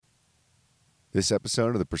This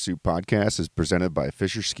episode of the Pursuit Podcast is presented by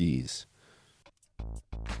Fisher Skis.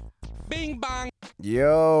 Bing bong.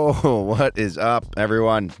 Yo, what is up,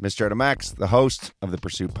 everyone? Mr. Adam X, the host of the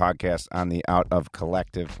Pursuit Podcast on the Out of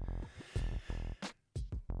Collective.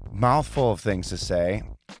 Mouthful of things to say.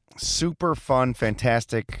 Super fun,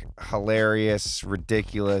 fantastic, hilarious,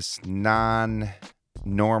 ridiculous,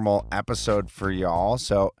 non-normal episode for y'all.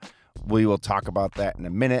 So we will talk about that in a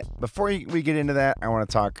minute. Before we get into that, I want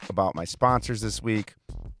to talk about my sponsors this week.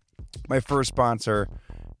 My first sponsor,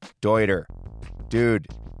 Deuter. Dude,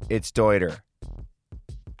 it's Deuter.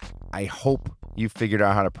 I hope you figured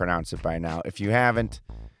out how to pronounce it by now. If you haven't,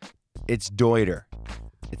 it's Deuter.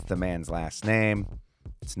 It's the man's last name.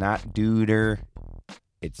 It's not Duder.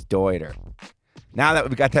 It's Deuter. Now that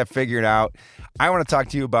we've got that figured out, I want to talk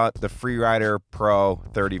to you about the Freerider Pro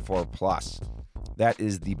 34 Plus. That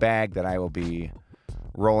is the bag that I will be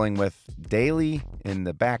rolling with daily in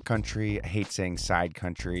the backcountry. I hate saying side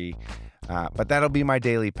country, but that'll be my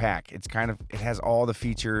daily pack. It has all the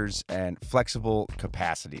features and flexible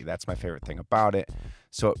capacity. That's my favorite thing about it.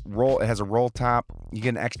 So it has a roll top. You get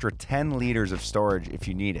an extra 10 liters of storage if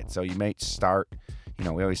you need it. So you might start, we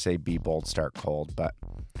always say be bold, start cold, but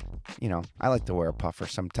I like to wear a puffer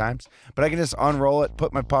sometimes. But I can just unroll it,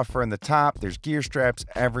 put my puffer in the top. There's gear straps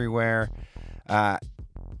everywhere.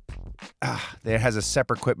 It has a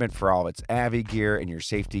separate equipment for all of its AVI gear and your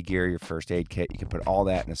safety gear, your first aid kit. You can put all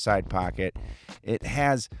that in a side pocket. It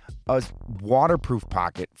has a waterproof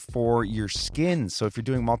pocket for your skin. So if you're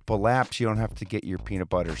doing multiple laps, you don't have to get your peanut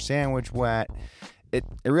butter sandwich wet. It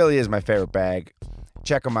really is my favorite bag.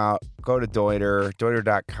 Check them out. Go to Deuter,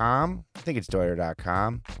 Deuter.com. I think it's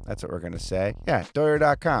Deuter.com. That's what we're going to say. Yeah,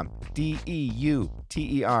 Deuter.com. Deuter.com.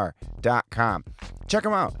 Check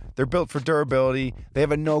them out. They're built for durability. They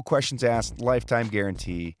have a no questions asked lifetime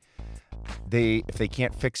guarantee. If they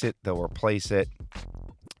can't fix it, they'll replace it.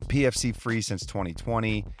 PFC free since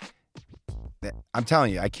 2020. I'm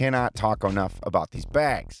telling you, I cannot talk enough about these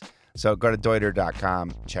bags. So go to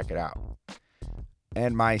Deuter.com. Check it out.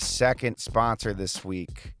 And my second sponsor this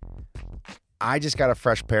week, I just got a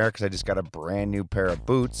fresh pair because I just got a brand new pair of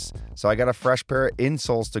boots. So I got a fresh pair of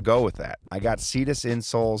insoles to go with that. I got Cetus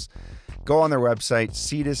insoles. Go on their website,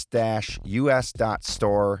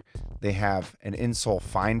 cetus-us.store. They have an insole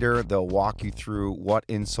finder. They'll walk you through what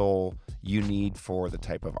insole you need for the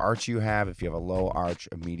type of arch you have. If you have a low arch,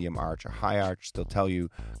 a medium arch, a high arch, they'll tell you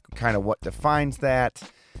kind of what defines that.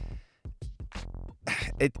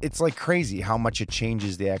 It's like crazy how much it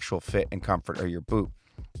changes the actual fit and comfort of your boot.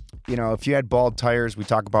 If you had bald tires, we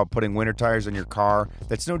talk about putting winter tires on your car.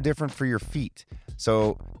 That's no different for your feet.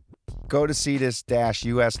 So go to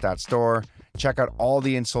cetus-us.store. Check out all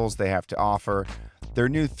the insoles they have to offer. Their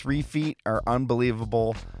new 3 feet are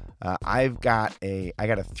unbelievable. I got a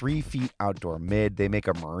 3 feet outdoor mid. They make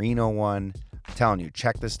a merino one. I'm telling you,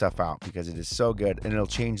 check this stuff out because it is so good and it'll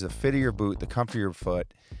change the fit of your boot, the comfort of your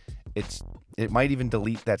foot. It might even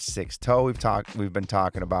delete that 6 toe we've been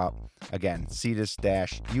talking about. Again,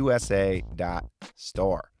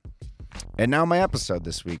 cetus-usa.store. And now my episode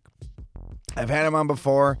this week. I've had him on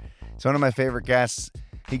before. He's one of my favorite guests.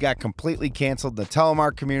 He got completely canceled in the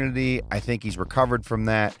telemark community. I think he's recovered from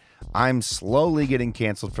that. I'm slowly getting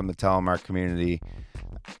canceled from the telemark community.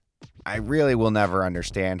 I really will never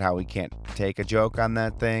understand how we can't take a joke on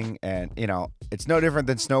that thing. And, it's no different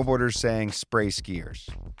than snowboarders saying spray skiers.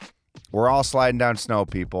 We're all sliding down snow,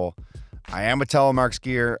 people. I am a telemark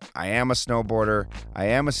skier. I am a snowboarder. I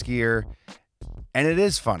am a skier. And it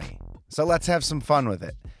is funny. So let's have some fun with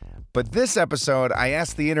it. But this episode, I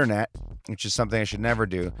asked the internet, which is something I should never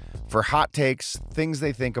do, for hot takes, things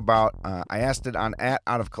they think about. I asked it on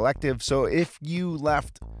 @Out of Collective. So if you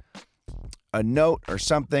left a note or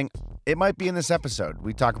something, it might be in this episode.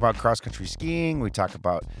 We talk about cross-country skiing. We talk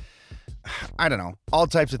about, all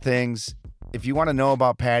types of things. If you want to know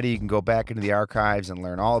about Patty, you can go back into the archives and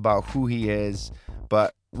learn all about who he is.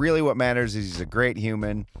 But really what matters is he's a great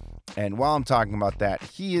human. And while I'm talking about that,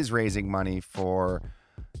 he is raising money for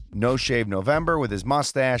No Shave November with his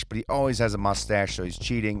mustache, but he always has a mustache, so he's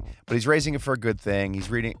cheating. But he's raising it for a good thing.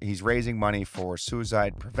 He's raising money for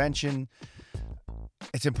suicide prevention.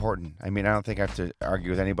 It's important. I don't think I have to argue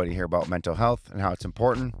with anybody here about mental health and how it's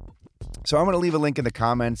important. So I'm going to leave a link in the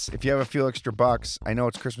comments. If you have a few extra bucks, I know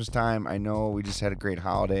it's Christmas time. I know we just had a great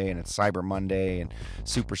holiday and it's Cyber Monday and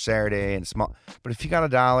Super Saturday and small. But if you got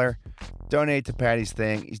 $1, donate to Patty's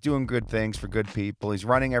thing. He's doing good things for good people. He's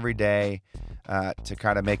running every day to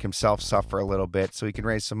kind of make himself suffer a little bit so he can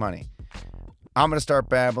raise some money. I'm going to stop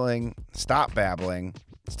babbling. It's time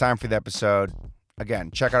for the episode. Again,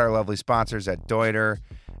 check out our lovely sponsors at Deuter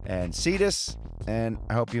and Cetus, and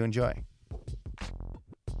I hope you enjoy.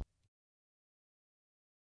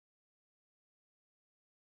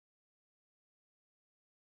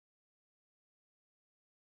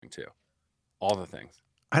 too. All the things.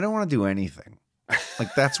 I don't want to do anything.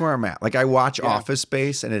 Like, that's where I'm at. Like, I watch Yeah. Office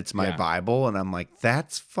Space and it's my Yeah. Bible, and I'm like,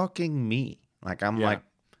 that's fucking me. Like, I'm Yeah. like,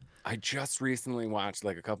 I just recently watched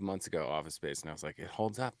like a couple months ago Office Space, and I was like, it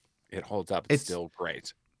holds up. It holds up. It's still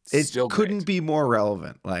great. it Still couldn't great. be more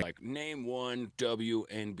relevant. Like, Name one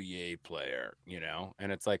WNBA player,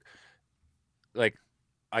 and it's like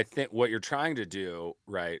I think what you're trying to do,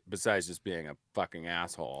 right, besides just being a fucking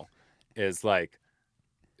asshole, is like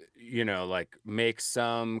make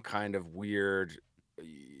some kind of weird,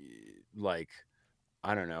 like,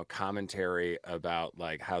 I don't know, commentary about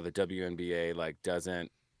like how the WNBA like doesn't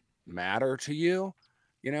matter to you,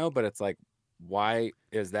 but it's like, why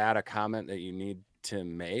is that a comment that you need to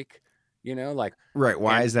make? Like, right.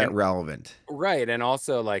 Why is that and relevant? right. And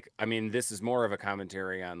also, like, I mean, this is more of a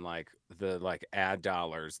commentary on like the like ad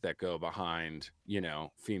dollars that go behind,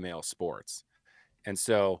 female sports. And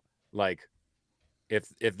so, like,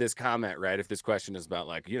 if this comment, right, if this question is about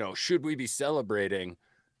like, should we be celebrating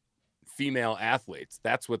female athletes?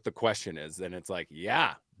 That's what the question is. And it's like,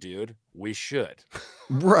 yeah, dude, we should.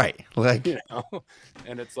 Right. Like,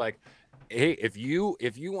 And it's like, hey, if you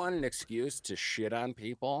want an excuse to shit on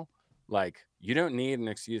people, like, you don't need an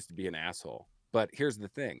excuse to be an asshole. But here's the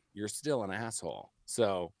thing, you're still an asshole.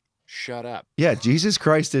 So shut up. yeah, Jesus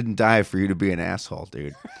Christ didn't die for you to be an asshole,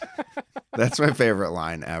 dude. That's my favorite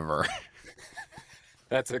line ever.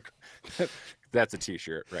 That's a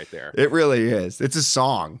t-shirt right there. It really is. It's a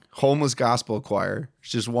song. Homeless Gospel Choir.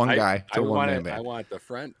 It's just one guy to one man band. I want the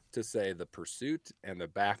front to say The Pursuit and the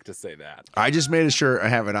back to say that. I just made a shirt. I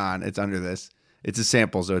have it on. It's under this. It's a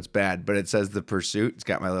sample, so it's bad, but it says The Pursuit. It's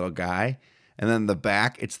got my little guy. And then the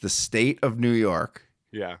back, it's the state of New York.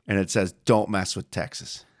 Yeah. And it says, don't mess with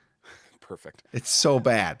Texas. Perfect. It's so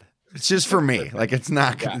bad. It's just for me. Perfect. Like, it's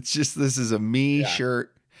not, Yeah. it's just, this is a me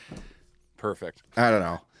shirt. Perfect. I don't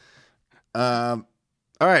know.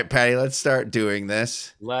 All right, Patty, let's start doing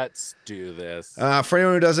this. Let's do this. For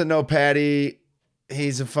anyone who doesn't know Patty,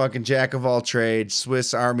 he's a fucking jack of all trades,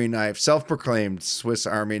 Swiss Army knife, self-proclaimed Swiss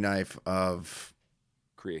Army knife of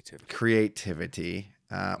creativity.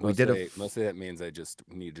 Mostly that means I just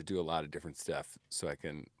need to do a lot of different stuff so I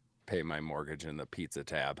can pay my mortgage in the pizza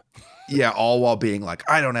tab. Yeah, all while being like,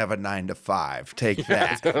 I don't have a 9 to 5. Take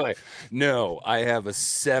that. Totally. No, I have a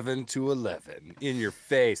 7 to 11. In your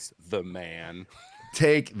face, the man.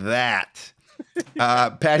 Take that.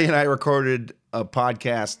 Patty and I recorded a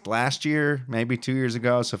podcast last year, maybe 2 years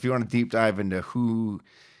ago. So if you want to deep dive into who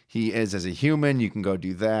he is as a human, you can go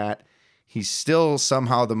do that. He's still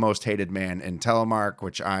somehow the most hated man in Telemark,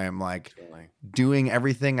 which I am like doing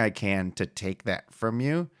everything I can to take that from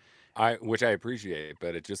you. Which I appreciate,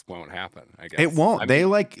 but it just won't happen, I guess. It won't. They're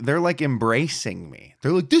like embracing me.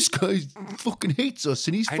 They're like, this guy fucking hates us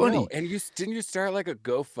and he's funny. Know. And didn't you start like a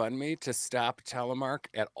GoFundMe to stop Telemark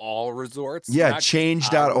at all resorts? Yeah,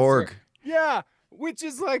 change.org. Yeah, which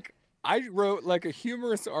is like, I wrote like a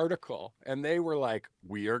humorous article and they were like,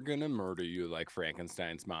 we are going to murder you like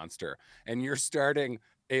Frankenstein's monster. And you're starting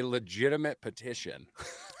a legitimate petition.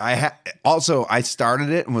 I started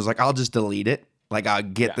it and was like, I'll just delete it. Like, I'll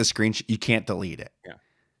get the screenshot. You can't delete it. Yeah.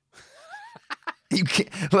 You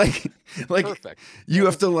can't, like Perfect. You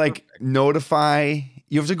have to like notify,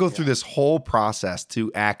 you have to go through this whole process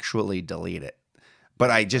to actually delete it.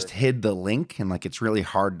 But I just hid the link and like, it's really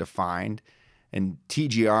hard to find. And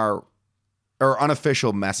TGR or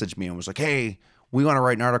Unofficial messaged me and was like, hey, we want to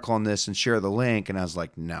write an article on this and share the link. And I was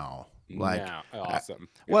like, no. Like, awesome.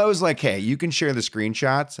 Well, it was like, hey, you can share the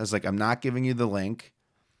screenshots. I was like, I'm not giving you the link.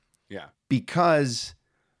 Yeah. Because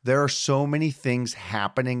there are so many things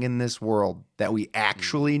happening in this world that we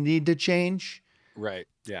actually need to change. Right.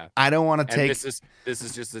 Yeah. I don't want to take. This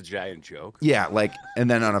is just a giant joke. Yeah. Like, and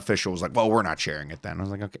then Unofficial was like, well, we're not sharing it then. I was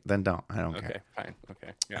like, okay, then don't. I don't care. Okay. Fine.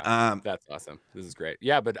 Okay. Yeah. That's awesome. This is great.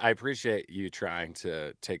 Yeah. But I appreciate you trying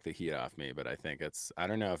to take the heat off me. But I think I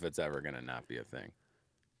don't know if it's ever going to not be a thing.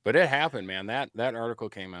 But it happened, man. That article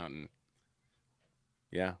came out and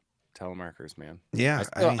yeah. Telemarketers, man. Yeah.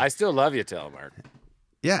 I still love you, Telemark.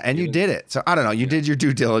 Yeah, and you did it. So I don't know. You did your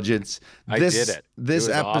due diligence. I did it. This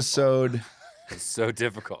episode. Awful. It's so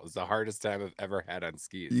difficult. It's the hardest time I've ever had on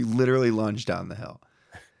skis. You literally lunged down the hill.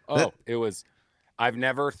 It was. I've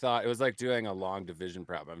never thought, it was like doing a long division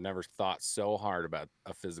prep. I've never thought so hard about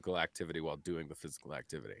a physical activity while doing the physical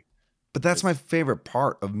activity. But that's my favorite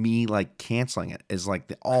part of me like canceling it is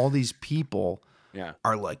like all these people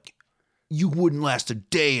are like, you wouldn't last a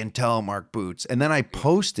day in Telemark boots. And then I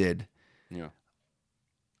posted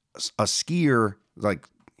a skier like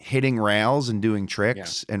hitting rails and doing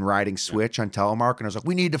tricks and riding switch on Telemark. And I was like,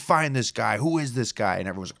 we need to find this guy. Who is this guy? And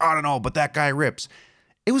everyone's like, I don't know, but that guy rips.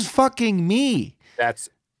 It was fucking me. That's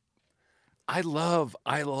I love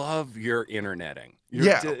your interneting.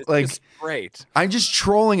 Yeah, It's like just great. I'm just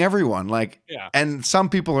trolling everyone. Like, Yeah. and some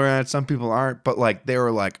people are in it, some people aren't. But like, they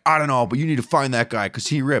were like, I don't know, but you need to find that guy because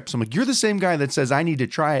he rips. I'm like, you're the same guy that says I need to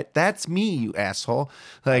try it. That's me, you asshole.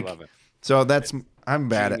 I Like, love it. so that's I'm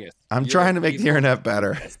bad at. Genius. I'm You're trying an to make the evil internet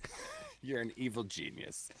better. genius. You're an evil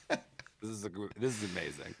genius. This is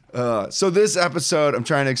amazing. So this episode, I'm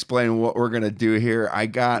trying to explain what we're gonna do here. I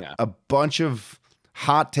got Yeah. a bunch of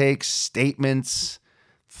hot takes, statements,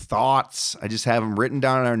 thoughts. I just have them written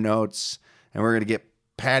down in our notes, and we're gonna get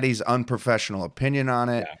Patty's unprofessional opinion on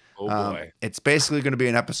it. Yeah. Oh boy. It's basically going to be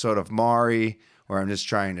an episode of Maury where I'm just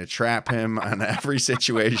trying to trap him on every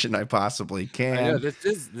situation I possibly can. I know this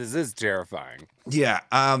is terrifying. Yeah.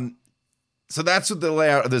 So that's what the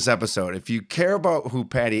layout of this episode. If you care about who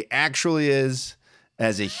Patty actually is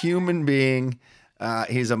as a human being,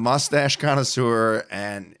 he's a mustache connoisseur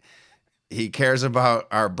and he cares about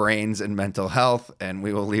our brains and mental health. And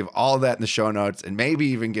we will leave all that in the show notes and maybe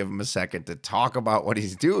even give him a second to talk about what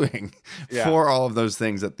he's doing for all of those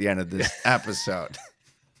things at the end of this episode.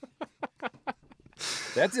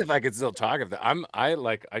 That's if I could still talk.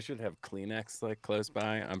 I should have Kleenex like close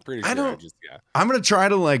by. I'm pretty sure I'm going to try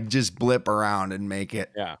to like just blip around and make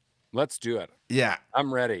it. Yeah. Let's do it. Yeah.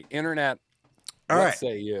 I'm ready. Internet. All what right.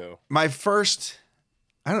 say you? My first,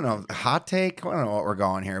 I don't know, hot take. I don't know what we're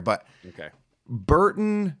going here, but okay.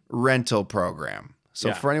 Burton rental program.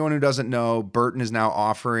 So for anyone who doesn't know, Burton is now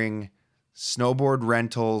offering snowboard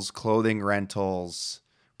rentals, clothing rentals,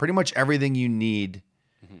 pretty much everything you need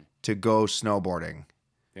to go snowboarding.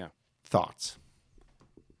 Yeah. Thoughts?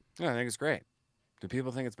 Yeah, I think it's great. Do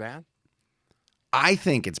people think it's bad? I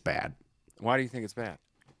think it's bad. Why do you think it's bad?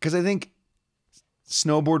 Because I think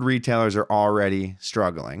snowboard retailers are already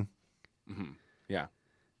struggling. Mm-hmm. Yeah.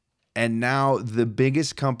 And now the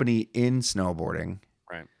biggest company in snowboarding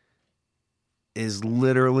is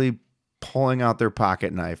literally pulling out their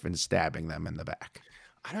pocket knife and stabbing them in the back.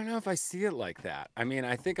 I don't know if I see it like that. I mean,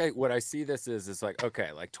 I think what I see this is like,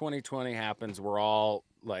 okay, like 2020 happens. We're all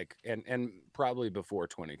like, and probably before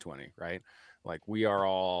 2020, right? Like we are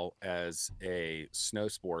all as a snow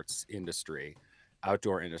sports industry,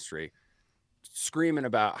 outdoor industry, screaming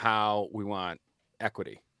about how we want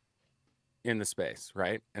equity in the space,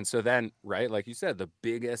 right? And so then, right, like you said, the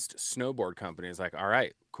biggest snowboard company is like, all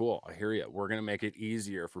right, cool, I hear you. We're going to make it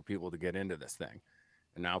easier for people to get into this thing.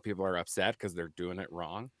 And now people are upset because they're doing it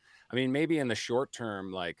wrong. I mean, maybe in the short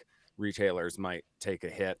term, like retailers might take a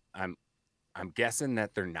hit. I'm guessing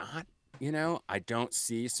that they're not, I don't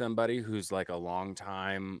see somebody who's like a long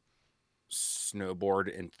time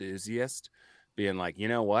snowboard enthusiast being like, you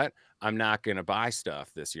know what? I'm not going to buy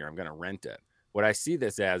stuff this year. I'm going to rent it. What I see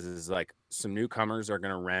this as is like some newcomers are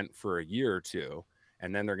going to rent for a year or two,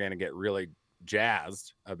 and then they're going to get really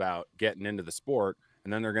jazzed about getting into the sport.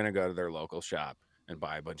 And then they're going to go to their local shop and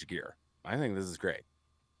buy a bunch of gear. I think this is great.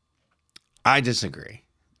 I disagree.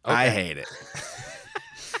 Okay. I hate it.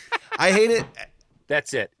 I hate it.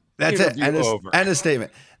 That's it. That's it. End of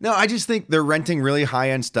statement. No, I just think they're renting really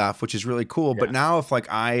high-end stuff, which is really cool. Yeah. But now if like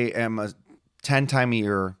I am a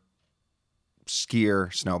 10-time-a-year skier,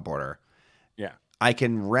 snowboarder, I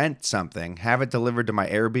can rent something, have it delivered to my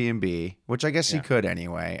Airbnb, which I guess you could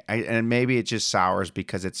anyway. And maybe it just sours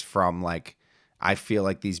because it's from like, I feel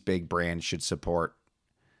like these big brands should support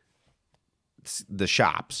the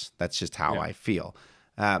shops. That's just how I feel.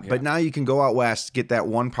 But now you can go out west, get that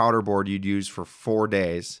one powder board you'd use for 4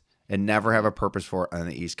 days and never have a purpose for it on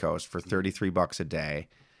the East Coast for $33 a day.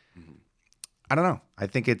 Mm-hmm. I don't know. I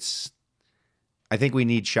think we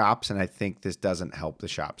need shops, and I think this doesn't help the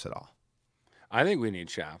shops at all. I think we need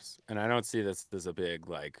shops, and I don't see this as a big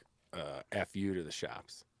like FU to the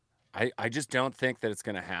shops. I just don't think that it's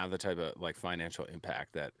going to have the type of like financial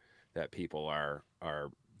impact that people are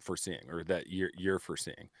foreseeing, or that you're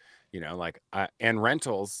foreseeing. And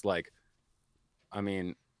rentals, like, I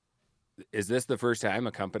mean, is this the first time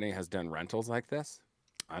a company has done rentals like this?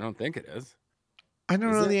 I don't think it is. I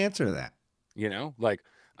don't know the answer to that. Like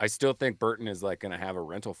I still think Burton is like going to have a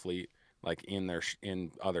rental fleet like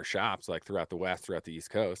in other shops, like throughout the West, throughout the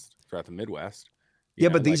East Coast, throughout the Midwest.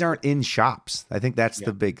 But these aren't in shops. I think that's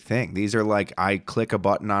the big thing. These are like, I click a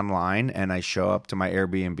button online and I show up to my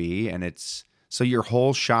Airbnb, and so your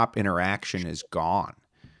whole shop interaction is gone.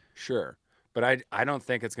 Sure. But I don't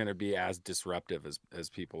think it's going to be as disruptive as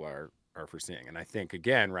people are foreseeing. And I think,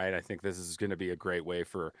 again, right, I think this is going to be a great way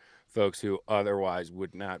for folks who otherwise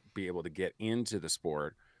would not be able to get into the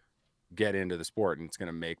sport, and it's going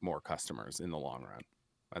to make more customers in the long run.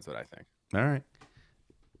 That's what I think. All right.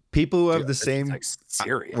 People who have Dude, the this is, same. like,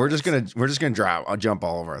 serious. We're just gonna I'll jump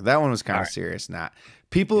all over. That one was kind of right. serious. Not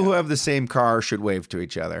people who have the same car should wave to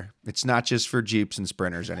each other. It's not just for Jeeps and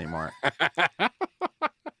Sprinters anymore.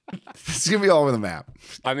 It's gonna be all over the map.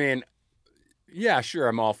 I mean, yeah, sure.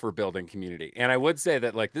 I'm all for building community. And I would say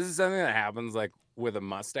that, like, this is something that happens, like, with a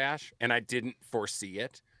mustache, and I didn't foresee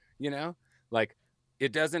it, Like,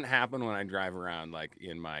 it doesn't happen when I drive around, like,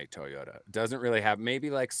 in my Toyota. It doesn't really have, maybe,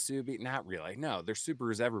 like, Subi, not really. No, there's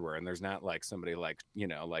Subarus everywhere, and there's not, like, somebody, like,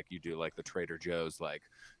 like you do, like, the Trader Joe's, like,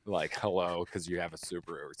 hello, because you have a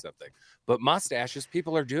Subaru or something. But mustaches,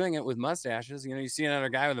 people are doing it with mustaches. You see another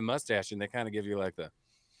guy with a mustache, and they kind of give you, like, the,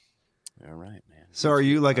 all right, man. So are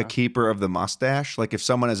you like a keeper of the mustache? Like if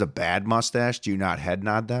someone has a bad mustache, do you not head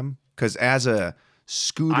nod them? Because as a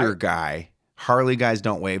scooter guy, Harley guys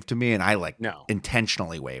don't wave to me, and I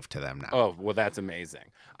intentionally wave to them now. Oh, well, that's amazing.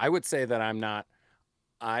 I would say that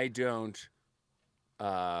I don't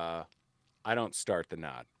start the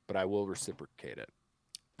nod, but I will reciprocate it.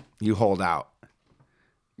 You hold out.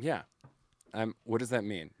 Yeah. What does that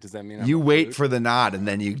mean? Does that mean you wait for the nod and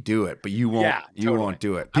then you do it, but you won't. Yeah, you totally. won't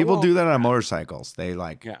do it. People do that on motorcycles. They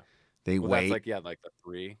they wait. That's like the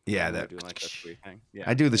 3. Yeah, that doing like the 3 thing. Yeah,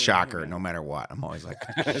 I do the shocker no matter what. I'm always like,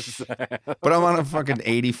 but I'm on a fucking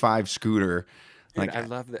 85 scooter. Dude, I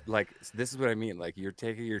love that. Like, this is what I mean. Like, you're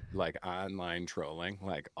taking your like online trolling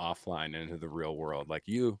like offline into the real world. Like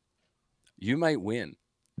you might win.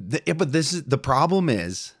 But this is the problem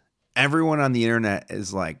is. Everyone on the internet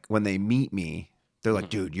is like, when they meet me, they're like,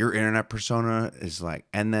 dude, your internet persona is like,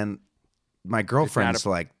 and then my girlfriend's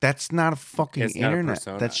like, that's not a fucking internet.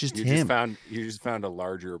 That's just him. You just found a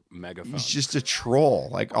larger megaphone. He's just a troll,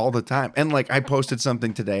 like all the time. And like, I posted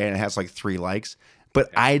something today and it has like 3 likes, but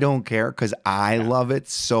I don't care because I love it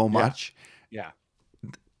so much. Yeah,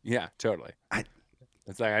 totally.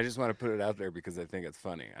 It's like, I just want to put it out there because I think it's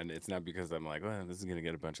funny. And it's not because I'm like, well, this is going to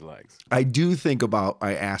get a bunch of likes. I do think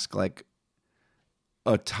I ask like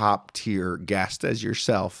a top tier guest as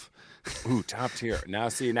yourself. Ooh, top tier. Now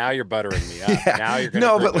you're buttering me up. Yeah. Now you're going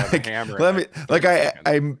to like, hammer.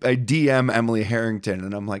 I DM Emily Harrington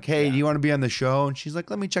and I'm like, hey, do you want to be on the show? And she's like,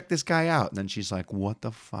 let me check this guy out. And then she's like, what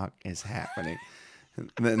the fuck is happening? And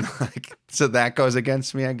then so that goes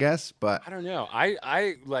against me, I guess. But I don't know.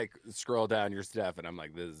 I like scroll down your stuff and I'm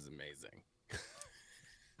like, this is amazing.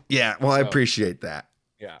 Yeah, well, I appreciate that.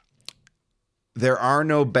 Yeah. There are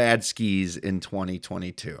no bad skis in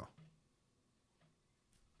 2022.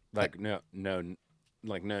 Like no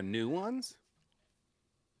new ones?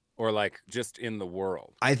 Or like just in the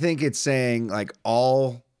world? I think it's saying like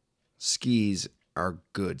all skis are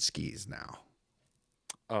good skis now.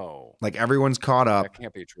 Oh. Like everyone's caught up. That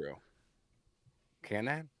can't be true. Can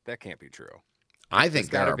that? That can't be true. I think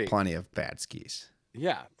there are plenty of bad skis.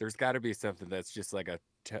 Yeah, there's got to be something that's just like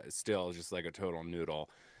still just like a total noodle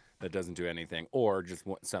that doesn't do anything, or just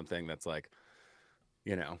something that's like,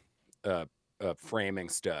 a framing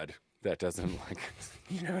stud that doesn't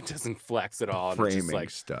it doesn't flex at all. Framing just like,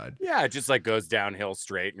 stud. Yeah, it just like goes downhill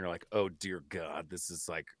straight, and you're like, oh dear God, this is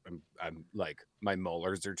like I'm like my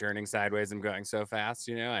molars are turning sideways. I'm going so fast,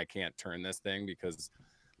 I can't turn this thing because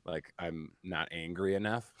like I'm not angry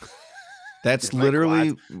enough. That's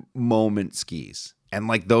literally moment skis. And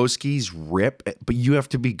like those skis rip, but you have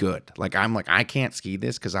to be good. Like I'm like, I can't ski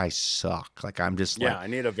this because I suck. Like I'm just like, I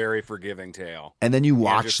need a very forgiving tail. And then you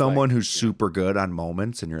watch someone who's super good on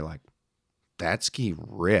moments and you're like, that ski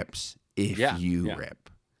rips if you rip.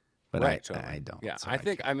 But I don't. Yeah, so I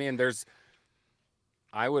think,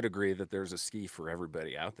 I would agree that there's a ski for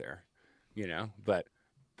everybody out there, but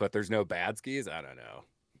there's no bad skis. I don't know.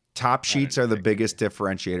 Top sheets are the biggest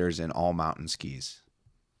differentiators in all mountain skis.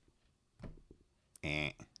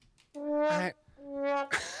 What?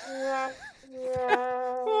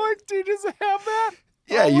 Do you just have that?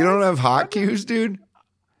 Yeah, you don't have hot cues, dude?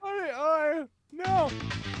 No.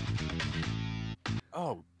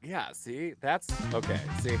 Oh, yeah, see? That's okay.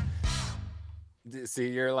 See,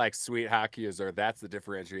 you're like sweet hot cues, or that's the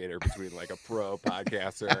differentiator between like a pro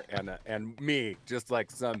podcaster and me, just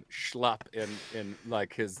like some schlup in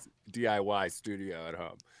like his DIY studio at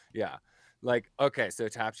home. Yeah. Like, okay, so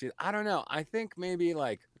top sheet, I don't know. I think maybe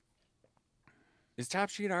like, is top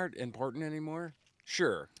sheet art important anymore?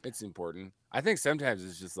 Sure, it's important. I think sometimes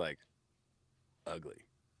it's just like ugly.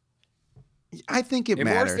 I think it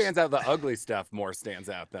matters. More stands out. The ugly stuff more stands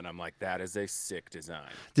out than I'm like, that is a sick design.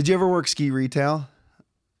 Did you ever work ski retail?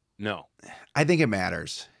 No. I think it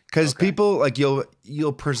matters because people like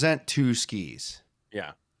you'll present 2 skis.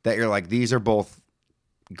 Yeah. That you're like, these are both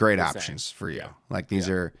great options for you. Yeah. Like these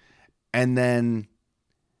are. And then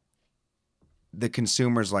the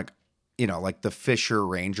consumer's like, like the Fisher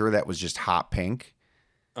Ranger that was just hot pink.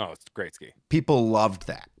 Oh, it's a great ski. People loved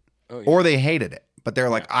that. Oh yeah. Or they hated it. But they're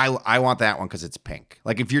like, Yeah. I want that one because it's pink.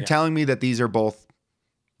 Like if you're Yeah. telling me that these are both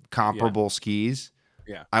comparable skis,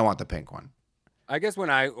 Yeah. I want the pink one. I guess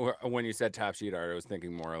when you said top sheet art, I was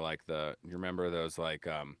thinking more like you remember those like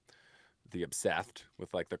the Obsessed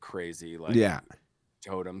with like the crazy like Yeah.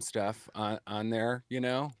 totem stuff on there,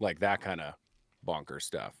 like that kind of bonker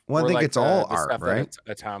stuff. Well, I Or think like it's all the art, stuff right?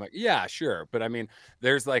 that Atomic. Yeah, sure. But I mean,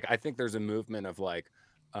 I think there's a movement of like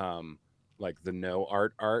the no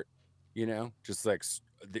art, just like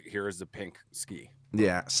here is a pink ski.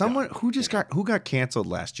 Yeah. Someone Done, who who got canceled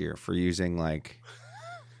last year for using like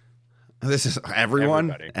this is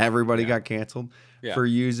everyone. Everybody Yeah. got canceled for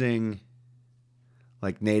using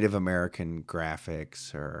like Native American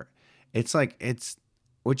graphics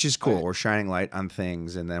which is cool. Right. We're shining light on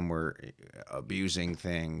things and then we're abusing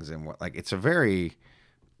things and it's a very,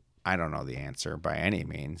 I don't know the answer by any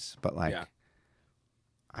means, but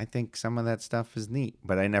I think some of that stuff is neat,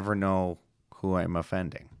 but I never know who I'm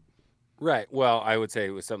offending. Right. Well, I would say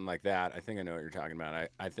it was something like that. I think I know what you're talking about.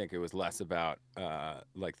 I think it was less about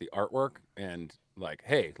like the artwork and like,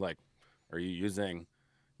 hey, like, are you using,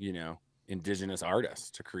 indigenous artists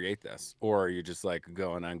to create this? Or are you just like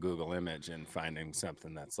going on Google Image and finding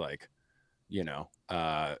something that's like,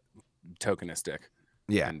 tokenistic?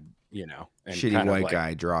 Yeah. And, and shitty kind of white like,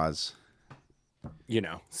 guy draws.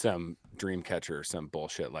 some dream catcher or some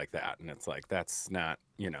bullshit like that. And it's like, that's not,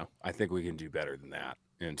 I think we can do better than that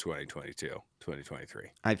in 2022,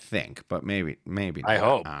 2023. I think, but maybe not, I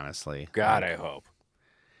hope. honestly. God, I hope.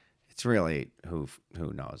 It's really who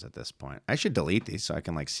knows at this point. I should delete these so I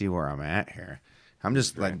can see where I'm at here. I'm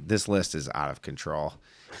just this list is out of control.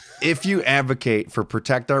 If you advocate for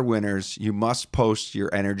protect our winners, you must post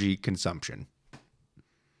your energy consumption.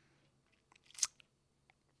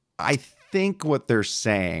 I think what they're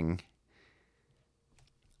saying,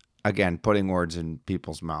 again, putting words in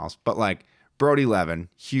people's mouths, but Brody Levin,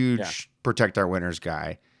 huge protect our winners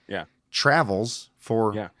guy, travels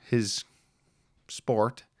for his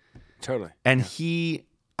sport. Totally. And he,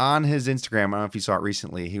 on his Instagram, I don't know if you saw it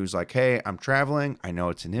recently, he was like, hey, I'm traveling. I know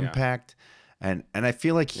it's an impact. And I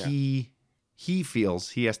feel like he feels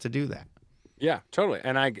he has to do that. Yeah, totally.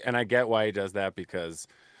 And I get why he does that because,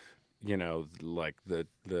 like the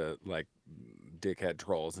dickhead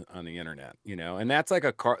trolls on the internet, and that's like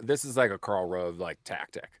this is like a Karl Rove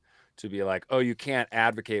tactic to be like, oh, you can't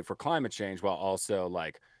advocate for climate change while also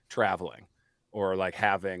traveling or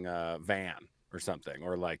having a van or something,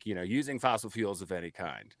 or using fossil fuels of any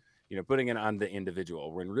kind, putting it on the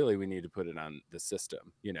individual when really we need to put it on the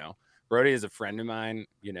system. Brody is a friend of mine.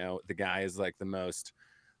 The guy is the most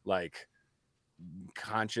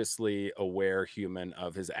consciously aware human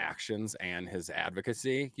of his actions and his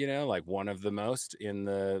advocacy, one of the most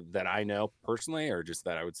that I know personally, or just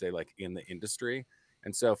that I would say in the industry.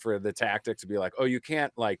 And so for the tactic to be like, oh, you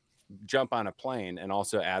can't jump on a plane and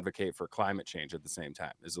also advocate for climate change at the same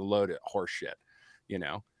time is a load of horse shit.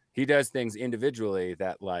 He does things individually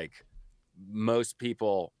that most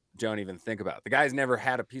people don't even think about. The guy's never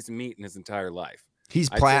had a piece of meat in his entire life. He's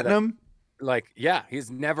platinum. He's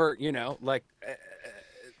never, is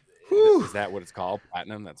that what it's called?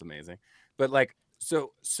 Platinum. That's amazing. But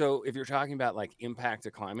so if you're talking about impact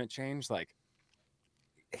to climate change,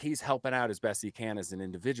 he's helping out as best he can as an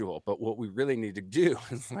individual. But what we really need to do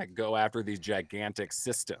is go after these gigantic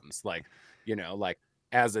systems.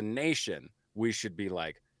 As a nation, we should be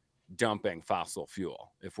dumping fossil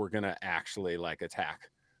fuel if we're going to actually attack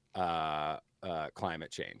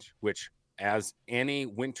climate change, which as any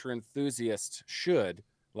winter enthusiast should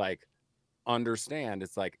understand,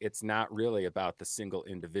 it's not really about the single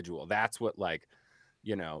individual. That's what that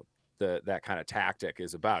kind of tactic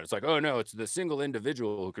is about. It's oh no, it's the single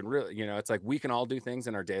individual who can really, it's we can all do things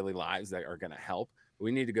in our daily lives that are going to help.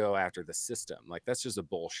 We need to go after the system. That's just a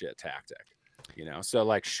bullshit tactic,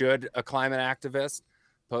 so should a climate activist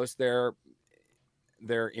post their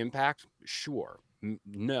impact? Sure.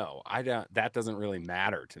 No, I don't. That doesn't really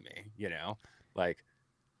matter to me.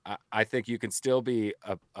 I think you can still be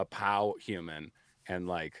a POW human and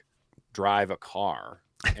drive a car,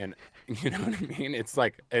 and you know what I mean. It's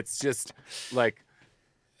just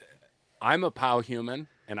I'm a POW human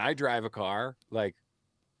and I drive a car.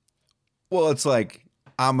 Well, it's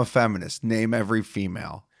I'm a feminist. Name every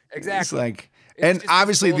female. Exactly. And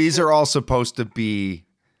obviously these are all supposed to be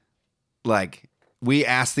we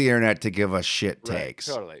ask the internet to give us shit takes.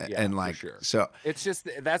 Right, totally. Yeah, and for sure. So it's just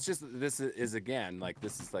this is again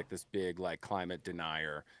this is this big climate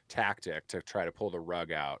denier tactic to try to pull the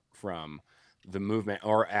rug out from the movement,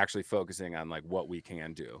 or actually focusing on like what we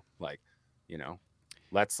can do. Like, you know,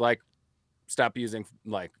 let's like stop using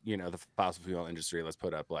like, you know, the fossil fuel industry. Let's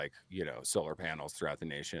put up like, you know, solar panels throughout the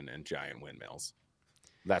nation and giant windmills.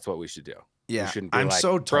 That's what we should do. We Yeah, shouldn't be I'm like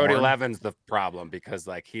so Brody torn. Levin's the problem because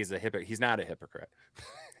like he's not a hypocrite.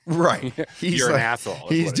 Right. He's You're an like, asshole.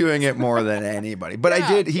 is he's what doing is. it more than anybody. But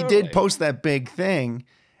Yeah, he totally. did post that big thing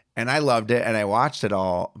and I loved it and I watched it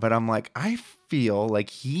all. But I'm like, I feel like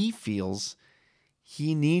he feels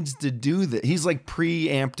he needs to do that. He's like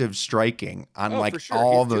preemptive striking on Oh, like for sure.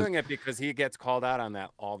 all He's the. doing it because he gets called out on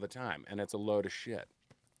that all the time. And it's a load of shit.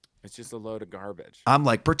 It's just a load of garbage. I'm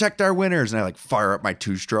like, protect our winners. And I like fire up my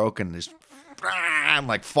 2-stroke and just I'm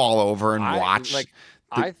like fall over and watch.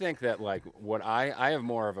 I think that like what I have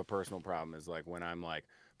more of a personal problem is like when I'm like,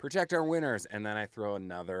 protect our winners, and then I throw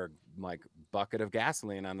another like bucket of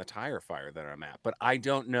gasoline on the tire fire that I'm at. But I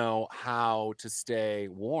don't know how to stay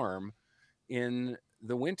warm in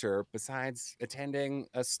the winter besides attending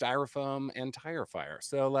a styrofoam and tire fire.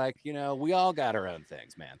 So like, you know, we all got our own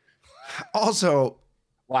things, man. Also,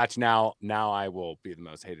 watch now I will be the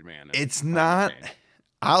most hated man. It's not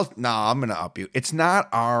I'm gonna up you. It's not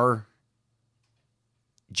our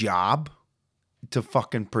job to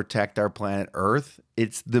fucking protect our planet Earth.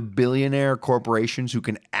 It's the billionaire corporations who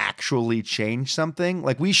can actually change something.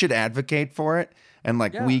 Like we should advocate for it and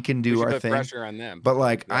like we can do our thing. Pressure on them. But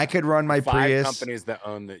like I could run my Prius. Companies that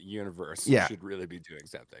own the universe should really be doing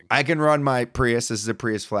something. I can run my Prius. This is a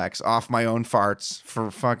Prius Flex off my own farts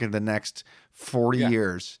for fucking the next 40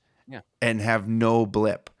 years and have no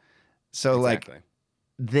blip. So like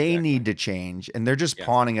they need to change and they're just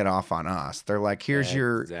pawning it off on us. They're like, here's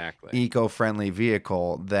your eco-friendly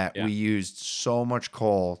vehicle that we used so much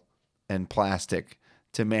coal and plastic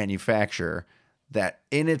to manufacture that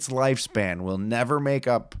in its lifespan will never make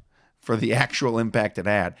up for the actual impact it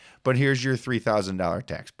had. But here's your $3,000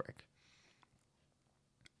 tax break.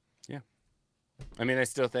 Yeah. I mean, I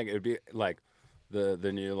still think it would be like the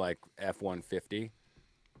new like F-150.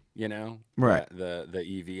 You know, right? The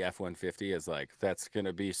EV F-150 is like that's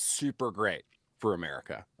gonna be super great for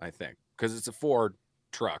America, I think, because it's a Ford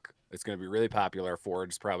truck. It's gonna be really popular.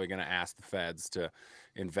 Ford's probably gonna ask the feds to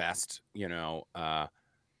invest, a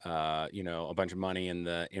bunch of money in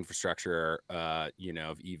the infrastructure, of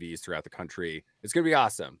EVs throughout the country. It's gonna be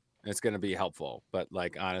awesome. It's gonna be helpful, but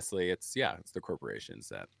like honestly, it's the corporations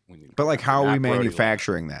that we need. But like, how are we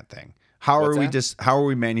manufacturing that thing? How are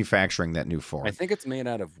we manufacturing that new Ford? I think it's made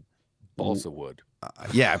out of balsa wood.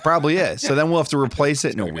 Yeah, it probably is. So then we'll have to replace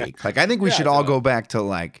it in a week. Like I think we should all go back to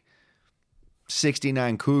like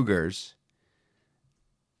 69 Cougars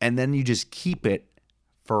and then you just keep it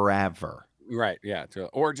forever. Right, yeah.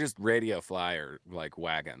 Or just Radio Flyer like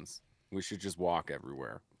wagons. We should just walk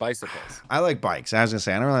everywhere. Bicycles. I like bikes. I was gonna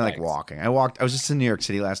say I don't really like walking. I was just in New York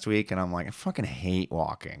City last week and I'm like, I fucking hate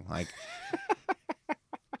walking. Like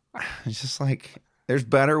it's just like there's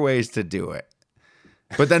better ways to do it.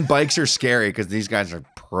 But then bikes are scary because these guys are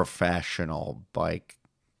professional bike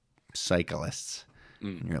cyclists.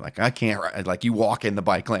 And you're like, I can't ride. Like you walk in the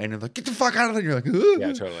bike lane and you're like, get the fuck out of there. You're like, ugh.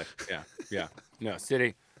 Yeah, totally. Yeah. No,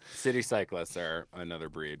 city cyclists are another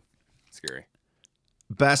breed. Scary.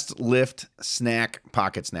 Best lift snack,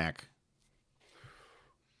 pocket snack.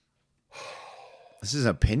 This is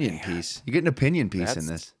an opinion piece. You get an opinion piece in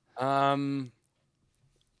this. I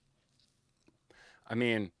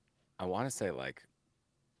mean, I want to say like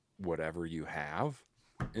whatever you have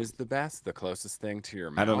is the best. The closest thing to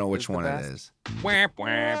your mouth. I don't know which one it is. Wham,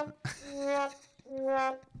 wham.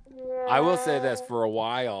 I will say this. For a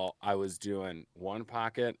while, I was doing one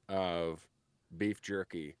pocket of beef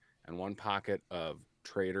jerky and one pocket of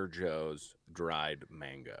Trader Joe's dried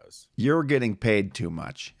mangoes. You're getting paid too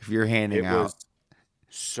much if you're handing out. It was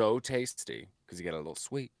so tasty because you get a little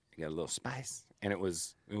sweet, you get a little spice, and it will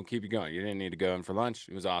keep you going. You didn't need to go in for lunch.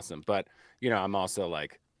 It was awesome. But, I'm also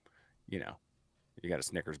like, you got a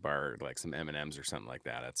Snickers bar, or like some M&Ms or something like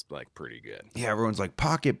that. That's like pretty good. Yeah, everyone's like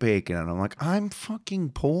pocket bacon, and I'm like, I'm fucking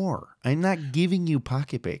poor. I'm not giving you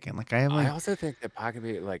pocket bacon. Like I also think that pocket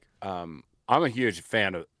bacon, like, I'm a huge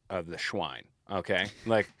fan of the Schwein. Okay,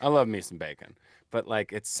 like I love me some bacon, but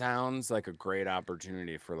like it sounds like a great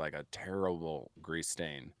opportunity for like a terrible grease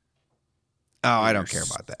stain. Oh, I don't care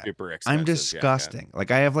about that. Super expensive. I'm disgusting. Jacket.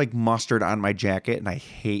 Like I have like mustard on my jacket, and I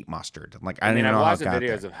hate mustard. Like I don't even know how I've it got watched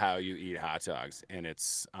videos there. of how you eat hot dogs, and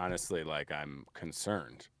it's honestly like I'm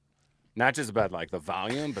concerned, not just about like the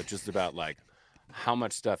volume, but just about like how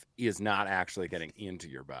much stuff is not actually getting into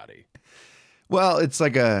your body. Well, it's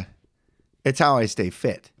how I stay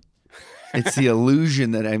fit. It's the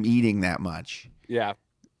illusion that I'm eating that much. Yeah,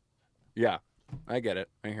 I get it.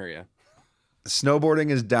 I hear you.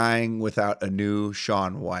 Snowboarding is dying without a new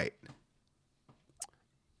Shaun White.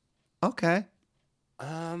 Okay.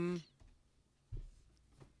 I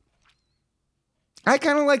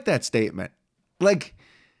kind of like that statement. Like,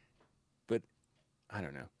 but I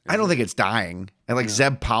don't know. I don't think it's dying. And like No.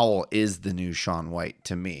 Zeb Powell is the new Shaun White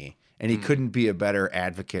to me. And he couldn't be a better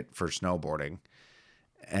advocate for snowboarding.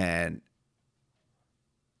 And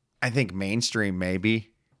I think mainstream maybe.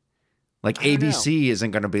 Like ABC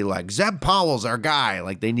isn't going to be like, Zeb Powell's our guy.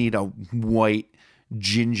 Like they need a white,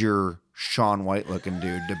 ginger, Shaun White looking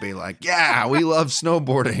dude to be like, yeah, we love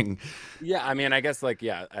snowboarding. Yeah, I mean, I guess like,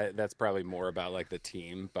 yeah, that's probably more about like the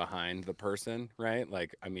team behind the person, right?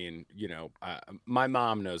 Like, I mean, you know, my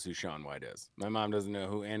mom knows who Shaun White is. My mom doesn't know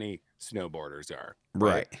who any snowboarders are.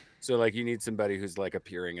 Right. So like you need somebody who's like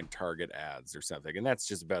appearing in Target ads or something. And that's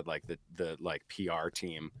just about like the like PR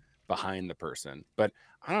team behind the person. But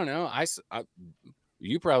I don't know.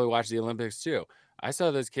 You probably watched the Olympics too. I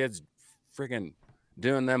saw those kids freaking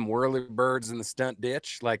doing them whirly birds in the stunt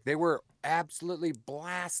ditch. Like they were absolutely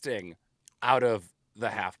blasting out of the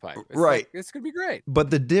half pipe. It's Right. Like, it's going to be great. But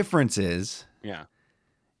the difference is, Yeah.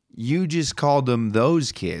 you just called them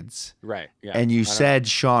those kids. Right. Yeah. And you said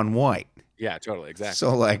Shaun White. Yeah, totally. Exactly.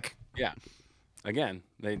 So like, yeah. Again,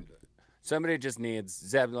 somebody just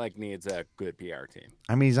Zeb needs a good PR team.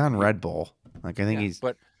 I mean, he's on Red Bull. Like I think he's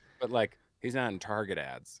but like he's not in Target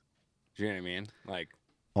ads. Do you know what I mean? Like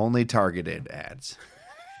only targeted ads.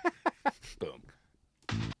 Boom.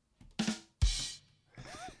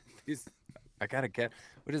 I gotta get.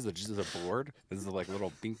 What is it? Just a board? This is like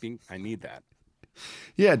little bing bing. I need that.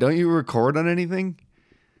 Yeah, don't you record on anything?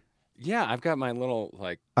 Yeah, I've got my little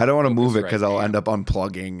like. I don't want to move it because I'll end up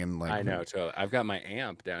unplugging and like. I know, totally. I've got my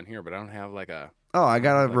amp down here, but I don't have like a. Oh, I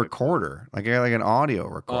got a recorder. Like I got like an audio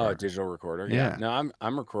recorder. Oh, a digital recorder. Yeah. No,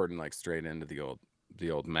 I'm recording like straight into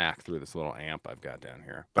the old Mac through this little amp I've got down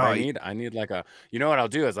here. But I need like a. You know what I'll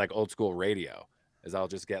do is like old school radio. Is I'll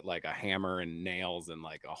just get like a hammer and nails and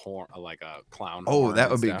like a horn, like a clown. Oh,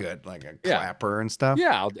 that would be good, like a clapper and stuff.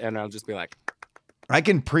 Yeah, I'll just be like. I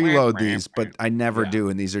can preload these, but I never do,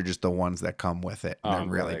 and these are just the ones that come with it. I'm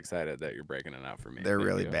really excited that you're breaking it out for me. They're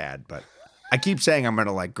really bad, but I keep saying I'm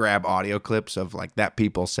gonna like grab audio clips of like that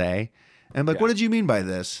people say, and like, what did you mean by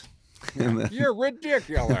this? You're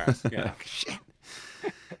ridiculous. Yeah. Shit.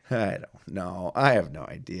 I don't know. I have no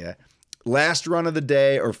idea. Last run of the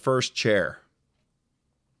day or first chair?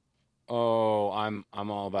 Oh, I'm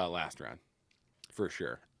all about last run, for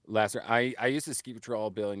sure. Last run. I used to ski patrol a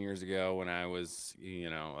billion years ago when I was,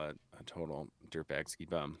 a total dirtbag ski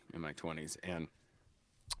bum in my 20s, and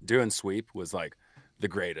doing sweep was like the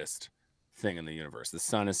greatest thing in the universe. The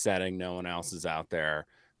sun is setting, no one else is out there.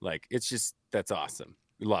 Like it's just that's awesome.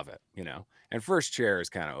 We love it, And first chair is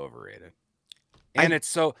kind of overrated. And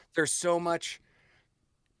there's so much,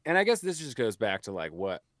 and I guess this just goes back to like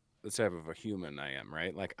what the type of a human I am,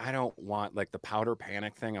 right? Like I don't want like the powder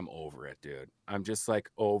panic thing. I'm over it, dude. I'm just like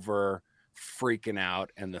over freaking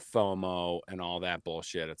out and the FOMO and all that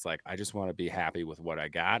bullshit. It's like I just want to be happy with what I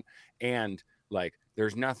got. And like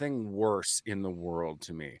there's nothing worse in the world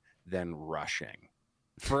to me than rushing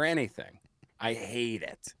for anything. I hate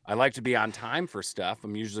it. I like to be on time for stuff.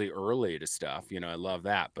 I'm usually early to stuff. I love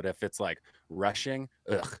that. But if it's like rushing,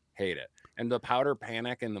 hate it. And the powder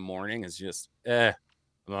panic in the morning is just, I'm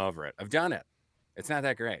over it. I've done it. It's not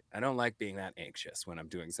that great. I don't like being that anxious when I'm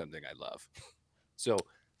doing something I love. So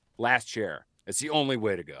last chair. It's the only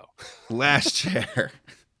way to go. Last chair.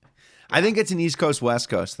 I think it's an East Coast, West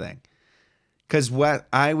Coast thing. Because what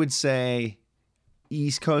I would say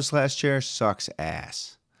East Coast last chair sucks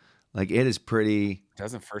ass. Like it is pretty.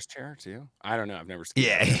 Doesn't first chair too? I don't know. I've never skied.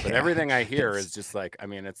 Yeah. But everything I hear is just like, I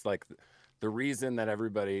mean, it's like the reason that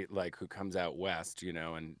everybody like who comes out west,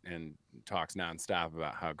 and talks nonstop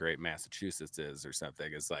about how great Massachusetts is or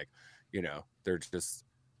something is like, they're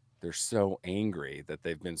so angry that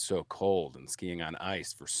they've been so cold and skiing on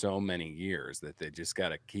ice for so many years that they just got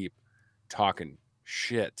to keep talking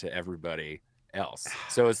shit to everybody else.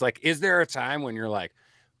 So it's like, is there a time when you're like,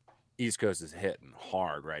 East Coast is hitting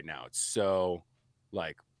hard right now? It's so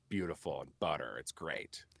like beautiful and butter. It's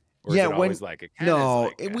great. Or yeah, is it always like it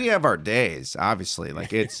no, like, we have our days, obviously.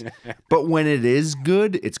 Like it's, but when it is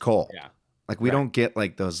good, it's cold. Yeah, like we don't get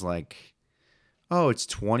like those like, oh, it's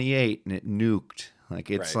 28 and it nuked.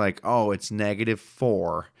 Like it's like, oh, it's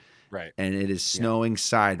 -4, right? And it is snowing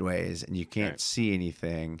sideways, and you can't see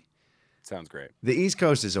anything. Sounds great. The East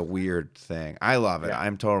Coast is a weird thing. I love it. Yeah.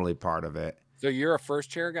 I'm totally part of it. So you're a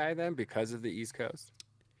first chair guy then because of the East Coast?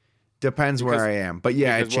 Depends where I am, but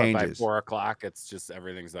yeah, it changes. By 4 o'clock, it's just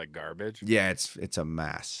everything's like garbage. Yeah, it's a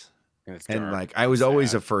mess. and it's And dark like I and was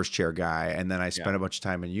always sad. a first chair guy, and then I Yeah, spent a bunch of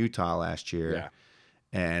time in Utah last year, yeah,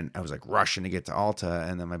 and I was like rushing to get to Alta,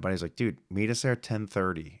 and then my buddy's like, "Dude, meet us there at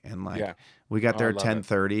 10:30," and like yeah. we got Oh, I there at love it.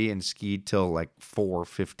 10:30 and skied till like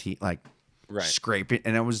 4:15, like Right. scrape it,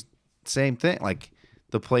 and it was same thing. Like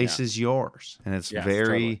the place Yeah. is yours, and it's Yes, totally.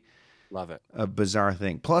 very Love it. a bizarre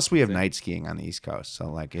thing. Plus, we have Same. night skiing on the East Coast,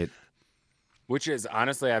 so like it. Which is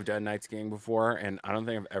honestly, I've done night skiing before, and I don't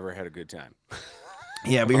think I've ever had a good time.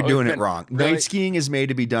 Yeah, but I've you're always doing it been wrong. Night really, skiing is made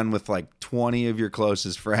to be done with like 20 of your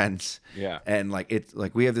closest friends. yeah. And like it's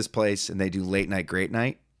like we have this place and they do late night, great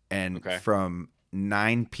night. And Okay. from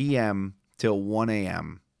 9 p.m. till 1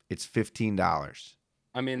 a.m., it's $15.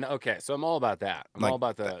 I mean, okay, so I'm all about that. I'm Like all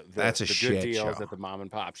about the that's a the good shit deals show. at the mom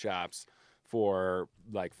and pop shops for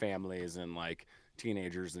like families and like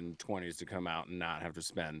teenagers and 20s to come out and not have to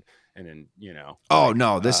spend and then Oh like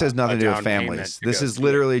no, this has a nothing to do with down payment families. to This go is skiing.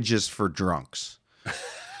 literally just for drunks.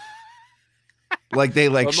 Like they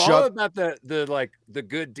like I'm all shut. about the like the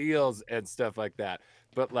good deals and stuff like that.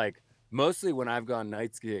 But like mostly when I've gone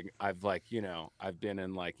night skiing, I've like, I've been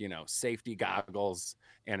in like, safety goggles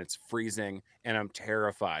and it's freezing and I'm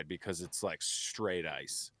terrified because it's like straight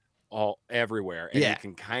ice all everywhere and you Yeah,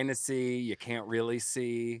 can kind of see, you can't really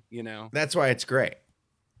see. that's why it's great.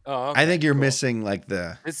 Oh, I okay, think you're cool. missing like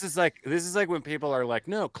the. This is like when people are like,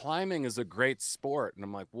 "No, climbing is a great sport." And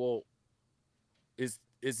I'm like, "Well,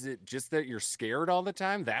 is it just that you're scared all the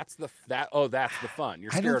time? That's the fun.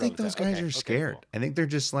 You're I don't scared all think the time. those guys Okay, are okay, scared. cool. I think they're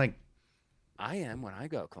just like, I am when I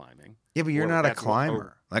go climbing. yeah, but you're Or not a that's what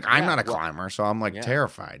climber. Like I'm yeah, not a well, climber, so I'm like yeah.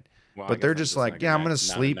 terrified. Well, I But they're guess I'm just just like, like yeah, I'm gonna not a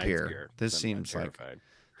sleep night here. skier because I'm not terrified.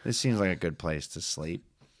 This seems like a good place to sleep.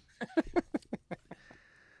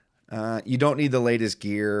 You don't need the latest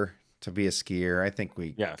gear to be a skier. I think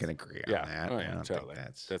we Yes. can agree on Yeah. that. Oh I yeah, don't totally. think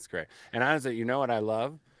that's. That's great. And honestly, you know what I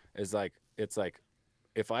love is like it's like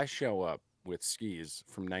if I show up with skis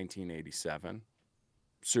from 1987,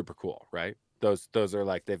 super cool, right? Those are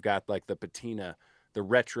like they've got like the patina, the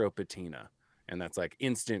retro patina, and that's like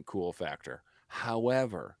instant cool factor.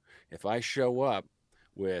 However, if I show up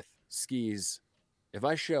with skis, if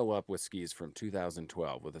I show up with skis from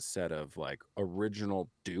 2012 with a set of like original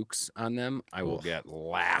Dukes on them, I will Oof. get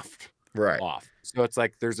laughed Right. off. So it's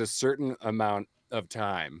like there's a certain amount of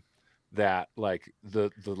time that like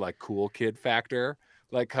the like cool kid factor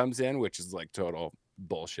like comes in, which is like total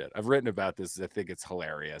bullshit. I've written about this. I think it's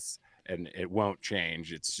hilarious and it won't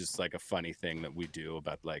change. It's just like a funny thing that we do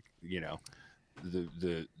about like,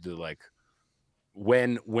 the like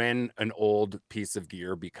when an old piece of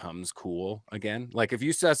gear becomes cool again. Like if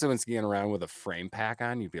you saw someone skiing around with a frame pack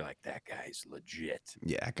on, you'd be like, that guy's legit.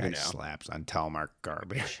 Yeah, that guy You know? slaps on telemark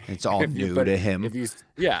garbage. It's all If you new but to him. if you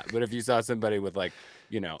yeah, but if you saw somebody with like,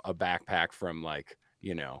 a backpack from like,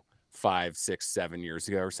 5, 6, 7 years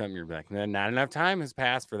ago or something, you're like, not enough time has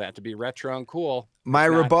passed for that to be retro and cool. My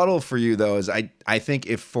It's not. rebuttal for you though is I think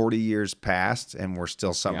if 40 years passed and we're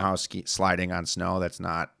still Yeah. somehow sliding on snow that's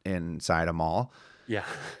not inside a mall, Yeah.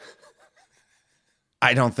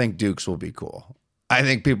 I don't think Dukes will be cool. I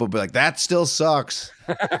think people will be like, that still sucks.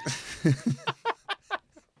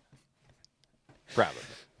 Probably.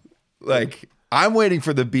 Like, I'm waiting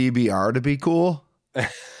for the BBR to be cool.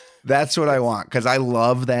 That's what I want because I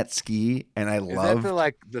love that ski and I Is love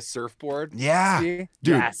that the surfboard? Yeah, ski?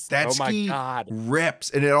 dude, Yes. that Oh ski my God.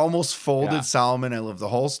 rips, and it almost folded Yeah. Solomon. I love the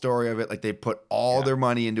whole story of it. Like they put all Yeah. their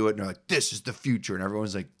money into it, and they're like, "This is the future," and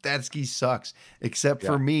everyone's like, "That ski sucks." Except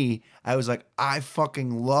for Yeah. me, I was like, "I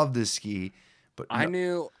fucking love this ski." But I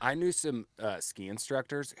knew some ski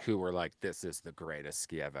instructors who were like, "This is the greatest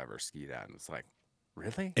ski I've ever skied on." It's like,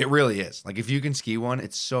 really? it really is. Like if you can ski one,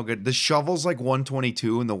 it's so good. The shovel's like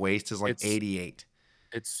 122, and the waist is like It's 88.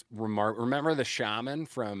 It's remarkable. Remember the shaman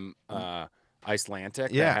from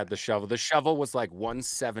Icelandic Yeah. that had the shovel? The shovel was like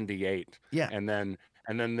 178. Yeah. And then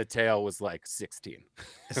the tail was like 16.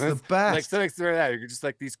 It's the Like best. something like that. You're just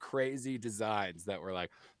like these crazy designs that were like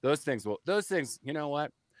those things, you know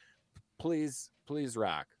what? Please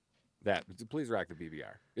rock that. Please rock the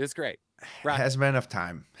BBR. It's great. Rock. Hasn't been enough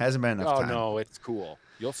time. Hasn't been enough Oh time. no, it's cool.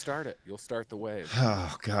 You'll start it. You'll start the wave.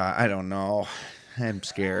 Oh God, I don't know. I'm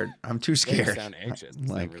scared. I'm too Yeah, scared. you sound anxious. You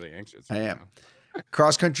Like, sound really anxious. I right am. now.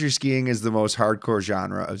 Cross country skiing is the most hardcore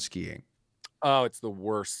genre of skiing. Oh, it's the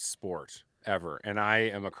worst sport ever. And I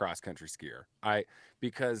am a cross country skier.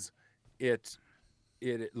 Because it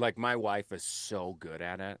like my wife is so good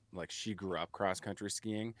at it. Like she grew up cross country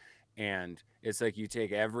skiing and it's like you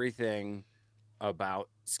take everything about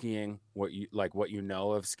skiing, what you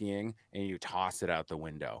know of skiing, and you toss it out the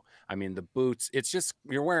window. I mean, the boots, it's just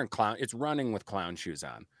you're wearing it's running with clown shoes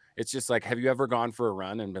on. It's just like, have you ever gone for a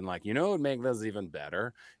run and been like, what would make this even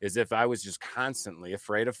better is if I was just constantly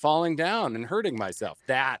afraid of falling down and hurting myself.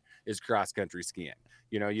 That is cross country skiing.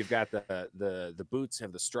 You've got the boots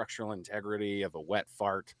have the structural integrity of a wet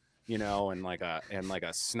fart, and like a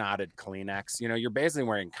snotted Kleenex. You're basically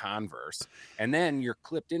wearing Converse, and then you're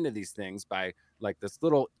clipped into these things by like this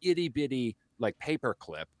little itty bitty like paper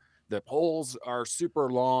clip. The poles are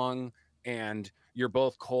super long, and you're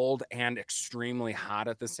both cold and extremely hot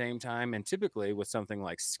at the same time. And typically with something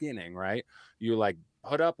like skinning, right, you like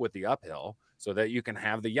put up with the uphill so that you can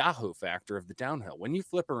have the Yahoo factor of the downhill. When you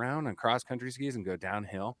flip around on cross country skis and go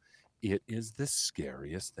downhill, it is the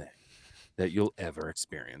scariest thing that you'll ever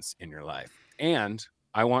experience in your life. And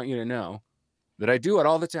I want you to know that I do it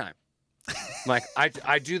all the time. Like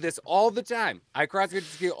I do this all the time. I cross country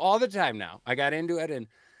ski all the time now. I got into it in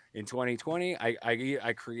 2020.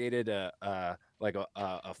 I created a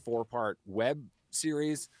 4-part web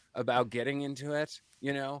series about getting into it,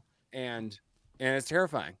 and it's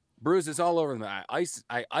terrifying. Bruises all over them. I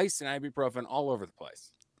ice and ibuprofen all over the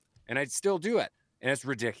place, and I still do it, and it's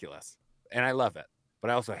ridiculous, and I love it,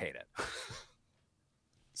 but I also hate it.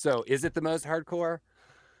 So, is it the most hardcore?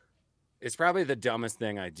 It's probably the dumbest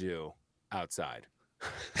thing I do outside.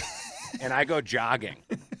 And I go jogging,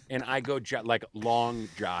 and I go like long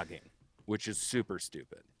jogging, which is super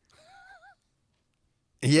stupid.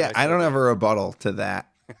 Yeah, I don't have a rebuttal to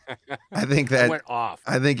that. I think that went off.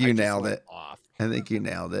 I think you nailed it. Off. I think you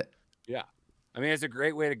nailed it. Yeah. I mean, it's a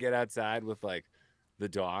great way to get outside with like the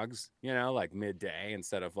dogs, like midday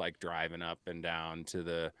instead of like driving up and down to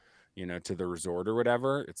the, to the resort or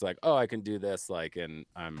whatever. It's like, oh, I can do this like, and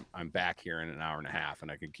I'm back here in an hour and a half and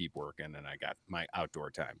I can keep working and I got my outdoor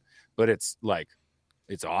time. But it's like,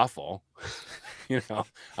 it's awful.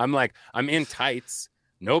 I'm in tights.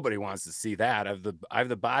 Nobody wants to see that. I have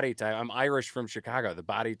the body type. I'm Irish from Chicago, the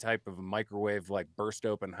body type of a microwave, like burst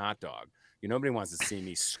open hot dog. Nobody wants to see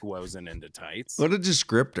me squozing into tights. What a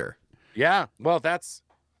descriptor. Yeah. Well,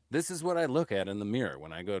 this is what I look at in the mirror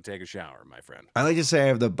when I go take a shower, my friend. I like to say I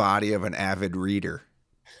have the body of an avid reader.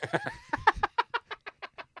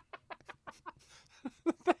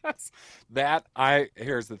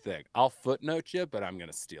 Here's the thing. I'll footnote you, but I'm going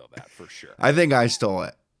to steal that for sure. I think I stole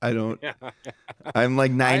it. I don't. I'm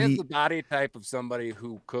like 90. I have the body type of somebody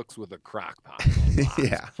who cooks with a crock pot.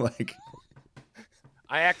 Yeah, like.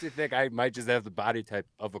 I actually think I might just have the body type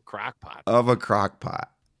of a crock pot. Of a crock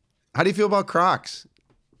pot. How do you feel about Crocs?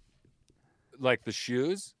 Like the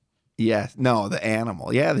shoes? Yeah. No, the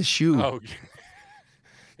animal. Yeah, the shoe. Oh,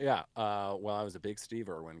 yeah. Well, I was a big Steve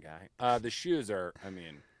Irwin guy. The shoes are,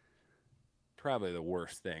 probably the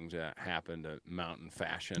worst thing to happen to mountain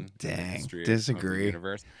fashion. Dang, disagree. Of the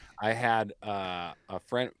universe. I had a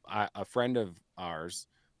friend of ours,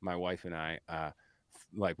 my wife and I,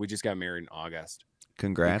 we just got married in August.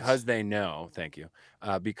 Congrats. Because they know, thank you.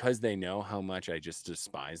 Because they know how much I just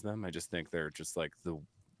despise them. I just think they're just like the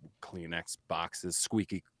Kleenex boxes,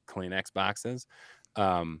 squeaky Kleenex boxes.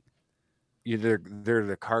 They're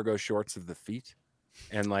the cargo shorts of the feet,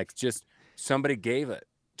 and like just somebody gave it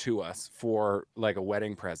to us for like a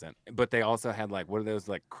wedding present, but they also had like, what are those,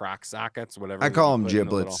 like crock sockets, whatever. I call them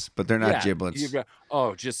giblets, but they're not giblets.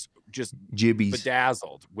 Just jibbies,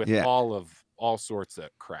 bedazzled with all sorts of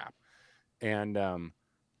crap. And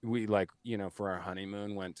we for our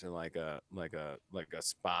honeymoon went to like a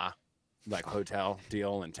spa like hotel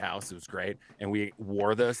deal in Taos. It was great, and we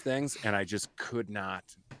wore those things, and I just could not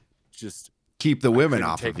keep the women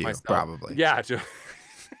off of you, probably. Yeah.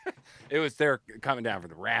 It was, they're coming down from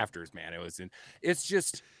the rafters, man. It's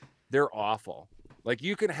just, they're awful. Like,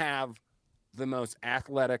 you can have the most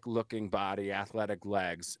athletic looking body, athletic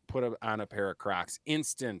legs, put on a pair of Crocs,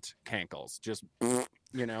 instant cankles. Just,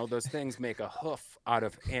 those things make a hoof out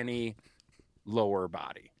of any lower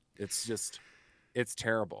body. It's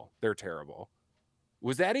terrible. They're terrible.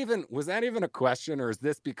 Was that even a question, or is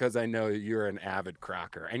this because I know you're an avid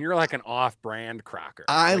Crocker and you're like an off-brand Crocker?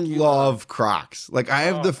 I love Crocs. Like, I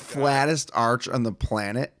have the flattest arch on the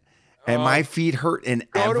planet, and my feet hurt in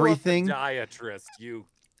everything. Go to a podiatrist, you.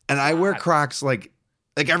 And I wear Crocs like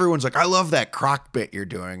everyone's like, I love that Croc bit you're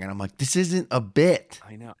doing, and I'm like, this isn't a bit.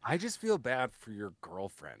 I know. I just feel bad for your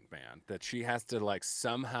girlfriend, man, that she has to like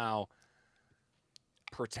somehow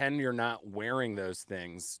pretend you're not wearing those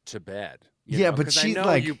things to bed. But she's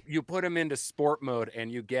like, you put them into sport mode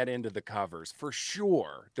and you get into the covers for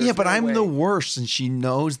sure. But I'm the worst, and she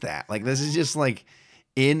knows that. Like, this is just like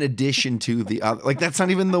in addition to the other. Like, that's not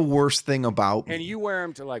even the worst thing about me. And you wear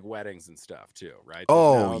them to like weddings and stuff too, right?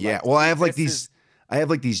 Oh yeah. Well, I have like these. I have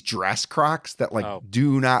like these dress Crocs that like Oh,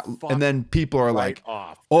 do not, fuck and then people are right like,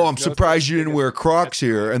 off. "Oh, There's I'm no surprised such you thing didn't as wear Crocs dress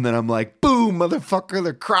here." Crocs. And then I'm like, "Boom, motherfucker,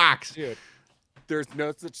 they're Crocs." Dude, there's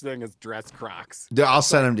no such thing as dress Crocs. I'll It's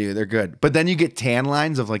send like, them to you. They're good. But then you get tan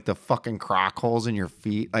lines of like the fucking Croc holes in your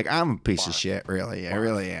feet. Like I'm a piece of barf, shit, really. I barf.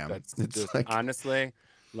 really am. That's It's just like honestly,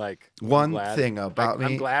 like I'm one glad. thing about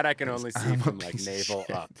I'm me glad I can is only see I'm a from like piece of navel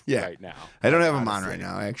shit. up Yeah. right now. I don't Like, have them on honestly, right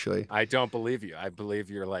now, actually. I don't believe you. I believe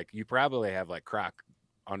you're like you probably have like Croc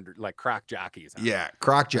jockeys on. Yeah,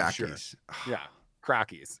 Croc I'm sure. jockeys. Yeah,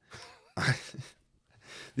 Crockies.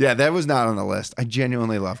 Yeah, that was not on the list. I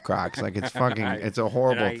genuinely love Crocs. Like it's fucking, it's a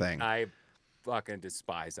horrible thing. I fucking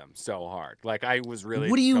despise them so hard. Like I was really.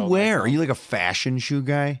 What do you told wear? myself- Are you like a fashion shoe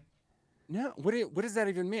guy? No, what does that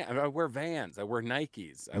even mean? I wear Vans. I wear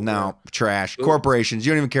Nikes. I No, wear trash. boots. Corporations.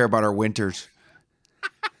 You don't even care about our winters.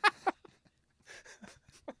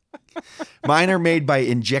 Mine are made by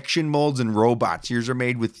injection molds and robots. Yours are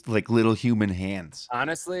made with like little human hands.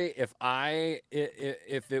 Honestly, if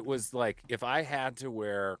it was like if I had to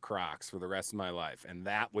wear Crocs for the rest of my life and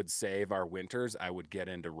that would save our winters, I would get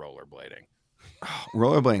into rollerblading.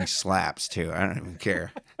 Rollerblading slaps too. I don't even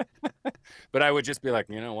care. But I would just be like,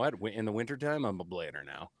 you know what? In the wintertime, I'm a blader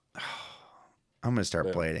now. I'm gonna start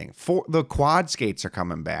Yeah. blading. The quad skates are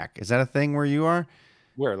coming back. Is that a thing where you are?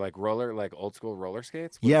 Where like old school roller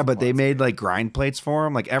skates? What Yeah, is but they quad made skate? like grind plates for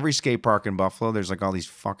them. Like every skate park in Buffalo, there's like all these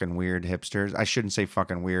fucking weird hipsters. I shouldn't say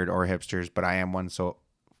fucking weird or hipsters, but I am one, so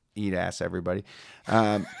eat ass, everybody.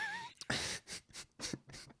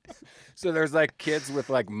 So there's like kids with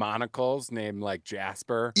like monocles named like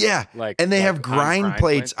Jasper. Yeah, Like and they like have on grind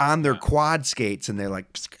plates on their Yeah. quad skates, and they're like,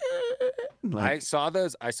 I saw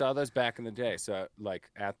those back in the day. So like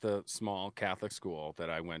at the small Catholic school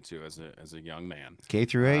that I went to as a young man. K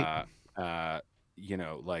through 8. You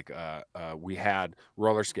know, like we had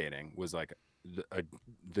roller skating was like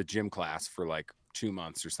the gym class for like 2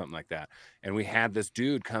 months or something like that. And we had this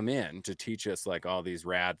dude come in to teach us like all these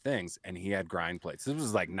rad things, and he had grind plates. This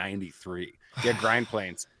was like 93. He had grind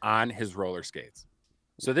plates on his roller skates.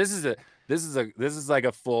 So this is like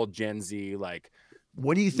a full Gen Z, like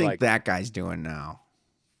What do you think like- that guy's doing now?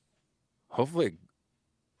 hopefully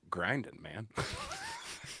grinding, man.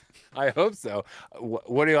 I hope so.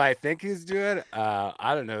 What do I think he's doing?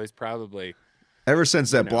 I don't know. He's probably. Ever since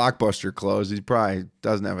that You know. Blockbuster closed, he probably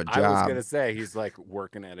doesn't have a job. I was gonna say he's like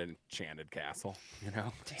working at an enchanted castle. You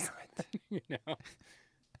know. Damn You know.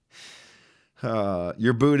 it.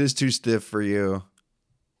 Your boot is too stiff for you.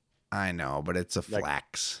 I know, but it's a Like-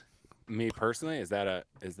 flex. Me personally, is that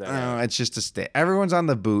No, it's just a stiff. Everyone's on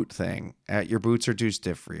the boot thing. Your boots are too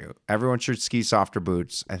stiff for you. Everyone should ski softer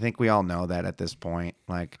boots. I think we all know that at this point.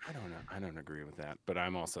 Like, I don't know. I don't agree with that. But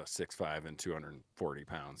I'm also 6'5" and 240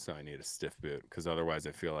 pounds, so I need a stiff boot because otherwise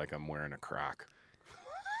I feel like I'm wearing a Croc.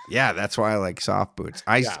 yeah, that's why I like soft boots.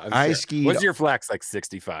 I'm I sure. skied. What's your flex, like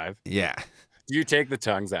 65? Yeah, Do you take the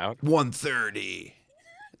tongues out? 130.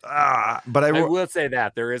 But I will say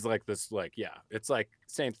that there is like this, like, yeah, it's like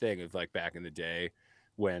same thing as like back in the day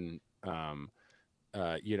when,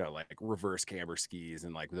 you know, like reverse camber skis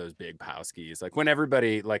and like those big pow skis, like when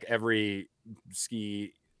everybody, like every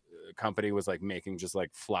ski company was like making just like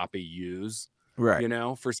floppy U's, right. you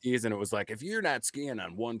know, for skis. And it was like, if you're not skiing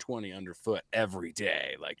on 120 underfoot every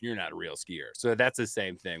day, like you're not a real skier. So that's the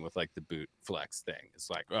same thing with like the boot flex thing. It's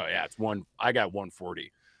like, oh yeah, I got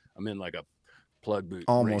 140. I'm in like a plug boot.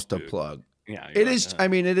 Almost a race boot. plug. Yeah. It is. I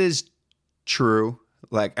mean, it is true.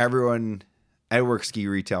 Like everyone, I work ski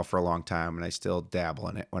retail for a long time, and I still dabble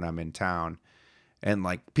in it when I'm in town. And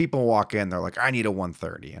like people walk in, they're like, "I need a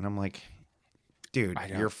 130," and I'm like, "Dude, I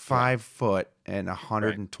don't- you're 5 foot and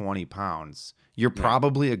 120 pounds. You're Yeah.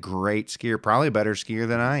 probably a great skier, probably a better skier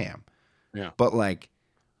than I am. Yeah. But like,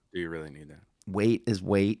 Do you really need that? weight is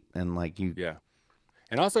weight, and like you, Yeah.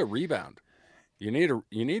 And also rebound. You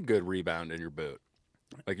need good rebound in your boot.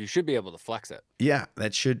 Like you should be able to flex it. yeah,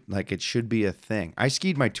 it should be a thing. I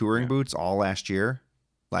skied my touring Yeah. boots all last year,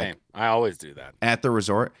 like Same. I always do that. at the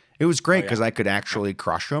resort. It was great Oh, yeah. because I could actually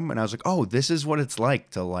crush them, and I was like, "Oh, this is what it's like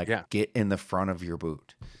to like Yeah. get in the front of your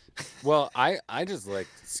boot." Well, I just like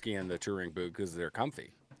skiing the touring boot because they're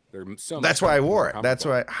comfy. They're so much That's why I more wore it. That's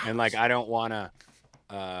comfortable. why. And like I don't want to.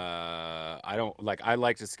 I don't like. I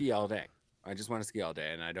like to ski all day. I just want to ski all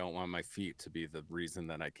day, and I don't want my feet to be the reason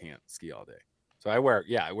that I can't ski all day. So I wear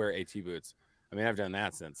AT boots. I mean, I've done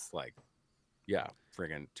that since like, yeah,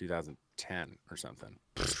 friggin' 2010 or something,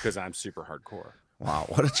 because I'm super hardcore. Wow,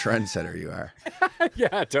 what a trendsetter you are.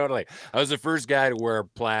 Yeah, totally. I was the first guy to wear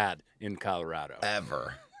plaid in Colorado.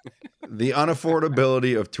 Ever. The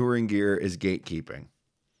unaffordability of touring gear is gatekeeping.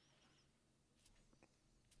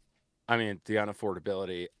 I mean, the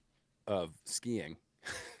unaffordability of skiing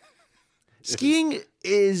Skiing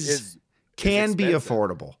is can be expensive.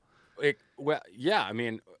 affordable. Well, yeah. I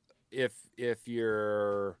mean, if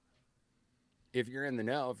you're in the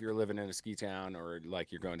know, if you're living in a ski town or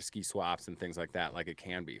like you're going to ski swaps and things like that, like it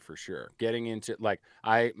can be for sure. Getting into like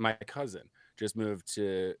my cousin just moved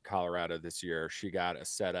to Colorado this year. She got a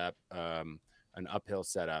setup, an uphill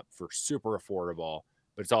setup for super affordable,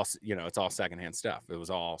 but it's all it's all secondhand stuff. It was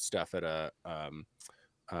all stuff at a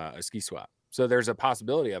ski swap. So there's a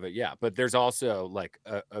possibility of it, yeah. But there's also like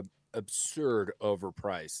a absurd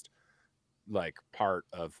overpriced like part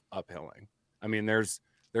of uphilling. I mean, there's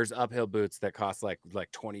uphill boots that cost like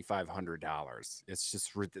 $2,500. It's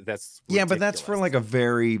just that's Yeah, but that's for ridiculous. like a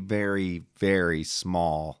very, very, very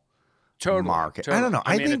small market. I don't Totally. know.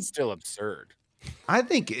 I mean, it's still absurd. I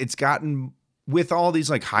think it's gotten with all these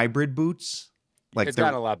like hybrid boots, like It's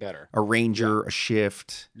gotten a lot better. A Ranger, a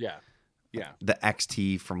Shift, Yeah. the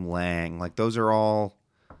XT from Lang, like those are all.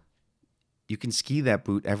 You can ski that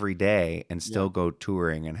boot every day and still go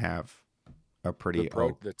touring and have a pretty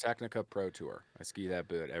the Technica Pro Tour. I ski that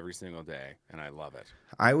boot every single day and I love it.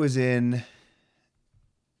 I was in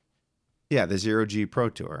the Zero G Pro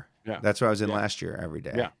Tour. Yeah. That's what I was in last year every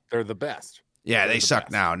day. Yeah. They're the best. Yeah, they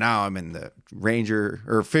suck now. Now I'm in the Ranger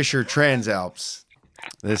or Fisher Transalps.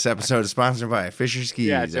 This episode is sponsored by Fisher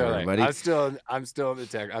Skis, everybody. I'm still in the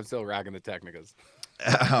tech. I'm still rocking the Technicas.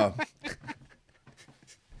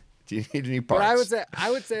 Do you need any parts? But I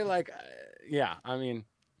would say like, I mean,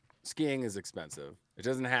 skiing is expensive. It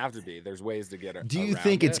doesn't have to be. There's ways to get it. Do you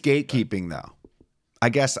think it's gatekeeping though? I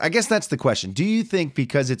guess that's the question. Do you think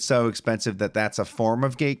because it's so expensive that's a form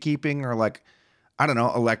of gatekeeping, or like, I don't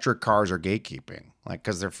know, electric cars are gatekeeping? Like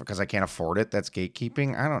because I can't afford it, that's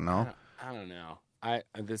gatekeeping? I don't know. I don't know.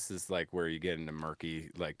 This is like where you get into murky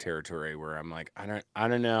like territory where I'm like, I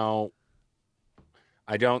don't know.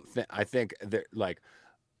 I think that like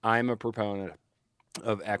I'm a proponent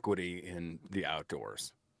of equity in the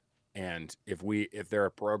outdoors. And if there are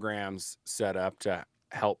programs set up to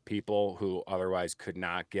help people who otherwise could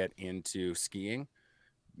not get into skiing,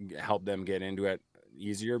 help them get into it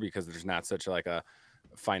easier because there's not such like a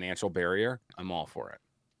financial barrier, I'm all for it.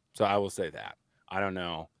 So I will say that. I don't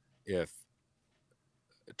know if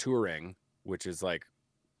touring, which is like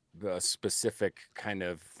the specific kind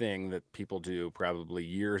of thing that people do probably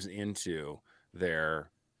years into their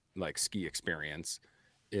like ski experience,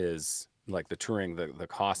 is like the touring, the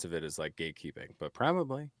cost of it is like gatekeeping, but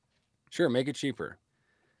probably sure, make it cheaper.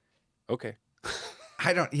 Okay.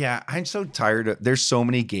 I'm so tired of, there's so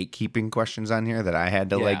many gatekeeping questions on here that I had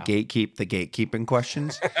to like gatekeep the gatekeeping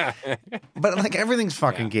questions. But like everything's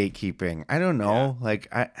fucking gatekeeping. I don't know. I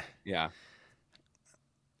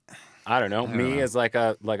don't know. Me as like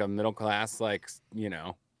a middle class, like,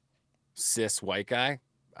 cis white guy,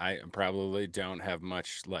 I probably don't have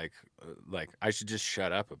much like I should just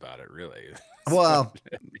shut up about it, really. Well,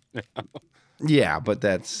 yeah, but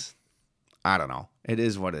that's, I don't know. It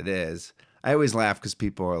is what it is. I always laugh because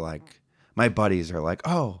people are like, my buddies are like,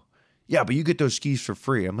 oh, yeah, but you get those skis for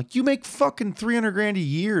free. I'm like, you make fucking $300,000 a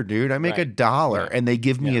year, dude. I make $1 and they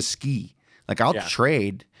give me a ski. Like, I'll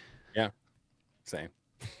trade. Yeah. Same.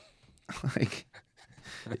 Like,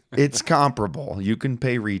 it's comparable. You can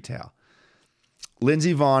pay retail.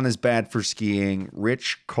 Lindsey Vonn is bad for skiing.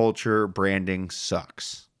 Rich culture branding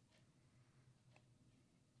sucks.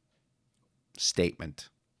 Statement.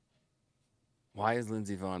 Why is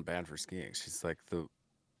Lindsey Vonn bad for skiing? She's the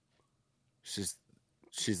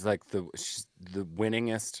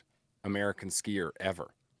winningest American skier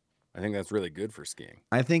ever. I think that's really good for skiing.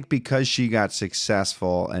 I think because she got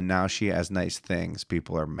successful and now she has nice things,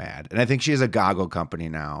 people are mad. And I think she has a goggle company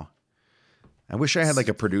now. I wish I had like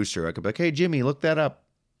a producer. I could be like, hey, Jimmy, look that up.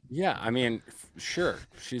 Yeah, I mean, sure.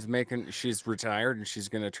 She's retired and she's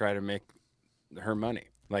going to try to make her money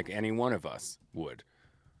like any one of us would.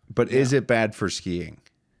 But is it bad for skiing?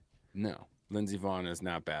 No. Lindsey Vonn is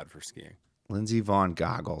not bad for skiing. Lindsey Vonn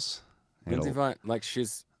goggles. Lindsey Vonn, like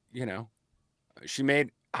she's,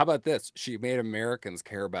 how about this? She made Americans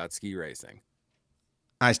care about ski racing.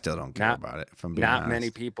 I still don't care about it, if I'm being honest. Not many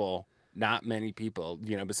people,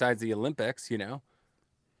 besides the Olympics,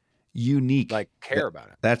 unique. Like care about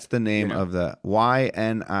it. That's the name of the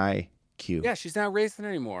YNIQ. Yeah, she's not racing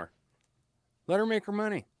anymore. Let her make her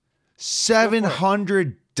money.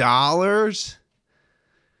 $700?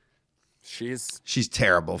 She's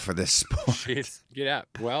terrible for this sport.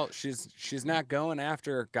 Well, she's not going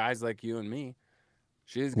after guys like you and me.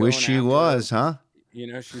 She's wish she was, huh?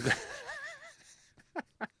 She's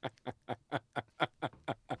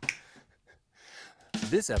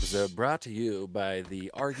This episode brought to you by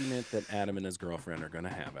the argument that Adam and his girlfriend are going to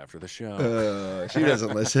have after the show. She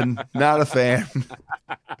doesn't listen. Not a fan.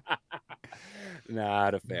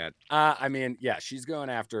 Not a fan. I mean, yeah, she's going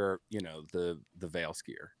after, the Vail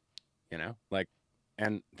skier, like,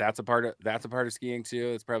 and that's a part of skiing too.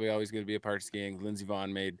 It's probably always going to be a part of skiing. Lindsey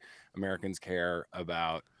Vonn made Americans care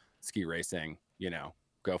about ski racing,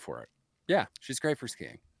 go for it. Yeah, she's great for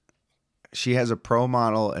skiing. She has a pro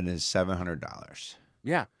model and is $700.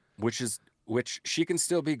 Yeah, which she can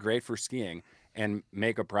still be great for skiing and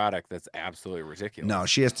make a product that's absolutely ridiculous. No,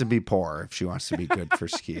 she has to be poor if she wants to be good for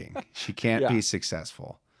skiing. She can't be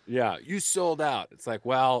successful. Yeah, you sold out. It's like,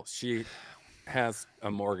 well, she has a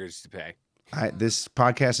mortgage to pay. This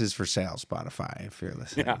podcast is for sale, Spotify, if you're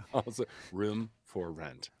listening. Yeah, also room for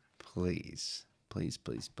rent. Please, please,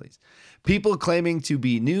 please, please. People claiming to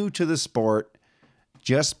be new to the sport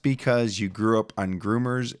just because you grew up on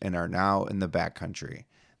groomers and are now in the backcountry.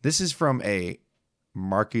 This is from a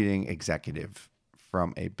marketing executive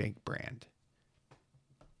from a big brand.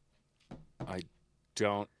 I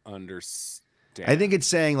don't understand. I think it's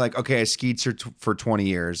saying like, okay, I skied for 20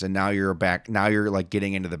 years and now you're like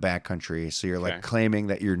getting into the backcountry. So you're like claiming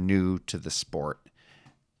that you're new to the sport.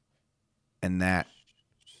 And that.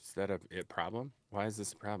 Is that a problem? Why is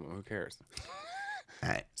this a problem? Who cares?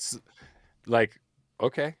 Like,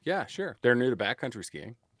 okay, yeah, sure. They're new to backcountry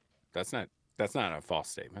skiing. That's not a false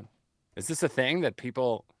statement. Is this a thing that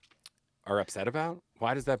people are upset about?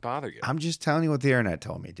 Why does that bother you? I'm just telling you what the internet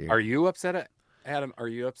told me, dude. Are you upset Adam, are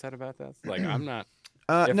you upset about this? Like, I'm not.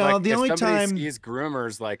 No, the only time skis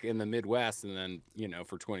groomers like in the Midwest and then,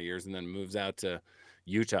 for 20 years and then moves out to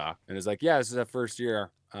Utah and is like, yeah, this is the first year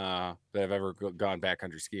that I've ever gone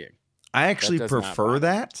backcountry skiing. I actually prefer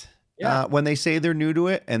that. Yeah. When they say they're new to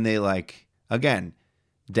it and they like, again,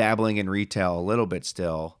 dabbling in retail a little bit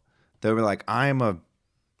still, they were like, I'm a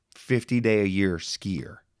 50-day-a-year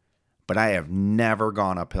skier, but I have never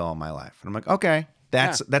gone uphill in my life. And I'm like, okay,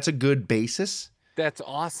 that's a good basis. That's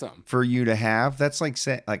awesome for you to have. That's like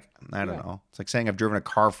saying, like, I don't know. It's like saying I've driven a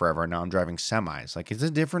car forever and now I'm driving semis. Like, it's a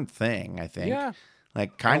different thing, I think. Yeah.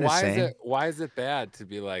 Like, kind of saying. Why is it bad to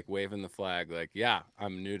be like waving the flag? Like, yeah,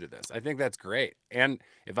 I'm new to this. I think that's great. And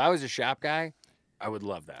if I was a shop guy, I would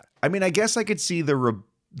love that. I mean, I guess I could see the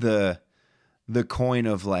coin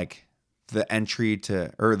of like the entry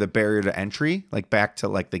to, or the barrier to entry, like back to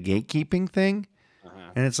like the gatekeeping thing.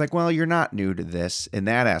 And it's like, well, you're not new to this in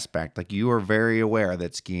that aspect. Like, you are very aware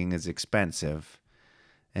that skiing is expensive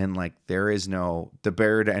and like the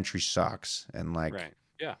barrier to entry sucks. And like, right.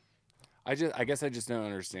 Yeah. I guess I just don't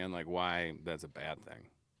understand like why that's a bad thing.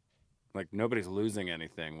 Like, nobody's losing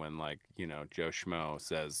anything when like, Joe Schmo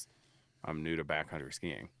says I'm new to backcountry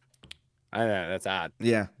skiing. I don't know, that's odd.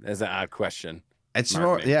 Yeah. That's an odd question. It's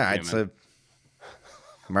more, yeah, it's a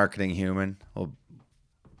marketing human. We'll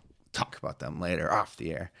talk about them later off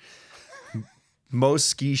the air. Most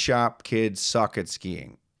ski shop kids suck at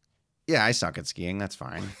skiing. Yeah, I suck at skiing. That's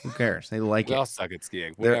fine. Who cares? They like it. We all suck at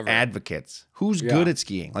skiing. Whatever. They're advocates. Who's good at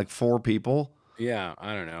skiing? Like 4 people? Yeah,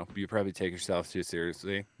 I don't know. You probably take yourself too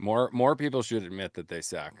seriously. More people should admit that they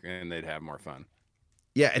suck and they'd have more fun.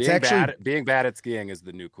 Yeah, it's being bad at skiing is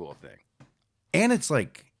the new cool thing. And it's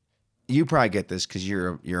like, you probably get this because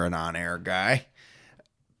you're an on-air guy.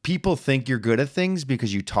 People think you're good at things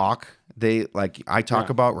because you talk. I talk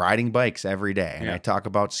about riding bikes every day, and I talk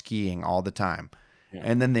about skiing all the time. Yeah.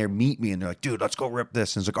 And then they meet me and they're like, dude, let's go rip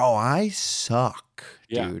this. And it's like, oh, I suck,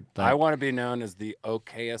 dude. Like, I want to be known as the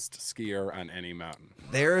okayest skier on any mountain.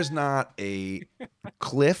 There is not a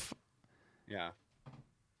cliff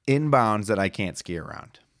inbounds that I can't ski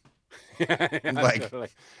around. If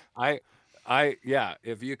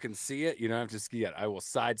you can see it, you don't have to ski it. I will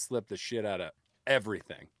side slip the shit out of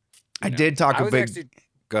everything. Did talk a big.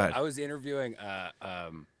 Go ahead. I was interviewing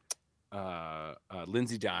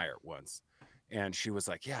Lindsay Dyer once, and she was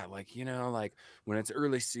like, yeah, like, like when it's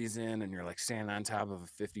early season and you're like standing on top of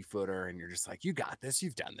a 50-footer and you're just like, you got this,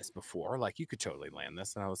 you've done this before, like you could totally land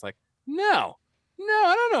this. And I was like, no,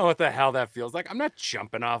 I don't know what the hell that feels like. I'm not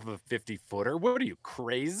jumping off of a 50-footer. What are you,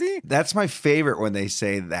 crazy? That's my favorite when they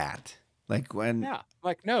say that. Like when,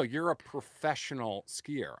 like, no, you're a professional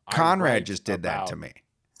skier. Conrad just did that to me.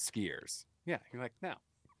 Skiers. Yeah. You're like, no.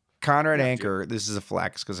 Conrad Anchor, this is a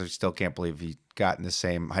flex because I still can't believe he got in the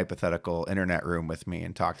same hypothetical internet room with me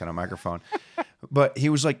and talked on a microphone. But he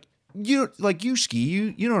was like, you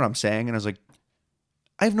ski, you know what I'm saying? And I was like,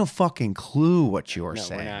 I have no fucking clue what you're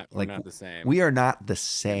saying. We're not the same. We are not the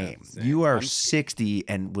same. You are 60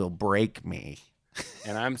 and will break me.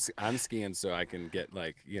 And I'm skiing so I can get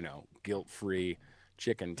like, guilt-free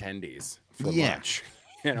chicken tendies for lunch.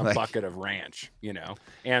 and a Like, bucket of ranch,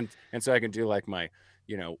 and so I can do like my,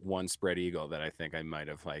 one spread eagle that I think I might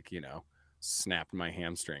have like, snapped my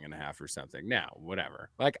hamstring in half or something. Now, whatever.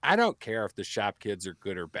 Like, I don't care if the shop kids are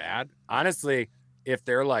good or bad. Honestly, if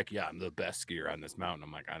they're like, yeah, I'm the best skier on this mountain,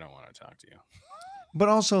 I'm like, I don't want to talk to you. but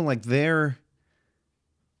also like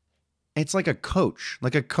it's like a coach,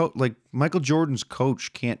 like Michael Jordan's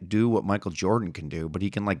coach can't do what Michael Jordan can do, but he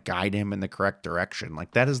can like guide him in the correct direction.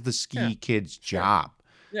 Like that is the Yeah, ski kid's sure. job.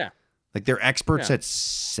 Yeah, Like they're experts yeah, at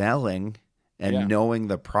selling and yeah, knowing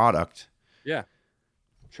the product. yeah,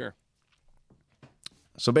 sure.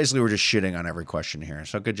 So basically, we're just shitting on every question here.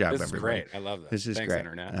 So good job, This is everybody. great. I love this. This is Thanks, great.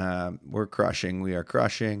 internet. We're crushing. We are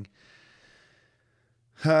crushing.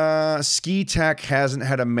 Ski tech hasn't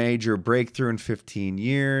had a major breakthrough in 15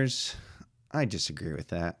 years. I disagree with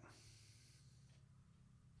that.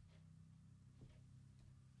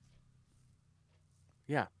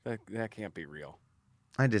 Yeah, that can't be real.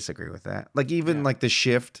 I disagree with that. Like even Yeah. like the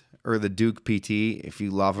Shift or the Duke PT, if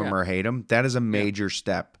you love them Yeah. or hate them, that is a major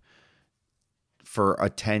step for a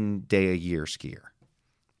 10-day-a-year skier.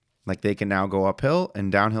 Like they can now go uphill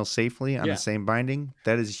and downhill safely on Yeah. the same binding.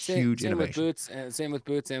 That is huge Same with innovation. boots, and same with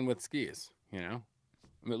boots and with skis. I mean,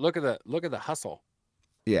 look at the hustle.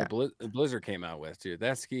 Yeah. The Blizzard came out with, dude.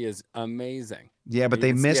 That ski is amazing. Yeah, but You they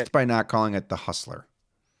can see missed it. by not calling it the Hustler.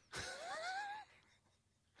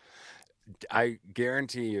 I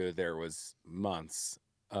guarantee you there was months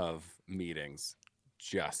of meetings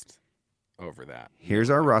just over that. Here's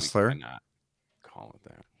They were our like, Rustler. We cannot call it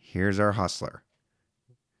that. Here's our Hustler.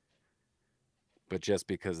 But just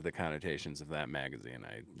because of the connotations of that magazine,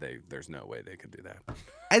 there's no way they could do that.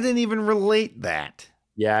 I didn't even relate that.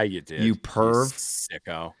 Yeah, you did. You perv.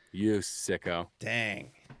 You sicko.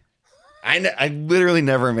 Dang. I literally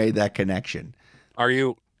never made that connection. Are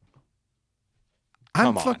you?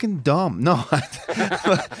 I'm fucking dumb. No.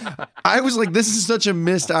 I was like, this is such a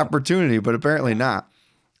missed opportunity, but apparently not.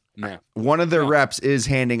 No. One of their reps is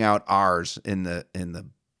handing out ours in the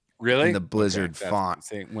really in the Blizzard font.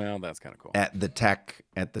 Well, that's kind of cool. At the tech,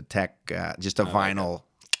 just a vinyl,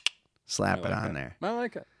 slap it on there. I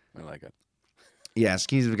like it. Yeah,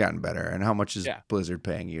 skis have gotten better. And how much is Blizzard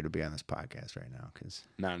paying you to be on this podcast right now? Because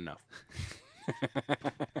not enough.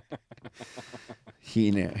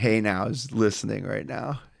 Hey now is listening right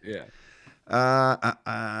now. Yeah.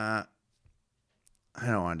 I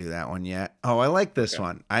don't want to do that one yet. Oh, I like this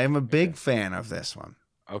one. I am a big fan of this one.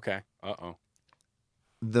 Okay. Uh-oh.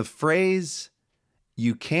 The phrase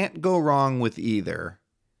 "you can't go wrong with either"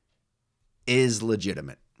 is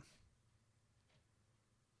legitimate.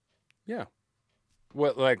 Yeah.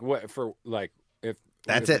 If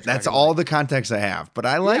that's it. That's all the context I have. But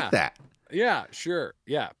I like that. Yeah, sure.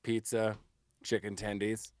 Yeah. Pizza, chicken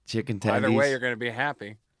tendies. Either way, you're going to be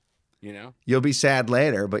happy. You'll be sad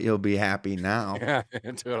later, but you'll be happy now. Yeah,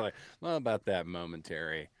 totally. Well, about that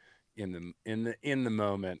momentary, in the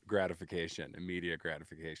moment gratification, immediate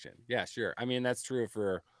gratification. Yeah, sure. I mean, that's true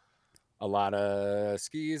for a lot of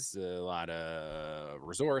skis, a lot of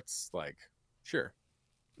resorts. Like, sure.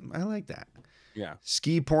 I like that. Yeah.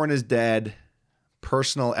 Ski porn is dead.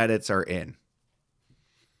 Personal edits are in.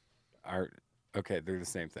 Okay, they're the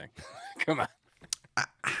same thing. Come on.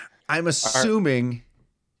 I'm assuming.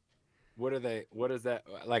 What are they? What is that?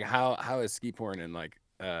 Like, how is ski porn and like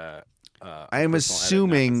I am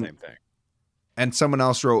assuming the same thing? And someone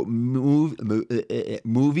else wrote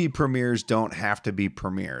movie premieres don't have to be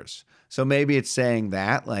premieres. So maybe it's saying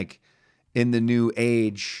that like in the new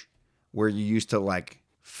age where you used to like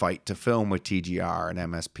fight to film with TGR and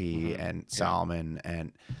MSP and Salomon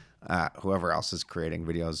and whoever else is creating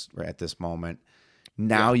videos at this moment.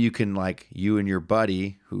 Now you can like you and your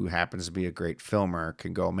buddy who happens to be a great filmer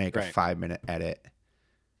can go make a 5-minute edit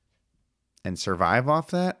and survive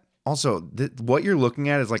off that. Also, what you're looking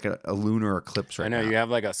at is like a lunar eclipse right now. I know you have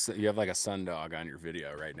like a sundog on your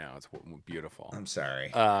video right now. It's beautiful. I'm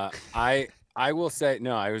sorry. I will say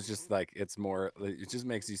no. I was just like it just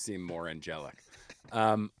makes you seem more angelic.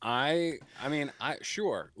 I mean,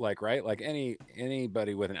 sure, like right, like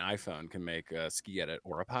anybody with an iPhone can make a ski edit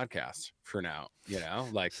or a podcast for now.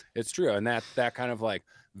 Like it's true, and that kind of like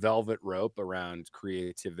velvet rope around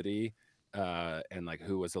creativity, and like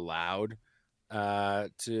who was allowed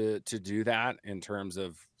to do that in terms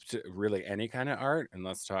of really any kind of art. And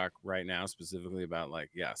let's talk right now specifically about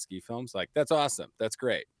like ski films. Like that's awesome, that's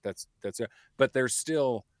great, but there's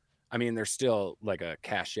still like a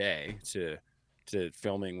cachet to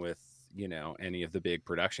filming with any of the big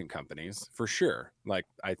production companies for sure. Like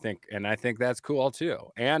I think that's cool too.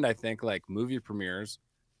 And I think like movie premieres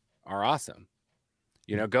are awesome.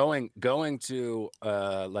 You know, going to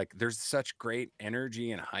like there's such great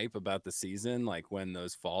energy and hype about the season, like when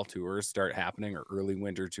those fall tours start happening or early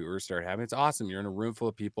winter tours start happening. It's awesome. You're in a room full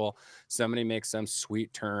of people. Somebody makes some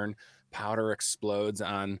sweet turn, powder explodes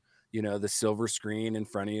on, you know, the silver screen in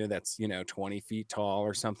front of you that's, you know, 20 feet tall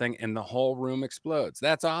or something, and the whole room explodes.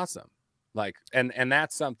 That's awesome. Like, and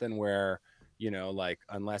that's something where, you know, like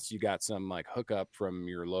unless you got some like hookup from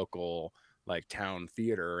your local like town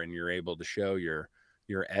theater and you're able to show your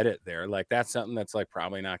edit there, like that's something that's like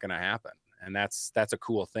probably not going to happen. And that's a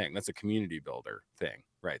cool thing. That's a community builder thing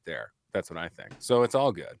right there. That's what I think. So it's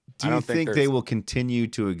all good. Do I you don't think they there's will continue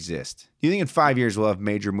to exist? Do you think in 5 years we'll have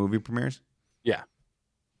major movie premieres? Yeah,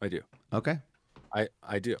 I do. Okay.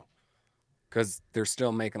 I do. Because they're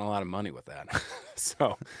still making a lot of money with that.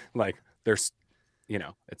 So like there's, you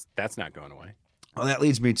know, that's not going away. Well, that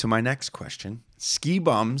leads me to my next question. Ski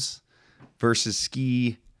bums versus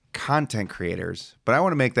ski content creators. But I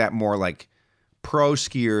want to make that more like pro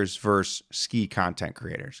skiers versus ski content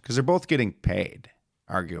creators because they're both getting paid,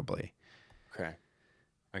 arguably. Okay.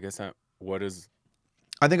 I guess I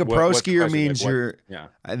think a what's pro the skier question? means Like, yeah.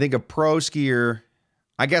 I think a pro skier,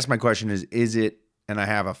 I guess my question is it, and I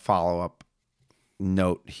have a follow-up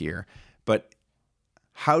note here, but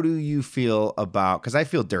how do you feel about, because I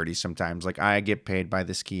feel dirty sometimes, like I get paid by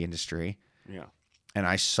the ski industry Yeah. and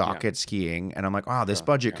I suck Yeah. at skiing and I'm like, wow, this Sure.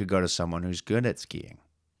 budget Yeah. could go to someone who's good at skiing.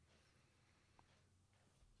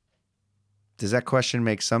 Does that question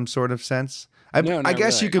make some sort of sense? No, I not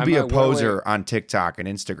guess really. you could I'm be a like, what way? poser on TikTok and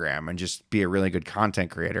Instagram and just be a really good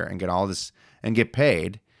content creator and get all this and get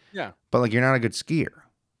paid, Yeah. but like you're not a good skier.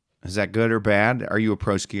 Is that good or bad? Are you a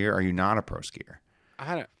pro skier? Are you not a pro skier?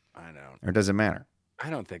 I don't Or does it matter? I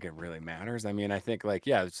don't think it really matters. I mean, I think like,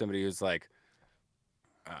 yeah, somebody who's like,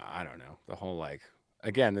 I don't know, the whole like,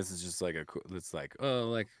 again, this is just like it's like, oh,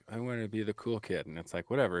 like I want to be the cool kid, and it's like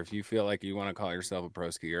whatever. If you feel like you want to call yourself a pro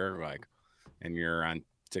skier, like, and you're on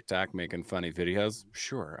TikTok making funny videos,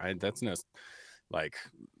 sure. That's no, like,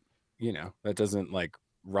 you know, that doesn't like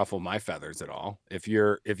ruffle my feathers at all. If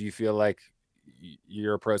you feel like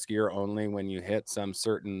you're a pro skier only when you hit some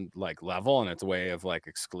certain like level and it's a way of like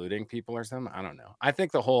excluding people or something, I don't know. I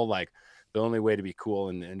think the whole like the only way to be cool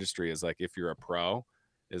in the industry is like if you're a pro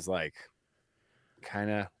is like kind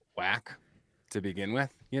of whack to begin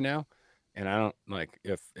with, you know? And I don't like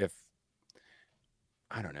if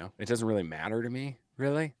I don't know, it doesn't really matter to me,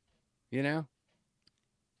 really, you know?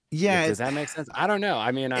 Yeah, Does that make sense? I don't know.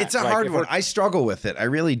 I mean, it's a like hard if one. we're I struggle with it. I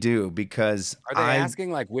really do because are they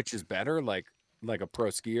asking like which is better, like a pro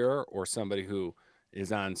skier or somebody who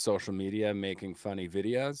is on social media making funny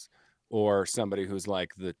videos, or somebody who's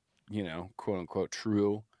like the, you know, quote unquote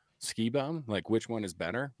true ski bum? Like which one is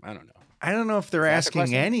better? I don't know. I don't know if they're Is that the asking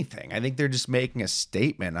question? anything. I think they're just making a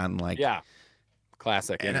statement on like Yeah,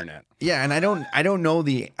 classic And internet. yeah, and I don't know I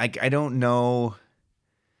don't know.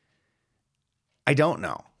 I don't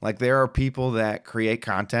know. Like there are people that create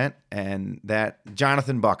content and that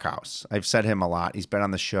Jonathan Buckhouse, I've said him a lot. He's been on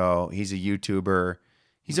the show. He's a YouTuber.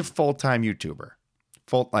 He's a full-time YouTuber.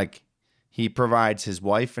 Like he provides his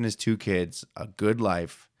wife and his 2 kids a good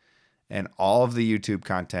life and all of the YouTube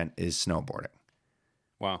content is snowboarding.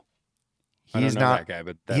 Wow. I don't know that guy,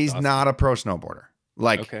 but that's he's awesome. not a pro snowboarder.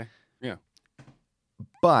 Like Okay. Yeah.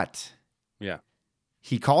 But Yeah.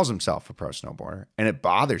 he calls himself a pro snowboarder and it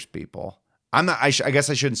bothers people. I'm not, I guess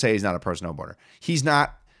I shouldn't say he's not a pro snowboarder. He's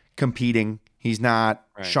not competing. He's not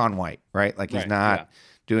Right. Shaun White, right? Like he's Right, not yeah.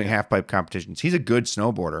 doing half pipe competitions. He's a good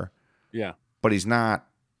snowboarder, Yeah. but he's not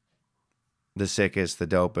the sickest, the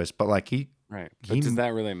dopest. But like Right. But does that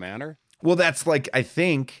really matter? well, that's like, I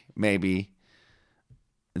think maybe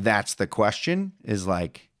that's the question is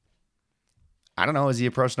like, I don't know. Is he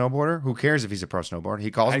a pro snowboarder? Who cares if he's a pro snowboarder?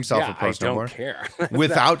 He calls himself a pro I snowboarder. don't care.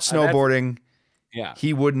 Without snowboarding, Yeah.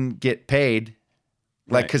 he wouldn't get paid.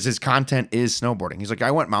 Like, Right. because his content is snowboarding. He's like,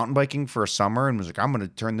 I went mountain biking for a summer and was like, I'm going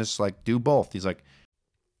to turn this, like, do both. He's like,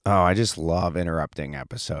 oh, I just love interrupting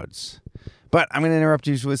episodes. But I'm going to interrupt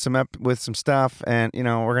you with some stuff. And, you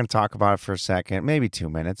know, we're going to talk about it for a second, maybe 2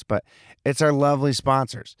 minutes. But it's our lovely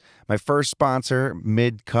sponsors. My first sponsor,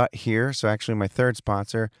 mid-cut here. So actually my third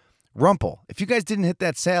sponsor, Rumple. If you guys didn't hit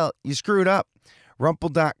that sale, you screwed up.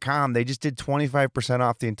 Rumple.com. They just did 25%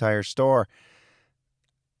 off the entire store.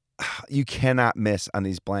 You cannot miss on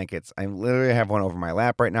these blankets. I literally have one over my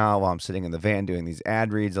lap right now while I'm sitting in the van doing these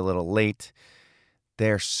ad reads a little late.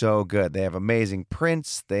 They're so good. They have amazing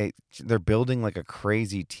prints. They're building like a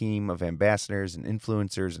crazy team of ambassadors and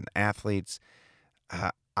influencers and athletes.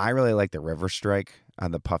 I really like the River Strike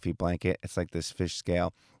on the puffy blanket. It's like this fish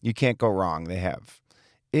scale. You can't go wrong. They have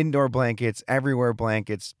indoor blankets, everywhere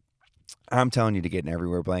blankets. I'm telling you to get an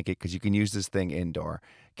everywhere blanket because you can use this thing indoor.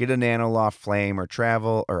 Get a Nanoloft Flame or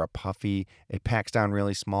Travel or a Puffy. It packs down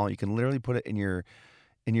really small. You can literally put it in your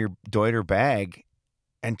Deuter bag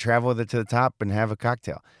and travel with it to the top and have a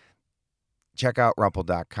cocktail. Check out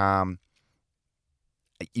Rumpel.com.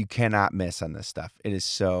 You cannot miss on this stuff. It is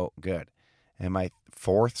so good. And my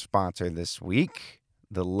fourth sponsor this week,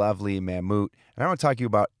 the lovely Mammut. And I want to talk to you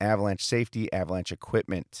about avalanche safety, avalanche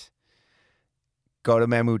equipment. Go to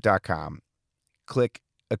Mammut.com, click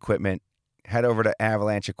equipment, head over to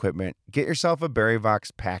avalanche equipment. Get yourself a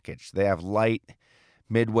BarryVox package. They have light,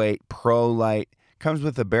 midweight, pro light. Comes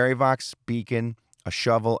with a BarryVox beacon, a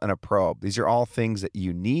shovel, and a probe. These are all things that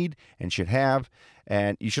you need and should have.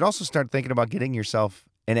 And you should also start thinking about getting yourself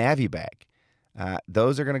an Avi bag.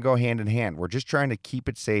 Those are going to go hand in hand. We're just trying to keep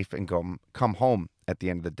it safe and come home at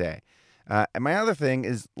the end of the day. And my other thing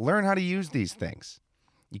is learn how to use these things.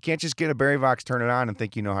 You can't just get a BarryVox, turn it on, and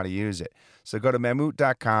think you know how to use it. So go to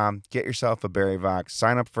Mammut.com, get yourself a BarryVox,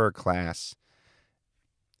 sign up for a class.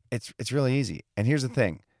 It's really easy. And here's the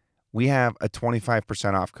thing. We have a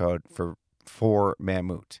 25% off code for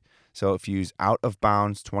Mammut. So if you use Out of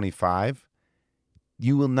Bounds 25,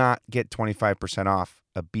 you will not get 25% off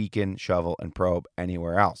a beacon, shovel, and probe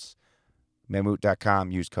anywhere else.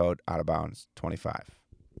 Mammut.com, use code Out of Bounds 25.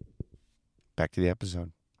 Back to the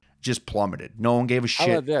episode. Just plummeted. No one gave a shit.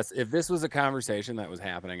 How about this? If this was a conversation that was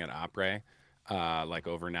happening at Opry, like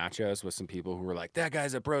over nachos with some people who were like, that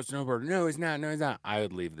guy's a pro snowboarder. No, he's not. No, he's not. I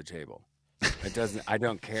would leave the table. I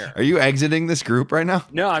don't care. Are you exiting this group right now?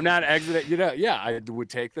 No, I'm not exiting. Yeah, I would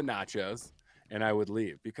take the nachos and I would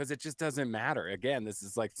leave because it just doesn't matter. Again, this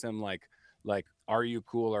is like some like, are you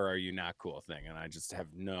cool or are you not cool thing? And I just have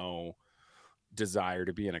no desire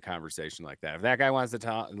to be in a conversation like that. If that guy wants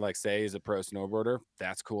to say he's a pro snowboarder,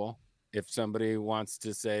 that's cool. If somebody wants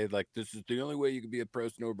to say like this is the only way you can be a pro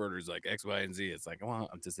snowboarder is like X, Y, and Z, it's like, well,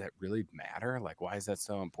 does that really matter? Like, why is that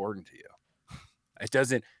so important to you?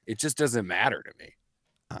 It just doesn't matter to me.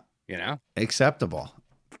 Acceptable.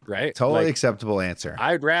 Right? Totally acceptable answer.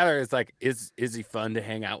 I'd rather it's like, is he fun to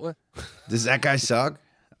hang out with? Does that guy suck?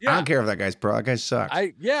 Yeah. I don't care if that guy's pro. That guy sucks.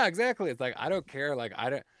 Yeah, exactly. It's like I don't care. Like I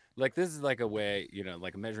don't like this is like a way,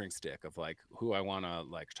 like a measuring stick of like who I want to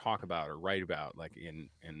like talk about or write about like in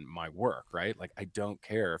my work, right? Like I don't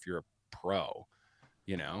care if you're a pro,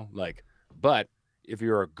 but if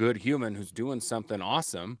you're a good human who's doing something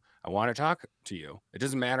awesome, I want to talk to you. It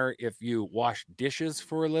doesn't matter if you wash dishes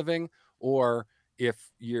for a living or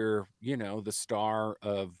if you're, the star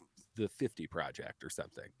of the 50 Project or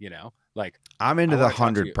something, like I'm into the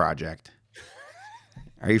 100 Project.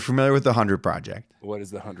 Are you familiar with the 100 Project? What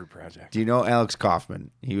is the 100 Project? Do you know Alex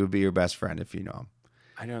Kaufman? He would be your best friend if you know him.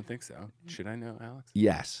 I don't think so. Should I know Alex?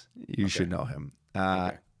 Yes, you should know him.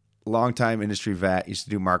 Longtime industry vet, used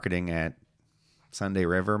to do marketing at Sunday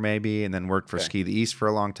River maybe, and then worked for Ski the East for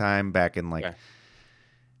a long time back in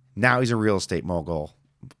now he's a real estate mogul.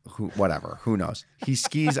 Who knows? He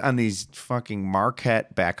skis on these fucking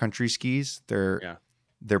Marquette backcountry skis.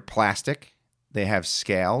 They're plastic. They have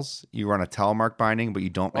scales. You run a telemark binding, but you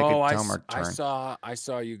don't make a telemark turn. I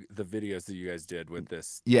saw the videos that you guys did with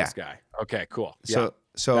this guy. Okay, cool. So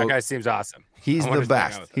that guy seems awesome. He's the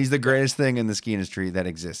best. He's the greatest thing in the ski industry that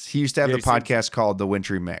exists. He used to have the podcast called The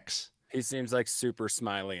Wintry Mix. He seems like super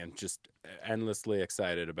smiley and just endlessly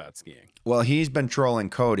excited about skiing. Well, he's been trolling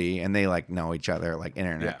Cody, and they know each other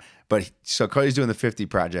internet. Yeah. But so Cody's doing the 50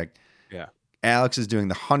 Project. Yeah. Alex is doing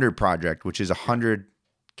the 100 Project, which is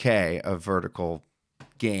 100K of vertical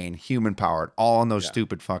gain, human powered, all on those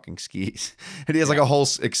stupid fucking skis. And he has a whole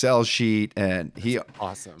Excel sheet, and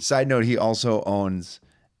awesome. Side note, he also owns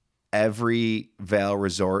every Vail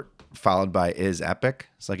resort followed by is Epic.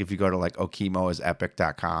 It's like if you go to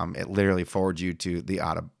okimoisepic.com, it literally forwards you to the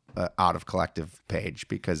out of collective page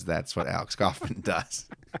because that's what Alex Kaufman does.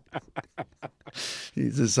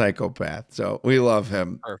 He's a psychopath. So we love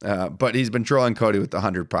him. But he's been trolling Cody with the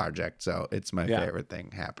 100 Project. So it's my favorite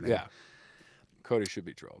thing happening. Yeah. Cody should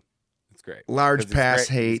be trolled. It's great. Large pass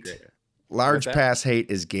hate. Large pass hate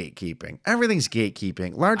is gatekeeping. Everything's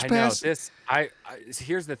gatekeeping. Large pass.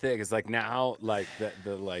 Here's the thing is now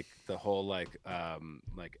the whole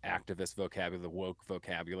activist vocabulary, the woke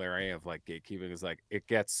vocabulary of gatekeeping is it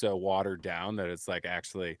gets so watered down that it's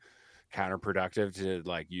actually counterproductive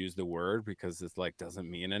to use the word because it's doesn't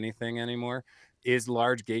mean anything anymore. Is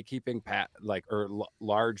large gatekeeping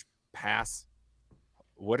large pass?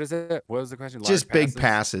 What is it? What was the question? Just big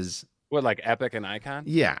passes. What Epic and Icon?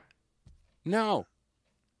 Yeah. No,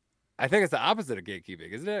 I think it's the opposite of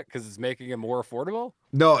gatekeeping, isn't it? Because it's making it more affordable.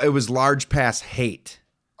 No, it was large pass hate.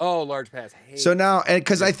 Oh, large pass. So Hate. now, and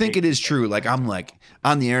because I think Hate it is true, that. like I'm like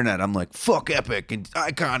on the internet, I'm like, fuck Epic and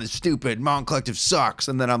Icon is stupid, Mountain Collective sucks,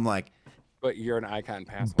 and then I'm like, But you're an Icon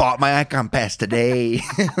pass bought holder. my Icon Pass today.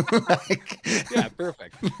 Like, Yeah,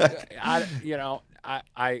 perfect. like,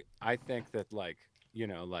 I think that like,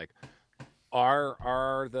 like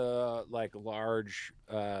are the like large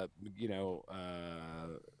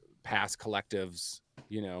pass collectives,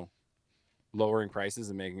 lowering prices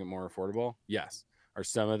and making it more affordable? Yes. Are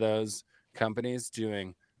some of those companies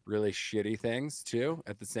doing really shitty things too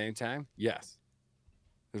at the same time? Yes.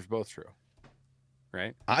 There's both true,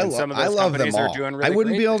 right? And some of I those love them companies are all. doing I really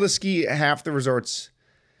wouldn't be great able to things. ski half the resorts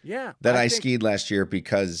Yeah, that I I think skied last year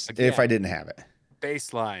because if I again, didn't have it.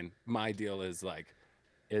 baseline, my deal is like,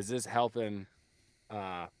 is this helping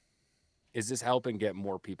uh is this helping get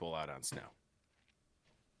more people out on snow?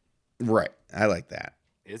 Right. I like that.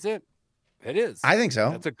 Is it? It is. I think so.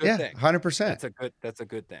 That's a good Yeah, thing. 100%. That's a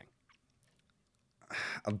good thing.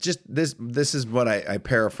 Just this is what I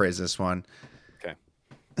paraphrase this one. Okay.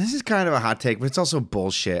 This is kind of a hot take, but it's also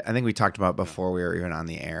bullshit. I think we talked about it before we were even on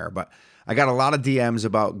the air, but I got a lot of DMs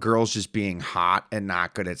about girls just being hot and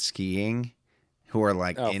not good at skiing who are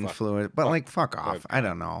like Oh influenced, but like fuck off. I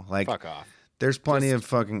don't know. Like fuck off. there's plenty Just of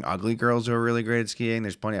fucking ugly girls who are really great at skiing.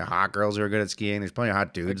 There's plenty of hot girls who are good at skiing. There's plenty of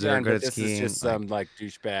hot dudes that are again, good but at this is skiing. just some like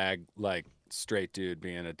douchebag, like straight dude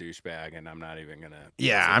being a douchebag, and I'm not even gonna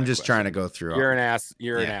Yeah, answer I'm that just trying to question. go through. You're an ass.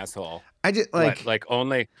 You're an Yeah. asshole. I just What? like Like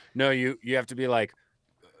only no. You have to be like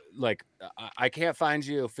I can't find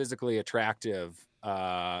you physically attractive,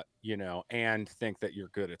 and think that you're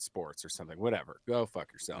good at sports or something. Whatever. Go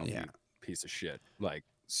fuck yourself, yeah. you piece of shit. Like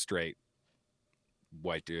straight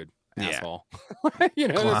white dude Yeah. asshole.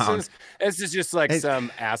 Clown. This is just like It,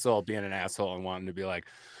 some asshole being an asshole and wanting to be like,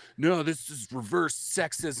 no, this is reverse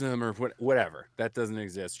sexism or whatever. That doesn't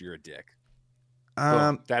exist. You're a dick.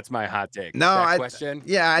 Boom. That's my hot take. no, That question.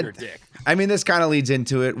 You're a dick. I mean, this kind of leads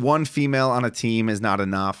into it. One female on a team is not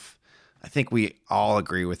enough. I think we all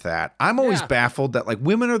agree with that. I'm always Yeah. baffled that like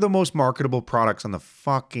women are the most marketable products on the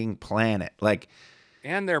fucking planet. Like,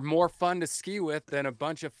 And they're more fun to ski with than a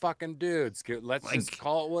bunch of fucking dudes. Let's just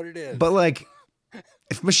call it what it is. but like,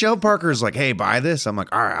 if Michelle Parker's like, "Hey, buy this," I'm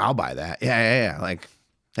like, "All right, I'll buy that." Yeah. Like,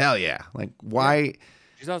 hell yeah. Like, why? Yeah.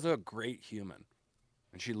 She's also a great human,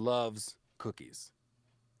 and she loves cookies.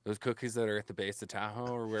 Those cookies that are at the base of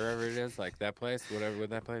Tahoe or wherever it is, like that place, whatever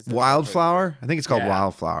that place is. Wildflower? I think it's called Yeah.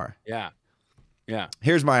 Wildflower. Yeah. Yeah.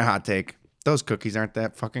 Here's my hot take. Those cookies aren't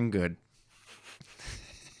that fucking good.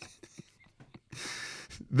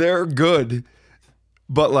 They're good,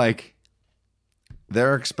 but like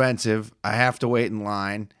they're expensive. I have to wait in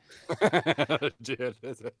line. Dude,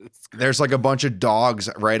 There's like a bunch of dogs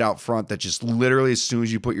right out front that just literally as soon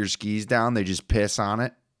as you put your skis down, they just piss on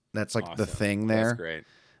it. That's like the awesome. thing there. That's great.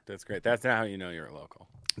 That's great. That's not how you know you're a local.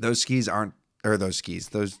 Those cookies aren't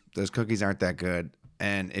that good.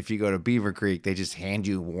 And if you go to Beaver Creek, they just hand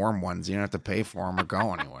you warm ones. You don't have to pay for them or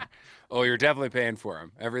go anywhere. Oh, you're definitely paying for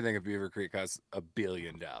them. Everything at Beaver Creek costs $1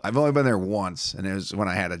 billion. I've only been there once, and it was when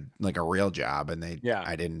I had a real job, and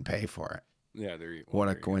I didn't pay for it. Yeah, there you. What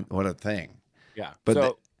a thing. Yeah. But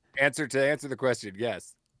so answer the question,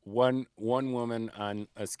 yes. One woman on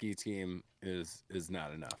a ski team is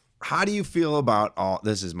not enough. How do you feel about all?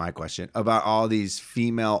 This is my question about all these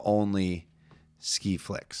female only ski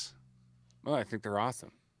flicks. Oh, I think they're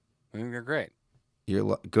awesome. I think they're great.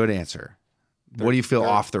 Good answer. What do you feel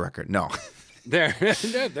off the record? No.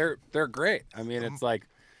 They're great. I mean,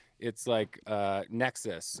 it's like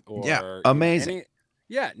Nexus or amazing.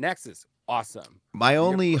 Nexus, awesome. My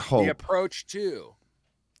only hope. The Approach 2,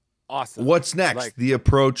 awesome. What's next? The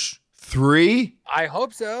Approach 3? I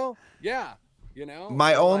hope so. Yeah.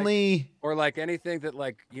 My only or like anything that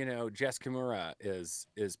Jess Kimura is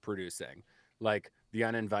producing, like The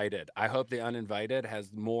Uninvited. I hope The Uninvited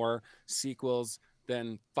has more sequels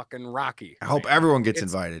than fucking Rocky. I hope everyone gets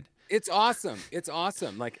invited. It's awesome. It's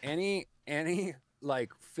awesome. Like any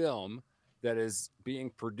like film that is being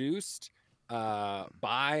produced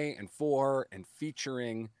by and for and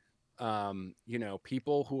featuring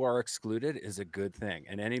people who are excluded is a good thing.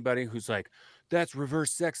 And anybody who's like, that's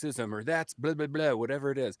reverse sexism or that's blah blah blah,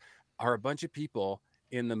 whatever it is, are a bunch of people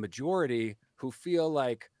in the majority who feel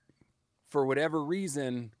like for whatever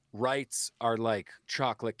reason rights are like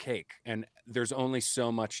chocolate cake and there's only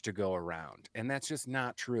so much to go around, and that's just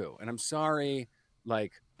not true. And I'm sorry,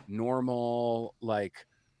 like normal, like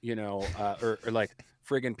or like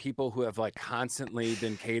friggin' people who have like constantly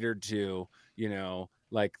been catered to,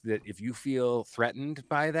 like that. If you feel threatened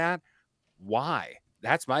by that, why?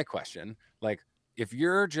 That's my question. Like, if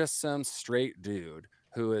you're just some straight dude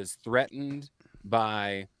who is threatened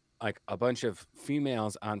by like a bunch of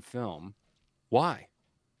females on film, why?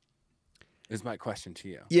 Is my question to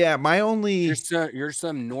you. Yeah, my only You're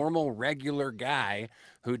some normal, regular guy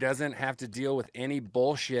who doesn't have to deal with any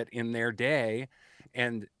bullshit in their day,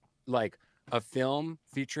 and like a film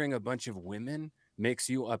featuring a bunch of women makes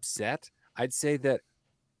you upset. I'd say that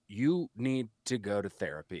you need to go to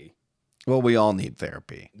therapy. well, we all need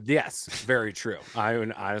therapy. Yes, very true.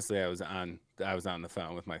 Honestly, I was on the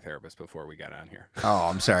phone with my therapist before we got on here. Oh,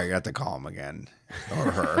 I'm sorry, I got to call him again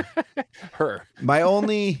or her. Her. My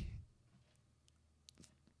only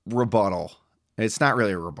rebuttal, it's not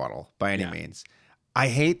really a rebuttal by any Yeah. means. I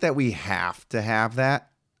hate that we have to have that.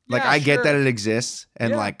 Like, Yeah, I get that sure. it exists,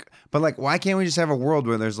 and Yeah. like, but like, why can't we just have a world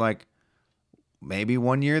where there's like, maybe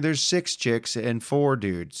one year there's 6 chicks and 4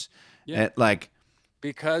 dudes, Yeah. and like,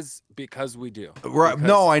 Because we do. right? Because-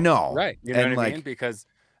 No, I know, Right. You know and what I like, mean? Because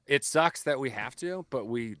it sucks that we have to, but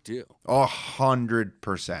we do.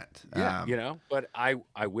 100%. Yeah. You know, but I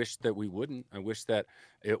wish that we wouldn't. I wish that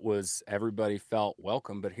it was everybody felt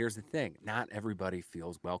welcome. But here's the thing, not everybody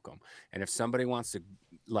feels welcome. And if somebody wants to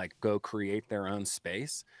like go create their own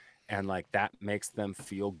space and like that makes them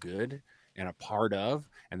feel good and a part of,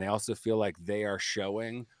 and they also feel like they are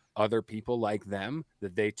showing other people like them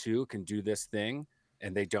that they too can do this thing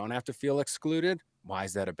and they don't have to feel excluded, why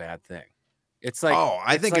is that a bad thing? It's like, Oh,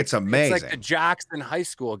 I think it's It's like the amazing. jocks in high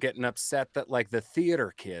school getting upset that like the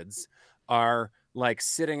theater kids are like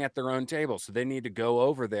sitting at their own table. So they need to go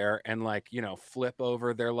over there and like, you know, flip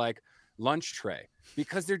over their like lunch tray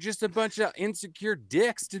because they're just a bunch of insecure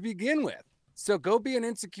dicks to begin with. So go be an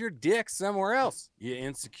insecure dick somewhere else, you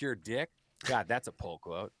insecure dick. God, that's a pull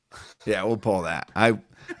quote. Yeah, we'll pull that.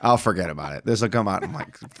 I'll forget about it. This will come out in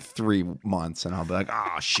like 3 months, and I'll be like,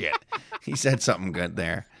 oh shit, he said something good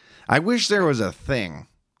there. I wish there was a thing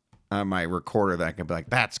on my recorder that I could be like,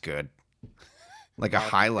 that's good, like a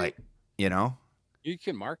highlight. You know, You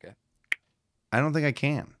can mark it. I don't think I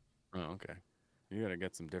can. Oh, okay. You gotta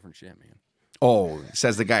get some different shit, man. Oh,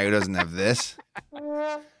 says the guy who doesn't have this.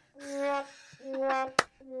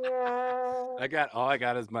 All I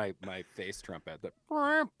got is my face trumpet.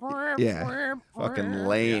 Yeah, fucking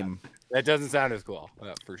lame. Yeah, that doesn't sound as cool,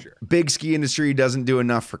 for sure. Big ski industry doesn't do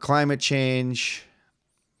enough for climate change.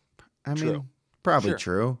 I mean, True. probably Sure.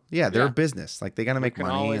 true. Yeah, they're Yeah. a business. Like they got to make Can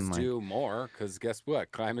money always and like. do more because guess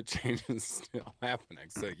what? Climate change is still happening.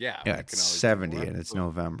 So yeah, Yeah, we it's can always do 70 more. and it's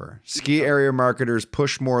November. Ski area marketers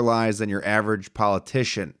push more lies than your average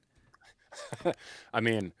politician. I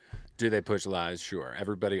mean, do they push lies? Sure.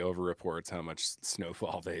 Everybody overreports how much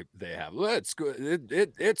snowfall they have. Let's go.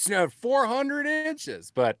 It snowed 400 inches,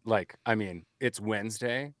 but like, I mean, it's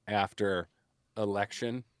Wednesday after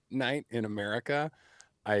election night in America.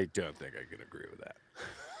 I don't think I can agree with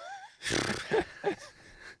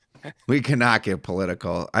that. We cannot get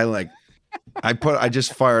political. I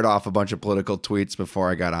just fired off a bunch of political tweets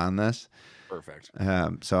before I got on this. Perfect.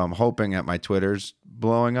 So I'm hoping that my Twitter's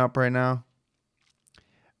blowing up right now.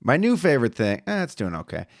 My new favorite thing, it's doing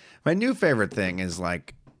okay. My new favorite thing is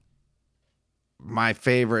like my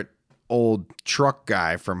favorite old truck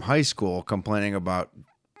guy from high school complaining about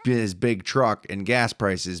his big truck and gas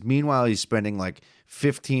prices. Meanwhile, he's spending like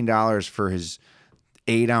 $15 for his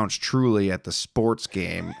 8-ounce Truly at the sports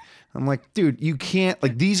game. I'm like, dude, you can't,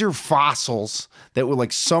 like, these are fossils that will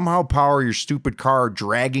like somehow power your stupid car,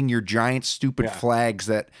 dragging your giant stupid Yeah. flags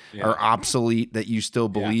that Yeah. are obsolete that you still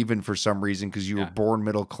believe in for some reason because you were Yeah. born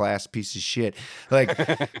middle class piece of shit. Like,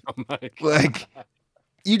 Oh my God. like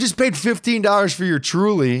you just paid $15 for your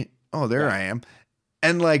Truly. Oh, there Yeah. I am.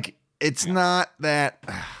 And like, it's not that.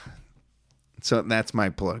 So that's my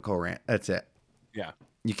political rant. That's it. Yeah.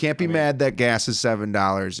 You can't be I mean- mad that gas is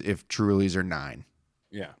 $7 if Trulies are $9.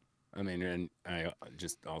 Yeah. I mean, and I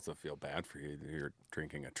just also feel bad for you that you're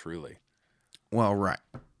drinking a Truly. Well, right.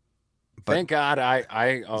 But- Thank God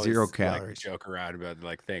I always 0 like, calories. joke around about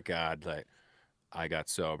like thank God that I got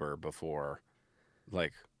sober before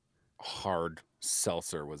like hard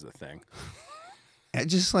seltzer was a thing. I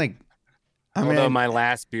just like, I Although mean, my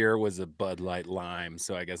last beer was a Bud Light Lime,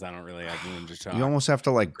 so I guess I don't really have room to talk. you almost have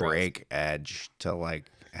to like Gross. break edge to like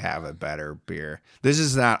have a better beer. This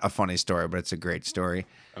is not a funny story, but it's a great story.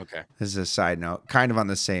 Okay. This is a side note, kind of on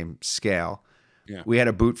the same scale. Yeah. We had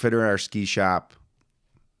a boot fitter at our ski shop.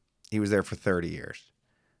 He was there for 30 years.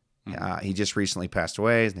 Mhm. He just recently passed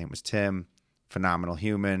away. His name was Tim. Phenomenal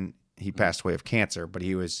human. He passed away of cancer, but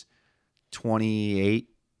he was 28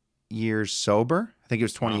 years sober. I think he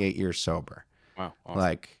was 28 years sober. Wow. Awesome.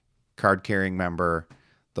 Like card carrying member,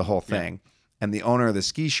 the whole Yeah. thing. And the owner of the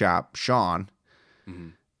ski shop, Sean,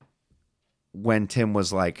 Mhm. when Tim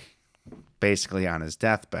was like basically on his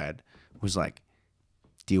deathbed, was like,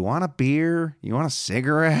 do you want a beer? You want a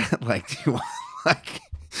cigarette? Like, do you want like,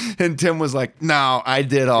 and Tim was like, no, I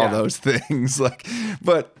did all those things. Like,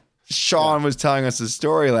 but Sean was telling us a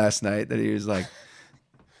story last night that he's like,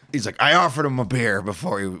 I offered him a beer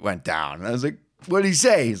before he went down. And I was like, what did he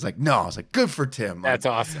say? He's like, no. I was like, good for Tim. Like, That's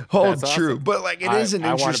awesome. Hold That's true. awesome. But like, it is an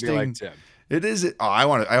I interesting. want to be like Tim. It is. Oh,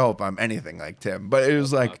 I hope I'm anything like Tim. But it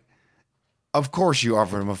was like, of course you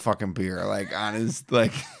offered him a fucking beer. Like on his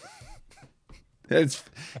like, it's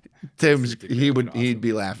Tim's. He'd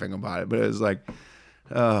be laughing about it. But it was like,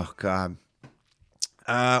 oh God.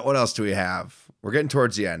 What else do we have? We're getting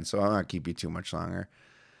towards the end, so I'm not keep you too much longer.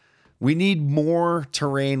 We need more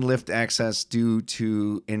terrain lift access due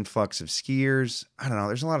to influx of skiers. I don't know.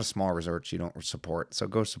 There's a lot of small resorts you don't support, so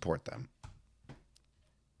go support them.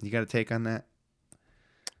 You got a take on that?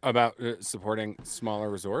 About supporting smaller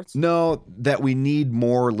resorts? No, that we need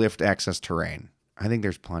more lift access terrain. I think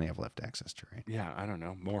there's plenty of lift access terrain. Yeah, I don't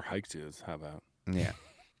know. More hike to's. How about? Yeah.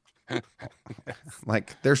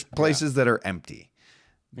 Like there's places that are empty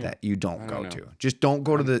that you don't go to. Just don't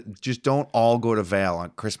go to just don't all go to Vail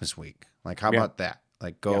on Christmas week. Like how about that?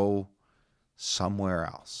 Like go somewhere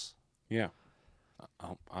else. Yeah.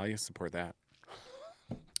 I'll support that.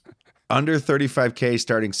 Under 35K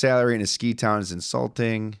starting salary in a ski town is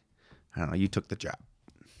insulting. I don't know. You took the job.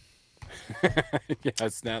 Yeah,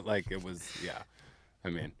 it's not like it was. Yeah. I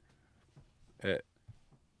mean,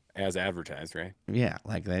 as advertised, right? Yeah,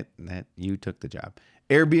 like that you took the job.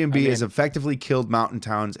 Airbnb has effectively killed mountain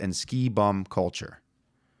towns and ski bum culture.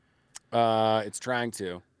 It's trying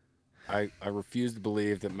to. I refuse to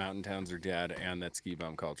believe that mountain towns are dead and that ski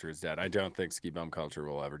bum culture is dead. I don't think ski bum culture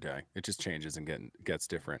will ever die. It just changes and gets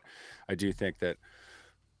different. I do think that,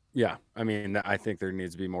 yeah, I mean, I think there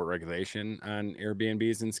needs to be more regulation on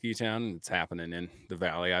Airbnbs in ski town. It's happening in the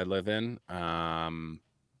valley I live in.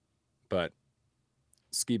 But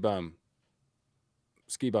ski bum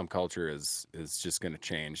culture is just going to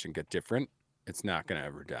change and get different. It's not going to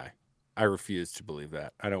ever die. I refuse to believe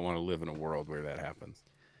that. I don't want to live in a world where that happens.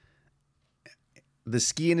 The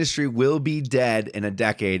ski industry will be dead in a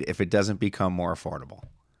decade if it doesn't become more affordable.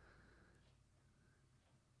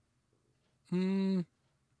 I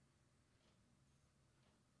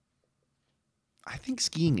think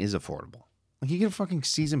skiing is affordable. Like you get a fucking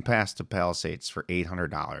season pass to Palisades for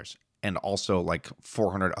 $800 and also like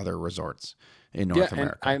 400 other resorts in North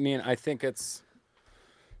America. I mean, I think there's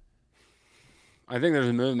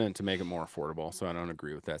a movement to make it more affordable, so I don't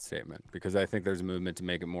agree with that statement because I think there's a movement to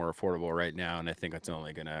make it more affordable right now, and I think it's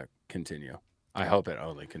only going to continue. I hope it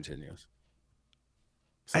only continues.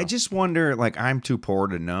 So. I just wonder, like, I'm too poor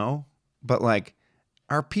to know, but like,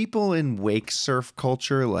 are people in wake surf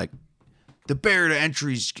culture like the barrier to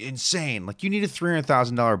entry is insane? Like, you need a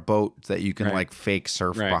 $300,000 boat that you can like fake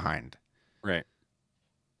surf behind, right?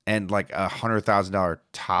 And like $100,000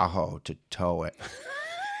 Tahoe to tow it.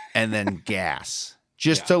 And then gas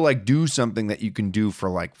just to like do something that you can do for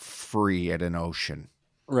like free at an ocean.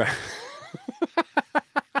 Right.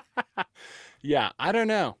 Yeah. I don't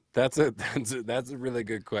know. That's a really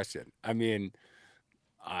good question. I mean,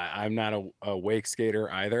 I'm not a wake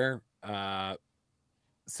skater either.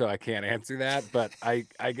 So I can't answer that, but I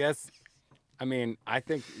guess, I mean, I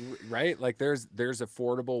think, right. Like there's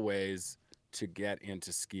affordable ways to get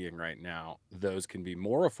into skiing right now. Those can be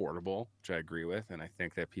more affordable, which I agree with. And I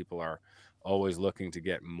think that people are always looking to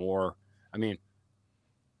get more. I mean,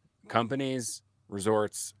 companies,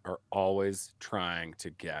 resorts are always trying to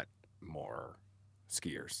get more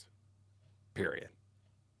skiers, period.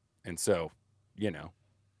 And so, you know,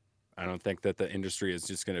 I don't think that the industry is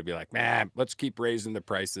just going to be like, man, let's keep raising the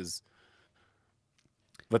prices.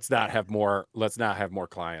 Let's not have more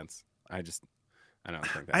clients. I don't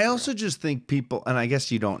think that's I also just think people, and I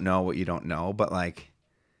guess you don't know what you don't know, but like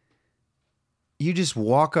you just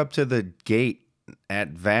walk up to the gate at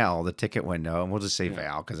Val, the ticket window, and we'll just say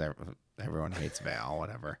Val because everyone hates Val,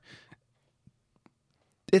 whatever.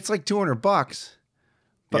 It's like $200,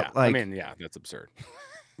 but like, I mean, that's absurd,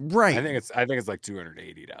 right? I think it's like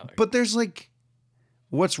 $280. But there's like,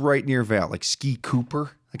 what's right near Val? Like Ski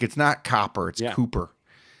Cooper, like it's not Copper, it's Cooper,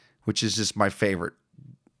 which is just my favorite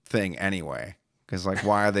thing anyway. Because like,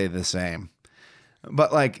 why are they the same?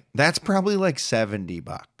 But like, that's probably like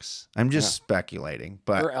 $70. I'm just speculating,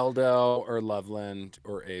 but or Eldo or Loveland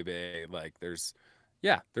or Abe, like there's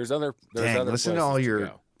other. Listen to all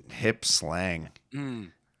your hip slang.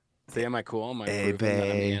 See, am I cool? Am I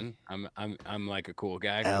Abe? I'm like a cool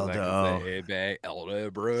guy. Eldo, Abe,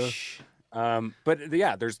 Eldo, bro. But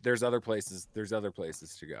yeah, there's other places. There's other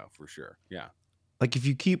places to go for sure. Yeah. Like if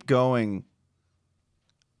you keep going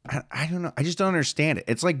I don't know. I just don't understand it.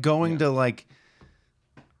 It's like going to like,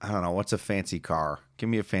 I don't know, what's a fancy car? Give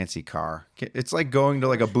me a fancy car. It's like going to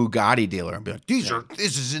like a Bugatti dealer and be like, this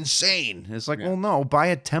is insane. It's like, well, no, buy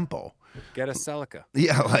a Tempo. Get a Celica.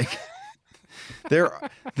 Yeah, like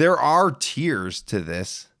there are tiers to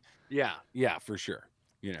this. Yeah, for sure.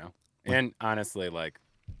 You know, and honestly, like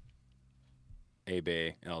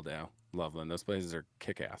Bay, Eldo, Loveland, those places are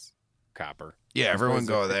kick-ass. Copper. Yeah, Those everyone places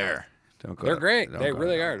are go kick-ass. there. They're great. They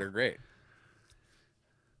really are. They're great.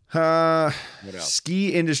 What else?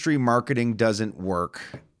 Ski industry marketing doesn't work.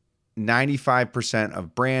 95%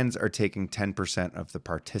 of brands are taking 10% of the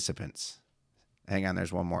participants. Hang on,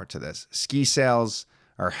 there's one more to this. Ski sales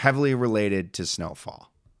are heavily related to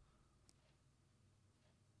snowfall.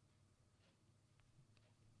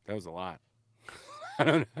 That was a lot. I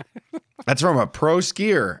don't know. That's from a pro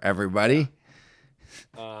skier, everybody.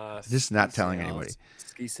 Just not telling sales. anybody.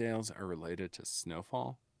 Ski sales are related to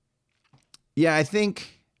snowfall? Yeah, I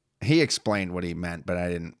think he explained what he meant, but I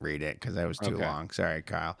didn't read it because that was too long. Sorry,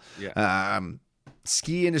 Kyle. Yeah.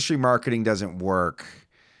 Ski industry marketing doesn't work.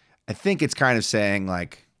 I think it's kind of saying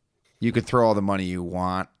like you could throw all the money you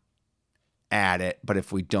want at it, but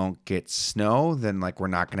if we don't get snow, then like we're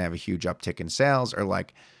not going to have a huge uptick in sales, or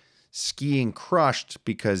like skiing crushed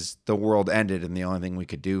because the world ended and the only thing we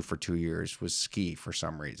could do for 2 years was ski for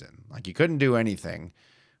some reason. Like you couldn't do anything,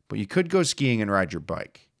 but you could go skiing and ride your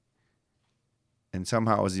bike. And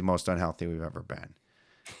somehow it was the most unhealthy we've ever been.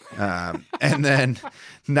 And then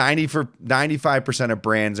 95% of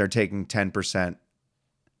brands are taking 10%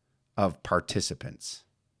 of participants.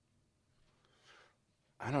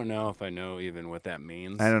 I don't know if I know even what that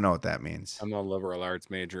means. I don't know what that means. I'm a liberal arts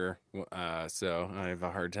major, so I have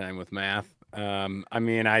a hard time with math. I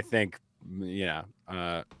mean, I think,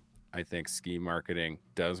 I think ski marketing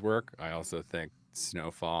does work. I also think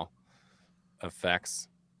snowfall affects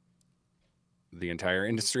the entire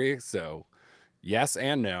industry. So yes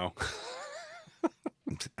and no.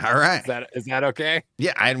 All right. Is that okay?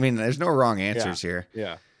 Yeah, I mean, there's no wrong answers here.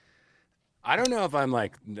 Yeah. I don't know if I'm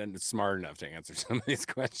like smart enough to answer some of these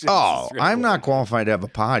questions. Oh, really I'm not qualified to have a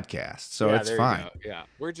podcast, so it's fine. Yeah,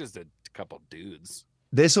 we're just a couple dudes.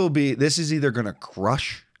 This is either going to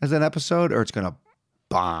crush as an episode or it's going to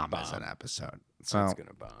bomb as an episode. So it's going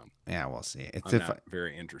to bomb. Yeah, we'll see. It's not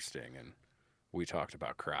very interesting, and we talked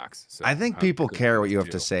about Crocs. So I think people care what you have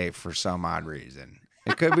to say for some odd reason.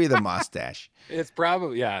 It could be the mustache. It's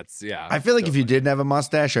probably I feel like if you didn't have a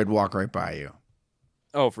mustache, I'd walk right by you.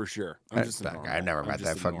 Oh, for sure. I've never met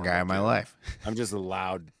that fucking guy in my life. I'm just a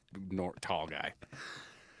loud, tall guy.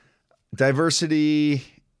 Diversity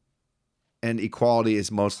and equality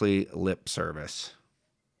is mostly lip service.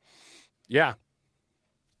 Yeah.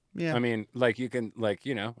 Yeah. I mean, like you can, like,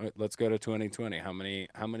 let's go to 2020. How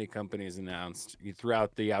many companies announced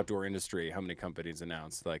throughout the outdoor industry? How many companies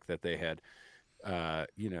announced like that they had,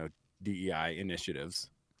 DEI initiatives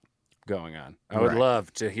going on? I would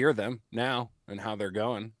love to hear them now and how they're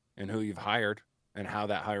going and who you've hired and how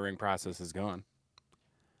that hiring process is going.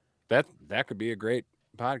 That could be a great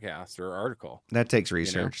podcast or article. That takes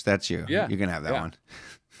research. That's you. Yeah. You can have that one.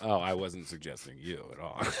 Oh, I wasn't suggesting you at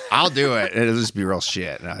all. I'll do it. It'll just be real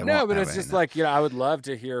shit. No, but it's just like, I would love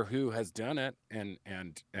to hear who has done it and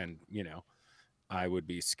I would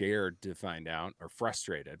be scared to find out, or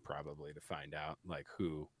frustrated probably to find out like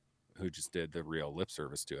who just did the real lip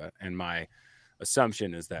service to it. And my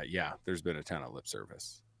assumption is that, there's been a ton of lip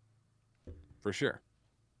service for sure.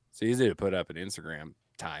 It's easy to put up an Instagram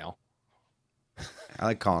tile. I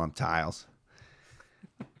like calling them tiles.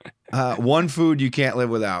 One food you can't live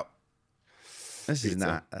without. This is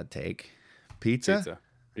not a take. Pizza?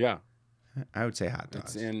 Yeah. I would say hot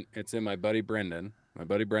dogs. It's in my buddy Brendan. My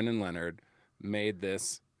buddy Brendan Leonard made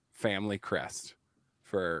this family crest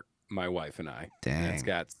for my wife and I. Dang. And it's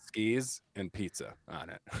got skis and pizza on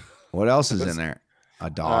it. What else is in there? A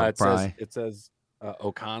dog probably. It says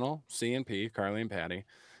O'Connell, C&P, Carly and Patty,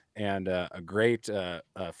 and a great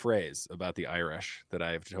phrase about the Irish that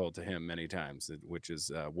I've told to him many times, which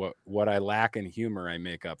is what I lack in humor, I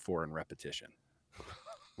make up for in repetition.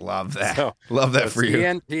 Love that. Love that for you.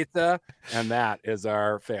 And pizza, and that is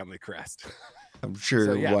our family crest. I'm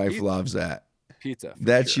sure your wife loves that. Pizza.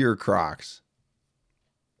 That's your Crocs.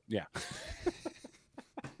 Yeah.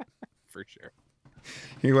 For sure.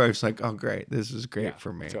 Your wife's like, oh, great. This is great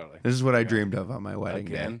for me. Totally. This is what I dreamed of on my wedding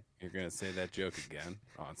day. You're going to say that joke again.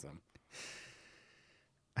 Awesome.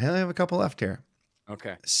 I only have a couple left here.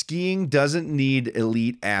 Okay. Skiing doesn't need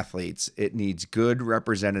elite athletes. It needs good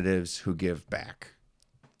representatives who give back.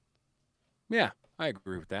 Yeah, I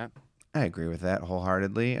agree with that. I agree with that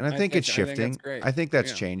wholeheartedly. And I think it's shifting. I think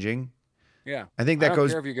that's changing. Yeah. I think I that don't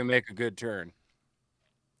goes. care if you can make a good turn.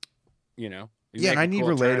 You know, you Yeah, and make I a need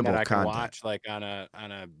cool turn that relatable I can content. watch like on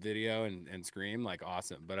a video and scream, like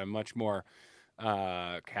awesome. But I'm much more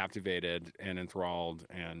captivated and enthralled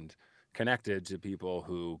and connected to people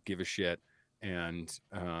who give a shit and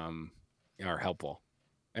are helpful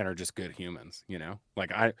and are just good humans, you know?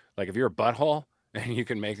 Like if you're a butthole and you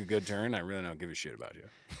can make a good turn, I really don't give a shit about you.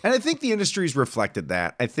 And I think the industry's reflected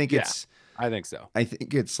that. Yeah, I think so. I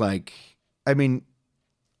think it's like, I mean,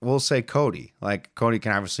 we'll say Cody. Like Cody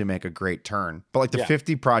can obviously make a great turn, but like the Yeah.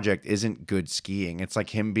 50 Project isn't good skiing. It's like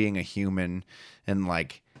him being a human, and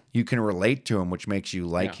like you can relate to him, which makes you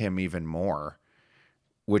like Yeah. him even more,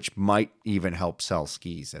 which might even help sell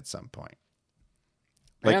skis at some point.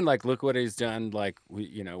 Like, And like look what he's done like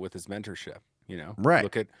you know with his mentorship, you know. right.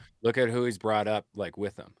 Look at who he's brought up like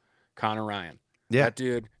with him. Connor Ryan. Yeah. That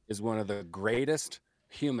dude is one of the greatest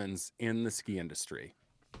humans in the ski industry.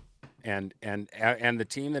 And the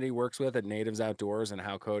team that he works with at Natives Outdoors and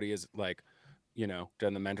how Cody is like, you know,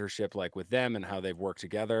 done the mentorship like with them and how they've worked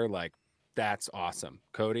together, like that's awesome.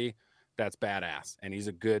 Cody, that's badass. And he's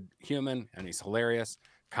a good human and he's hilarious.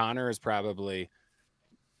 Connor is probably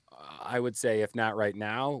I would say, if not right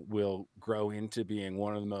now, will grow into being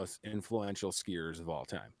one of the most influential skiers of all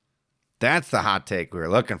time. That's the hot take we were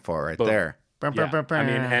looking for right Boom. there. Yeah. I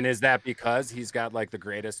mean, and is that because he's got like the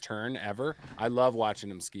greatest turn ever? I love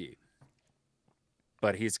watching him ski.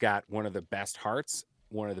 But he's got one of the best hearts,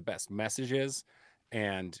 one of the best messages,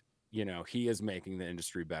 and you know, he is making the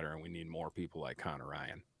industry better, and we need more people like Connor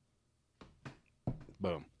Ryan.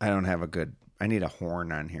 Boom. I don't have a good. I need a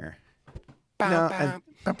horn on here. Bow, No.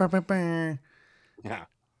 bow. Yeah.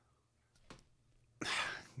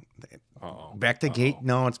 Uh-oh. Back to gate. Uh-oh.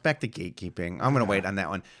 No, it's back to gatekeeping. I'm gonna wait on that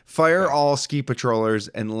one. Fire all ski patrollers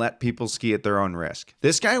and let people ski at their own risk.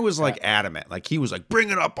 This guy was like adamant. Like he was like,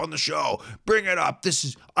 bring it up on the show. Bring it up.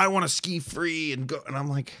 I want to ski free and go. And I'm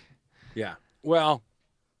like, Yeah. Well,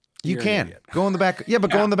 you you're an can idiot. go in the back. Yeah,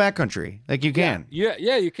 but go Yeah. in the back country. Like you can. Yeah,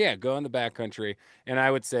 you can go in the backcountry, and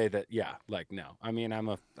I would say that like no. I mean, I'm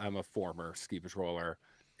a former ski patroller,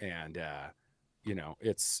 and you know,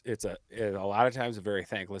 it's a lot of times a very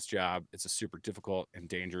thankless job. It's a super difficult and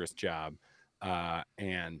dangerous job,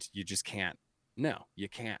 and you just can't. No, you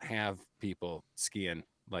can't have people skiing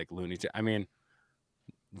like Looney Tunes. I mean,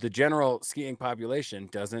 the general skiing population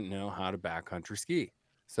doesn't know how to backcountry ski.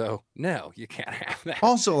 So no, you can't have that.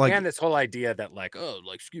 Also, like And this whole idea that like, oh,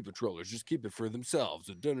 like ski patrollers just keep it for themselves.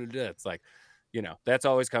 It's like, you know, that's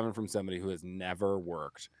always coming from somebody who has never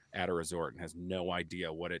worked at a resort and has no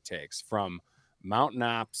idea what it takes from mountain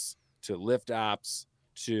ops to lift ops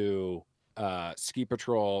to ski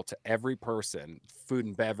patrol to every person, food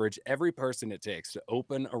and beverage, every person it takes to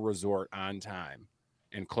open a resort on time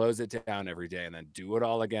and close it down every day and then do it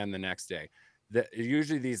all again the next day.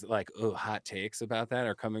 Usually these like hot takes about that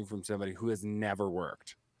are coming from somebody who has never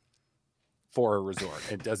worked for a resort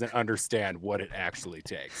and doesn't understand what it actually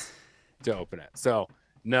takes to open it. So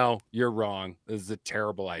no, you're wrong. This is a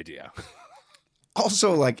terrible idea.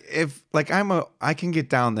 also like if like I can get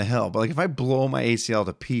down the hill, but like if I blow my ACL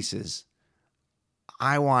to pieces,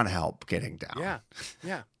 I want help getting down.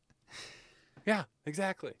 Yeah,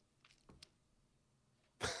 exactly.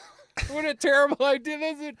 What a terrible idea.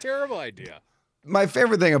 That's a terrible idea. My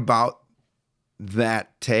favorite thing about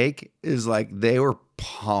that take is like they were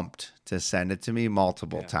pumped to send it to me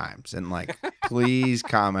multiple times and like, please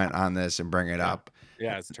comment on this and bring it up.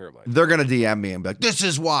 Yeah, it's a terrible idea. They're going to DM me and be like, this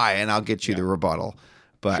is why, and I'll get you the rebuttal.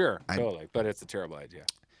 But sure, totally. But it's a terrible idea.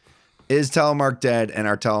 Is telemark dead and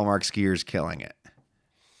are telemark skiers killing it?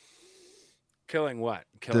 Killing what?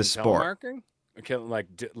 Killing the sport. Telemarking? Killing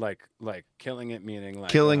like killing it meaning like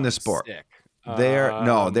killing the sport. Sick.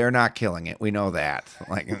 They're not killing it. We know that.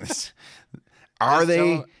 Like, are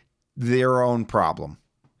they their own problem?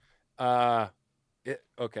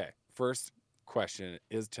 Okay. First question: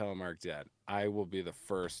 is telemark dead? I will be the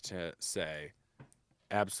first to say,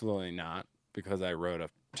 absolutely not, because I wrote a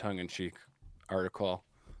tongue-in-cheek article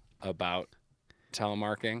about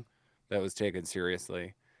telemarking that was taken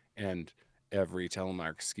seriously, and every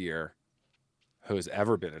telemark skier who's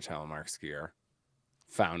ever been a telemark skier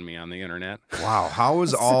found me on the internet. Wow. How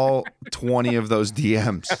was all 20 of those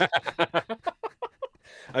DMs?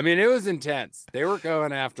 I mean, it was intense. They were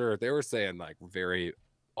saying like very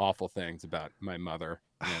awful things about my mother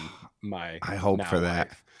and my I hope for that.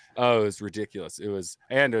 Wife. Oh, it was ridiculous. It was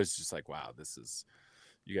just like, wow,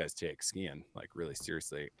 you guys take skiing like really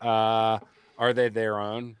seriously. Are they their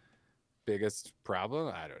own biggest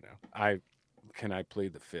problem? I don't know. can I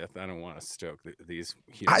plead the fifth? I don't want to stoke these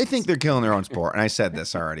I humans. think they're killing their own sport. And I said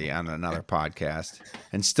this already on another podcast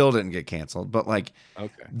and still didn't get canceled. But like,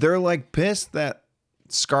 Okay. they're like pissed that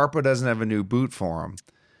Scarpa doesn't have a new boot for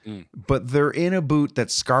them. But they're in a boot that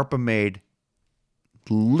Scarpa made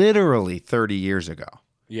literally 30 years ago.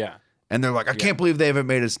 Yeah. And they're like, I can't believe they haven't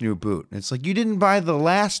made us new boot. And it's like, you didn't buy the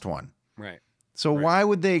last one. Right. So why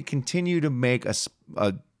would they continue to make a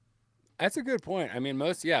That's a good point. I mean,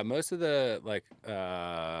 most of the like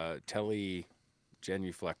tele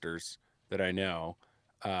genuflectors that I know,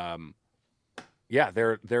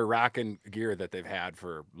 they're rocking gear that they've had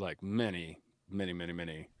for like many.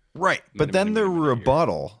 right? But then their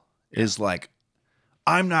rebuttal is like,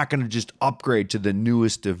 I'm not going to just upgrade to the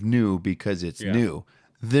newest of new because it's new.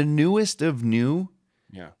 The newest of new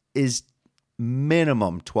is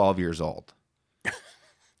minimum 12 years old.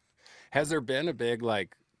 Has there been a big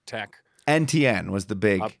like tech? NTN was the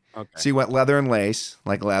big. Okay. So you went leather and lace,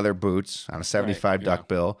 like leather boots on a 75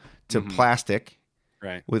 duckbill, to plastic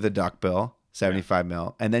with a duckbill, 75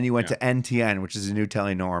 mil. And then you went to NTN, which is a new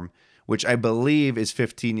tele norm, which I believe is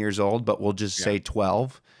 15 years old, but we'll just say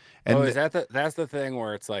 12. And is that's the thing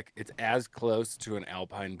where it's like it's as close to an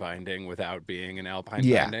Alpine binding without being an Alpine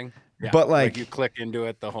binding? Yeah. But like you click into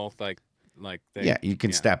it, the whole like thing. Yeah, you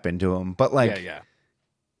can step into them. But like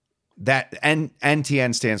that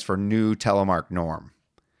NTN stands for New Telemark Norm.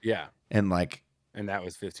 Yeah. And that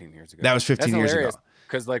was 15 years ago. That was 15 years ago.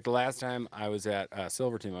 Because like the last time I was at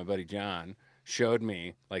Silverton, my buddy John showed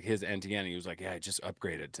me like his NTN. And he was like, yeah, I just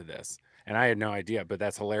upgraded to this. And I had no idea, but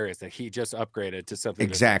that's hilarious that he just upgraded to something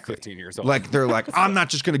that's like 15 years old. Like they're like, I'm not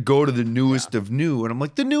just going to go to the newest of new. And I'm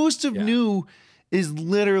like, the newest of new is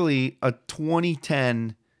literally a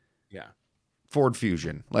 2010 Ford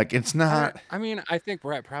Fusion. Like it's not. I mean, I think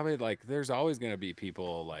probably like there's always going to be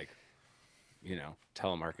people like,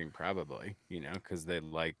 telemarketing probably, because they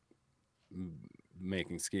like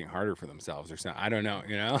making skiing harder for themselves or something. I don't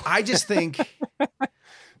know, I just think,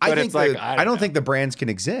 I don't think the brands can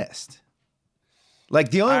exist.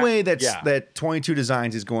 Like the only way that 22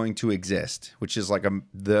 Designs is going to exist, which is like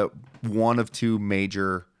the one of two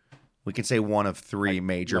major, we can say one of three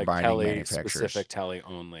major binding manufacturers. Specific tele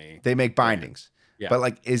only. They make bindings. Yeah. But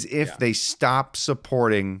like is if they stop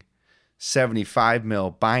supporting 75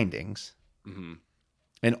 mil bindings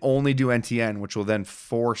and only do NTN, which will then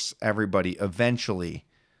force everybody eventually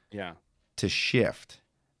to shift.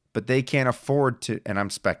 But they can't afford to, and I'm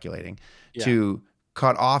speculating, to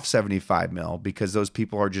cut off 75 mil because those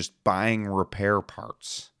people are just buying repair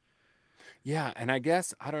parts. Yeah, and I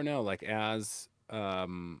guess I don't know, like as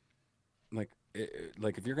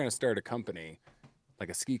like if you're going to start a company, like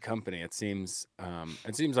a ski company, it seems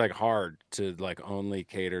like hard to like only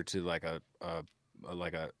cater to like a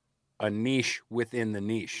niche within the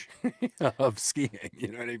niche of skiing. You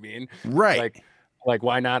know what I mean? Right. Like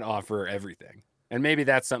why not offer everything? And maybe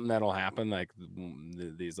that's something that'll happen. Like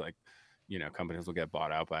these like, companies will get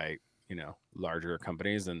bought out by, larger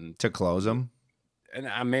companies and to close them. And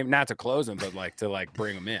I mean, not to close them, but like to like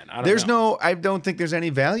bring them in. I don't think there's any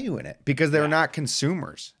value in it because they're not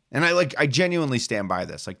consumers. And I genuinely stand by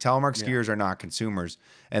this. Like telemark skiers are not consumers.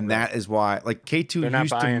 And that is why like K2 they're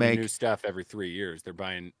used to make new stuff every 3 years. They're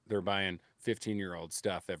buying 15-year-old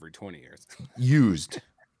stuff every 20 years. Used.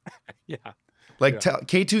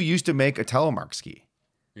 K2 used to make a telemark ski.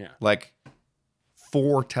 Yeah. Like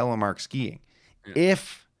for telemark skiing. Yeah.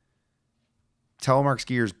 If telemark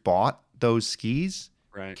skiers bought those skis,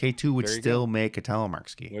 K2 would still make a telemark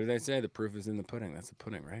ski. What did I say? The proof is in the pudding. That's the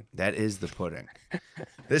pudding, right? That is the pudding.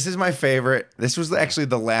 This is my favorite. This was actually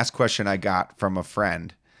the last question I got from a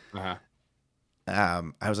friend. I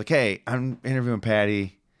was like, hey, I'm interviewing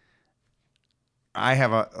Patty. I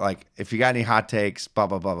have if you got any hot takes, blah,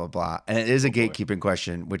 blah, blah, blah, blah. And it is a gatekeeping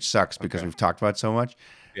question, which sucks because we've talked about it so much.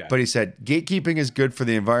 Yeah. But he said, gatekeeping is good for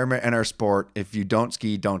the environment and our sport. If you don't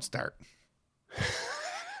ski, don't start.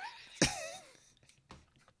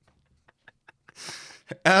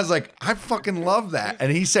 And I was like, I fucking love that.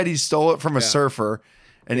 And he said he stole it from a surfer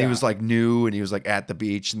and he was like new and he was like at the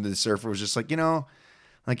beach and the surfer was just like,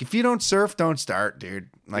 like if you don't surf, don't start, dude.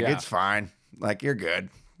 Like it's fine. Like you're good.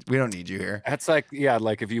 We don't need you here. That's like,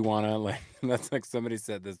 like if you want to like, that's like somebody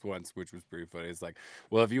said this once, which was pretty funny. It's like,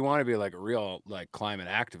 well, if you want to be like a real like climate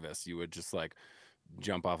activist, you would just like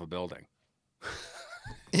jump off a building.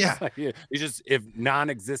 Yeah. Like, you just, if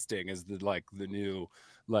non-existing is the new,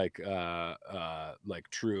 like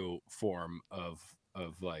true form of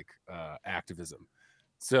like activism.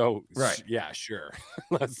 So sure.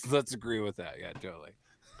 Let's agree with that. Yeah, totally.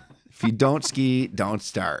 If you don't ski, don't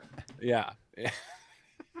start. Yeah.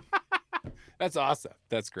 That's awesome.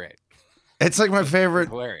 That's great. It's like my favorite.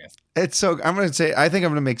 Hilarious. It's so I'm gonna say I think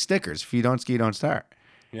I'm gonna make stickers. If you don't ski, don't start.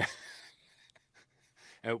 Yeah.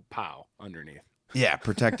 Oh, pow underneath. Yeah,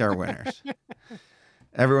 protect our winners.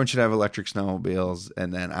 Everyone should have electric snowmobiles,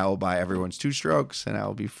 and then I will buy everyone's 2-strokes, and I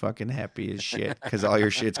will be fucking happy as shit because all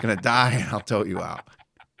your shit's gonna die, and I'll tow you out.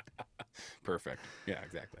 Perfect. Yeah,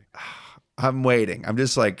 exactly. I'm waiting. I'm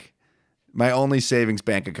just like, my only savings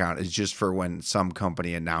bank account is just for when some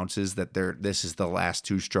company announces that this is the last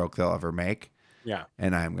 2-stroke they'll ever make. Yeah.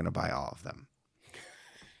 And I'm gonna buy all of them.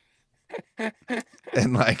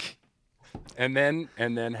 And like, and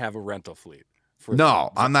then have a rental fleet.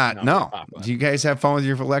 No, I'm not. No, do you guys have fun with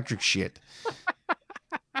your electric shit?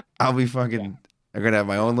 I'll be fucking. Yeah. I'm gonna have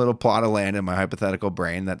my own little plot of land in my hypothetical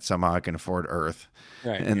brain that somehow I can afford Earth,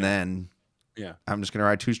 right? And then, yeah, I'm just gonna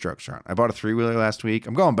ride 2-strokes around. I bought a 3-wheeler last week.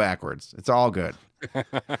 I'm going backwards. It's all good.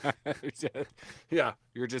 Yeah,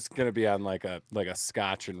 you're just gonna be on like a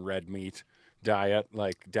Scotch and red meat diet,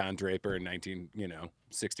 like Don Draper in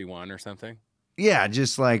 1961 or something. Yeah,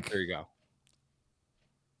 just like there you go.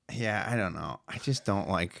 Yeah, I don't know. I just don't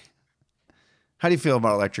like. How do you feel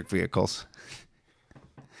about electric vehicles?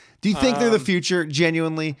 Do you think they're the future?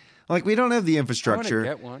 Genuinely, like we don't have the infrastructure. I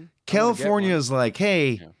want to get one. California is like,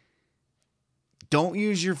 hey, don't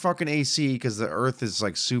use your fucking AC because the Earth is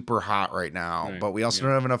like super hot right now. Right. But we also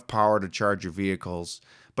don't have enough power to charge your vehicles.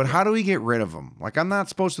 But how do we get rid of them? Like I'm not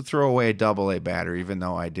supposed to throw away a AA battery, even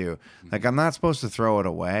though I do. Like I'm not supposed to throw it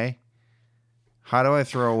away. How do I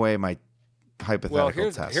throw away my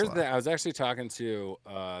hypothetical Tesla? Here's I was actually talking to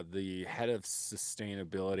the head of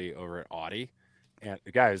sustainability over at Audi, and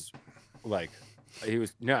the guy's like,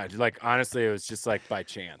 honestly, it was just like by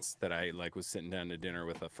chance that I like was sitting down to dinner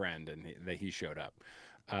with a friend and he showed up,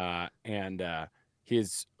 and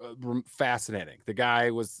he's fascinating. The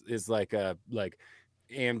guy is like a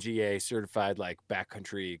AMGA certified like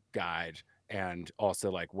backcountry guide. And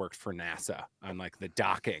also like worked for NASA on like the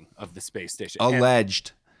docking of the space station.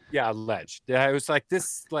 Alleged. Alleged. Yeah, it was like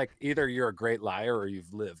this, like either you're a great liar or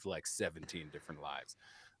you've lived like 17 different lives.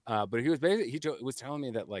 But he was telling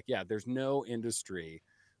me that like, yeah, there's no industry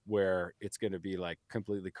where it's going to be like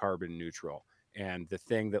completely carbon neutral. And the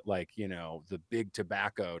thing that like, the big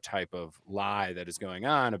tobacco type of lie that is going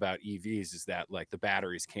on about EVs is that like the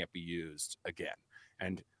batteries can't be used again.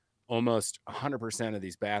 And almost 100% of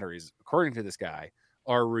these batteries, according to this guy,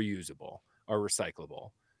 are reusable, are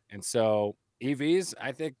recyclable. And so EVs,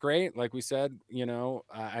 I think great. Like we said,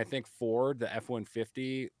 I think Ford, the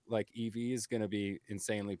F-150, like EV is going to be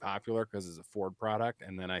insanely popular because it's a Ford product.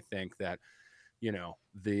 And then I think that,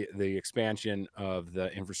 the expansion of the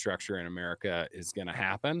infrastructure in America is going to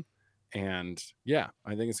happen. And yeah,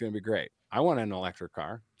 I think it's going to be great. I want an electric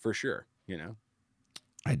car for sure,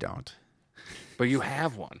 I don't. But you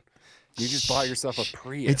have one. You just bought yourself a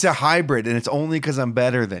Prius. It's a hybrid, and it's only because I'm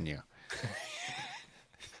better than you.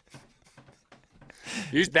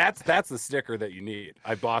 That's the sticker that you need.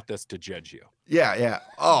 I bought this to judge you. Yeah.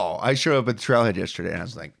 Oh, I showed up at the trailhead yesterday, and I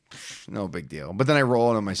was like, no big deal. But then I roll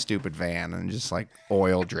into my stupid van, and just like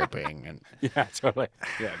oil dripping. And yeah, totally.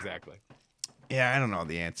 Yeah, exactly. Yeah, I don't know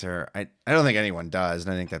the answer. I don't think anyone does,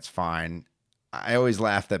 and I think that's fine. I always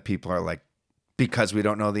laugh that people are like, because we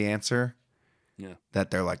don't know the answer. Yeah. That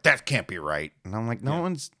they're like, that can't be right. And I'm like, no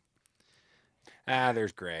one's.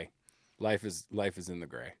 There's gray. Life is in the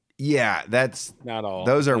gray. Yeah, that's not all.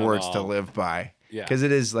 Those are words to live by. Yeah. Because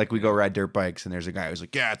it is like we go ride dirt bikes and there's a guy who's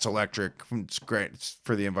like, yeah, it's electric. It's great. It's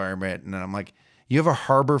for the environment. And then I'm like, you have a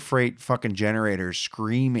Harbor Freight fucking generator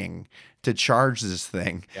screaming to charge this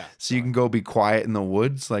thing. Yeah. So you can go be quiet in the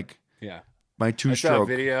woods. Like, yeah. My 2-stroke.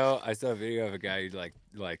 I saw a video of a guy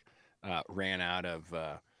who ran out of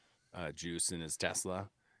juice in his Tesla,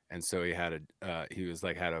 and so he had a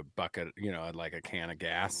bucket, like a can of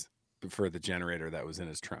gas for the generator that was in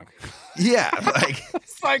his trunk. Yeah, like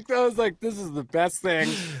it's like those, like this is the best thing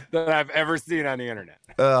that I've ever seen on the internet.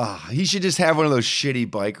 He should just have one of those shitty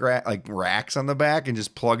bike racks on the back and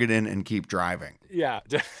just plug it in and keep driving. Yeah,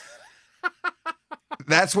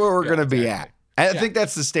 that's where we're gonna be at. I think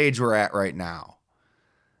that's the stage we're at right now.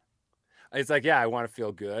 It's like, yeah, I want to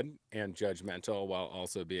feel good and judgmental while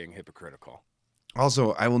also being hypocritical.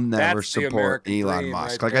 Also, I will never support Elon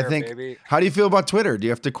Musk. Like, I think, baby. How do you feel about Twitter? Do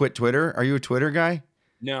you have to quit Twitter? Are you a Twitter guy?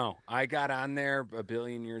 No, I got on there a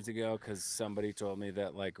billion years ago because somebody told me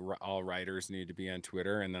that like all writers need to be on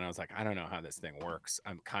Twitter. And then I was like, I don't know how this thing works.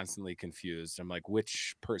 I'm constantly confused. I'm like,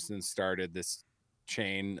 which person started this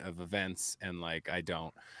chain of events? And like, I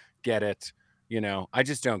don't get it. I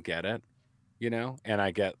just don't get it.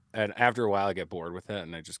 And after a while I get bored with it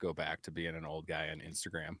and I just go back to being an old guy on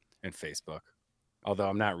Instagram and Facebook. Although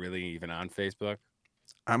I'm not really even on Facebook.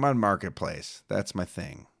 I'm on Marketplace. That's my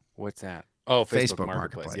thing. What's that? Oh, Facebook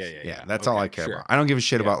Marketplace. Yeah. That's all I care about. I don't give a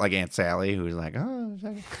shit about like Aunt Sally, who's like, oh.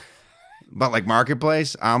 But like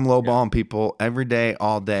Marketplace, I'm lowballing people every day,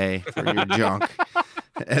 all day for your junk.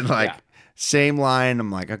 And like same line.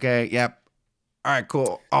 I'm like, okay, yep. All right,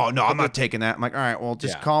 cool. Oh no, I'm not taking that. I'm like, all right, well,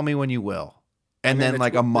 just call me when you will. And then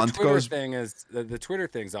like a month goes. The Twitter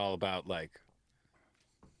thing's all about like,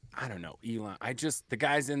 I don't know, Elon. The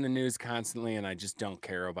guy's in the news constantly, and I just don't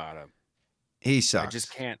care about him. He sucks. I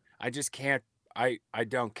just can't. I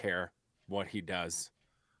don't care what he does,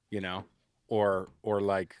 or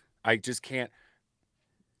like I just can't.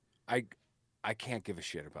 I can't give a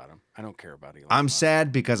shit about him. I don't care about Elon. I'm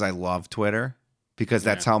sad because I love Twitter. Because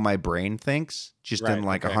that's how my brain thinks, just in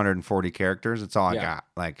like 140 characters. It's all I got.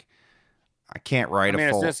 Like, I can't write a full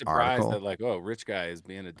article. It's no surprise that like, oh, rich guy is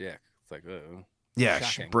being a dick. It's like, oh, yeah,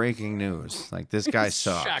 breaking news. Like, this guy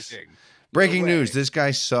sucks. Shocking. Breaking news. This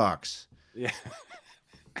guy sucks. Yeah.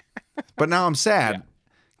 But now I'm sad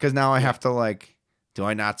because now I have to like, do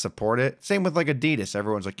I not support it? Same with like Adidas.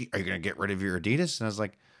 Everyone's like, are you gonna get rid of your Adidas? And I was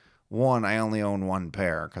like, one, I only own one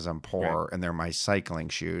pair because I'm poor and they're my cycling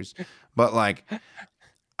shoes. But like,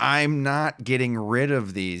 I'm not getting rid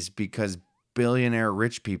of these because billionaire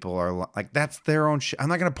rich people are like, that's their own shit. I'm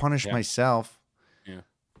not going to punish myself. Yeah.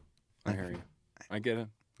 I hear you. I get it.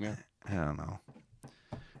 Yeah. I don't know.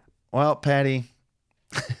 Well, Patty,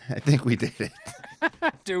 I think we did it.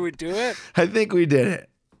 Did we do it? I think we did it.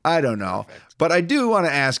 I don't know. Perfect. But I do want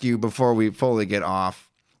to ask you before we fully get off.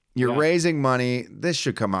 You're raising money. This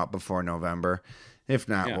should come out before November. If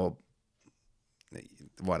not, well,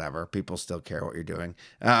 whatever. People still care what you're doing.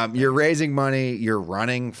 You're raising money. You're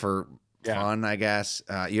running for fun, I guess.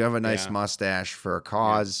 You have a nice mustache for a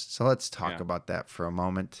cause. So let's talk about that for a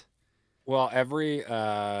moment. Well,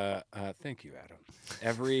 thank you, Adam.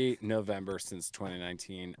 Every November since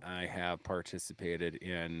 2019, I have participated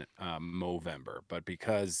in Movember, but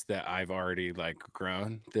because that I've already like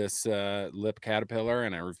grown this lip caterpillar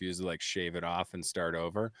and I refuse to like shave it off and start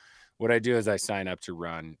over, what I do is I sign up to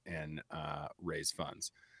run and raise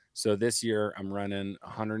funds. So this year I'm running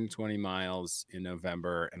 120 miles in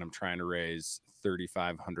November and I'm trying to raise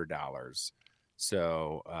 $3,500.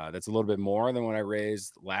 So that's a little bit more than what I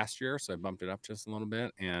raised last year. So I bumped it up just a little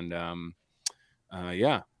bit. And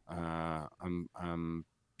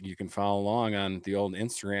you can follow along on the old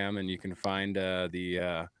Instagram and you can find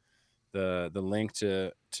the link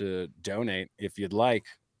to donate if you'd like,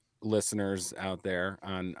 listeners out there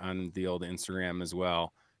on the old Instagram as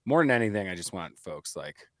well. More than anything, I just want folks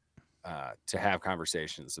like to have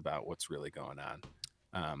conversations about what's really going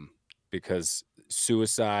on. Because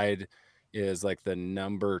suicide is like the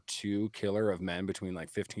number 2 killer of men between like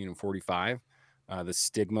 15 and 45. The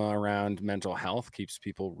stigma around mental health keeps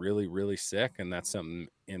people really, really sick. And that's something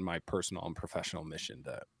in my personal and professional mission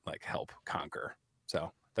to like help conquer.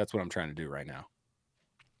 So that's what I'm trying to do right now.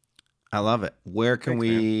 I love it. Where can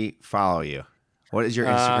we follow you? What is your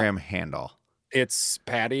Instagram handle? It's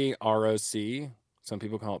Patty ROC. Some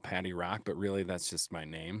people call it Patty Rock, but really that's just my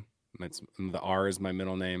name. The R is my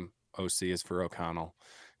middle name. OC is for O'Connell.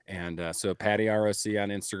 And so Patty ROC on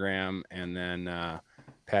Instagram and then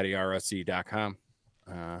pattyroc.com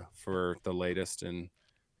for the latest and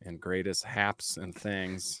greatest haps and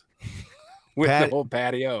things with the whole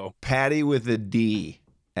patio. Patty with a D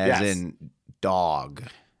as in dog.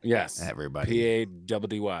 Yes. Everybody.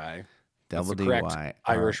 PADDY. That's the correct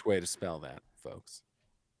Irish way to spell that, folks.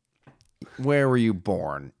 Where were you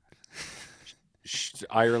born?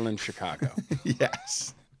 Ireland, Chicago.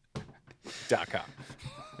 Yes. .com.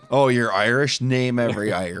 Oh, you're Irish? Name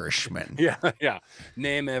every Irishman. Yeah.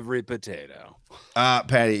 Name every potato.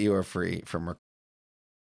 Patty, you are free from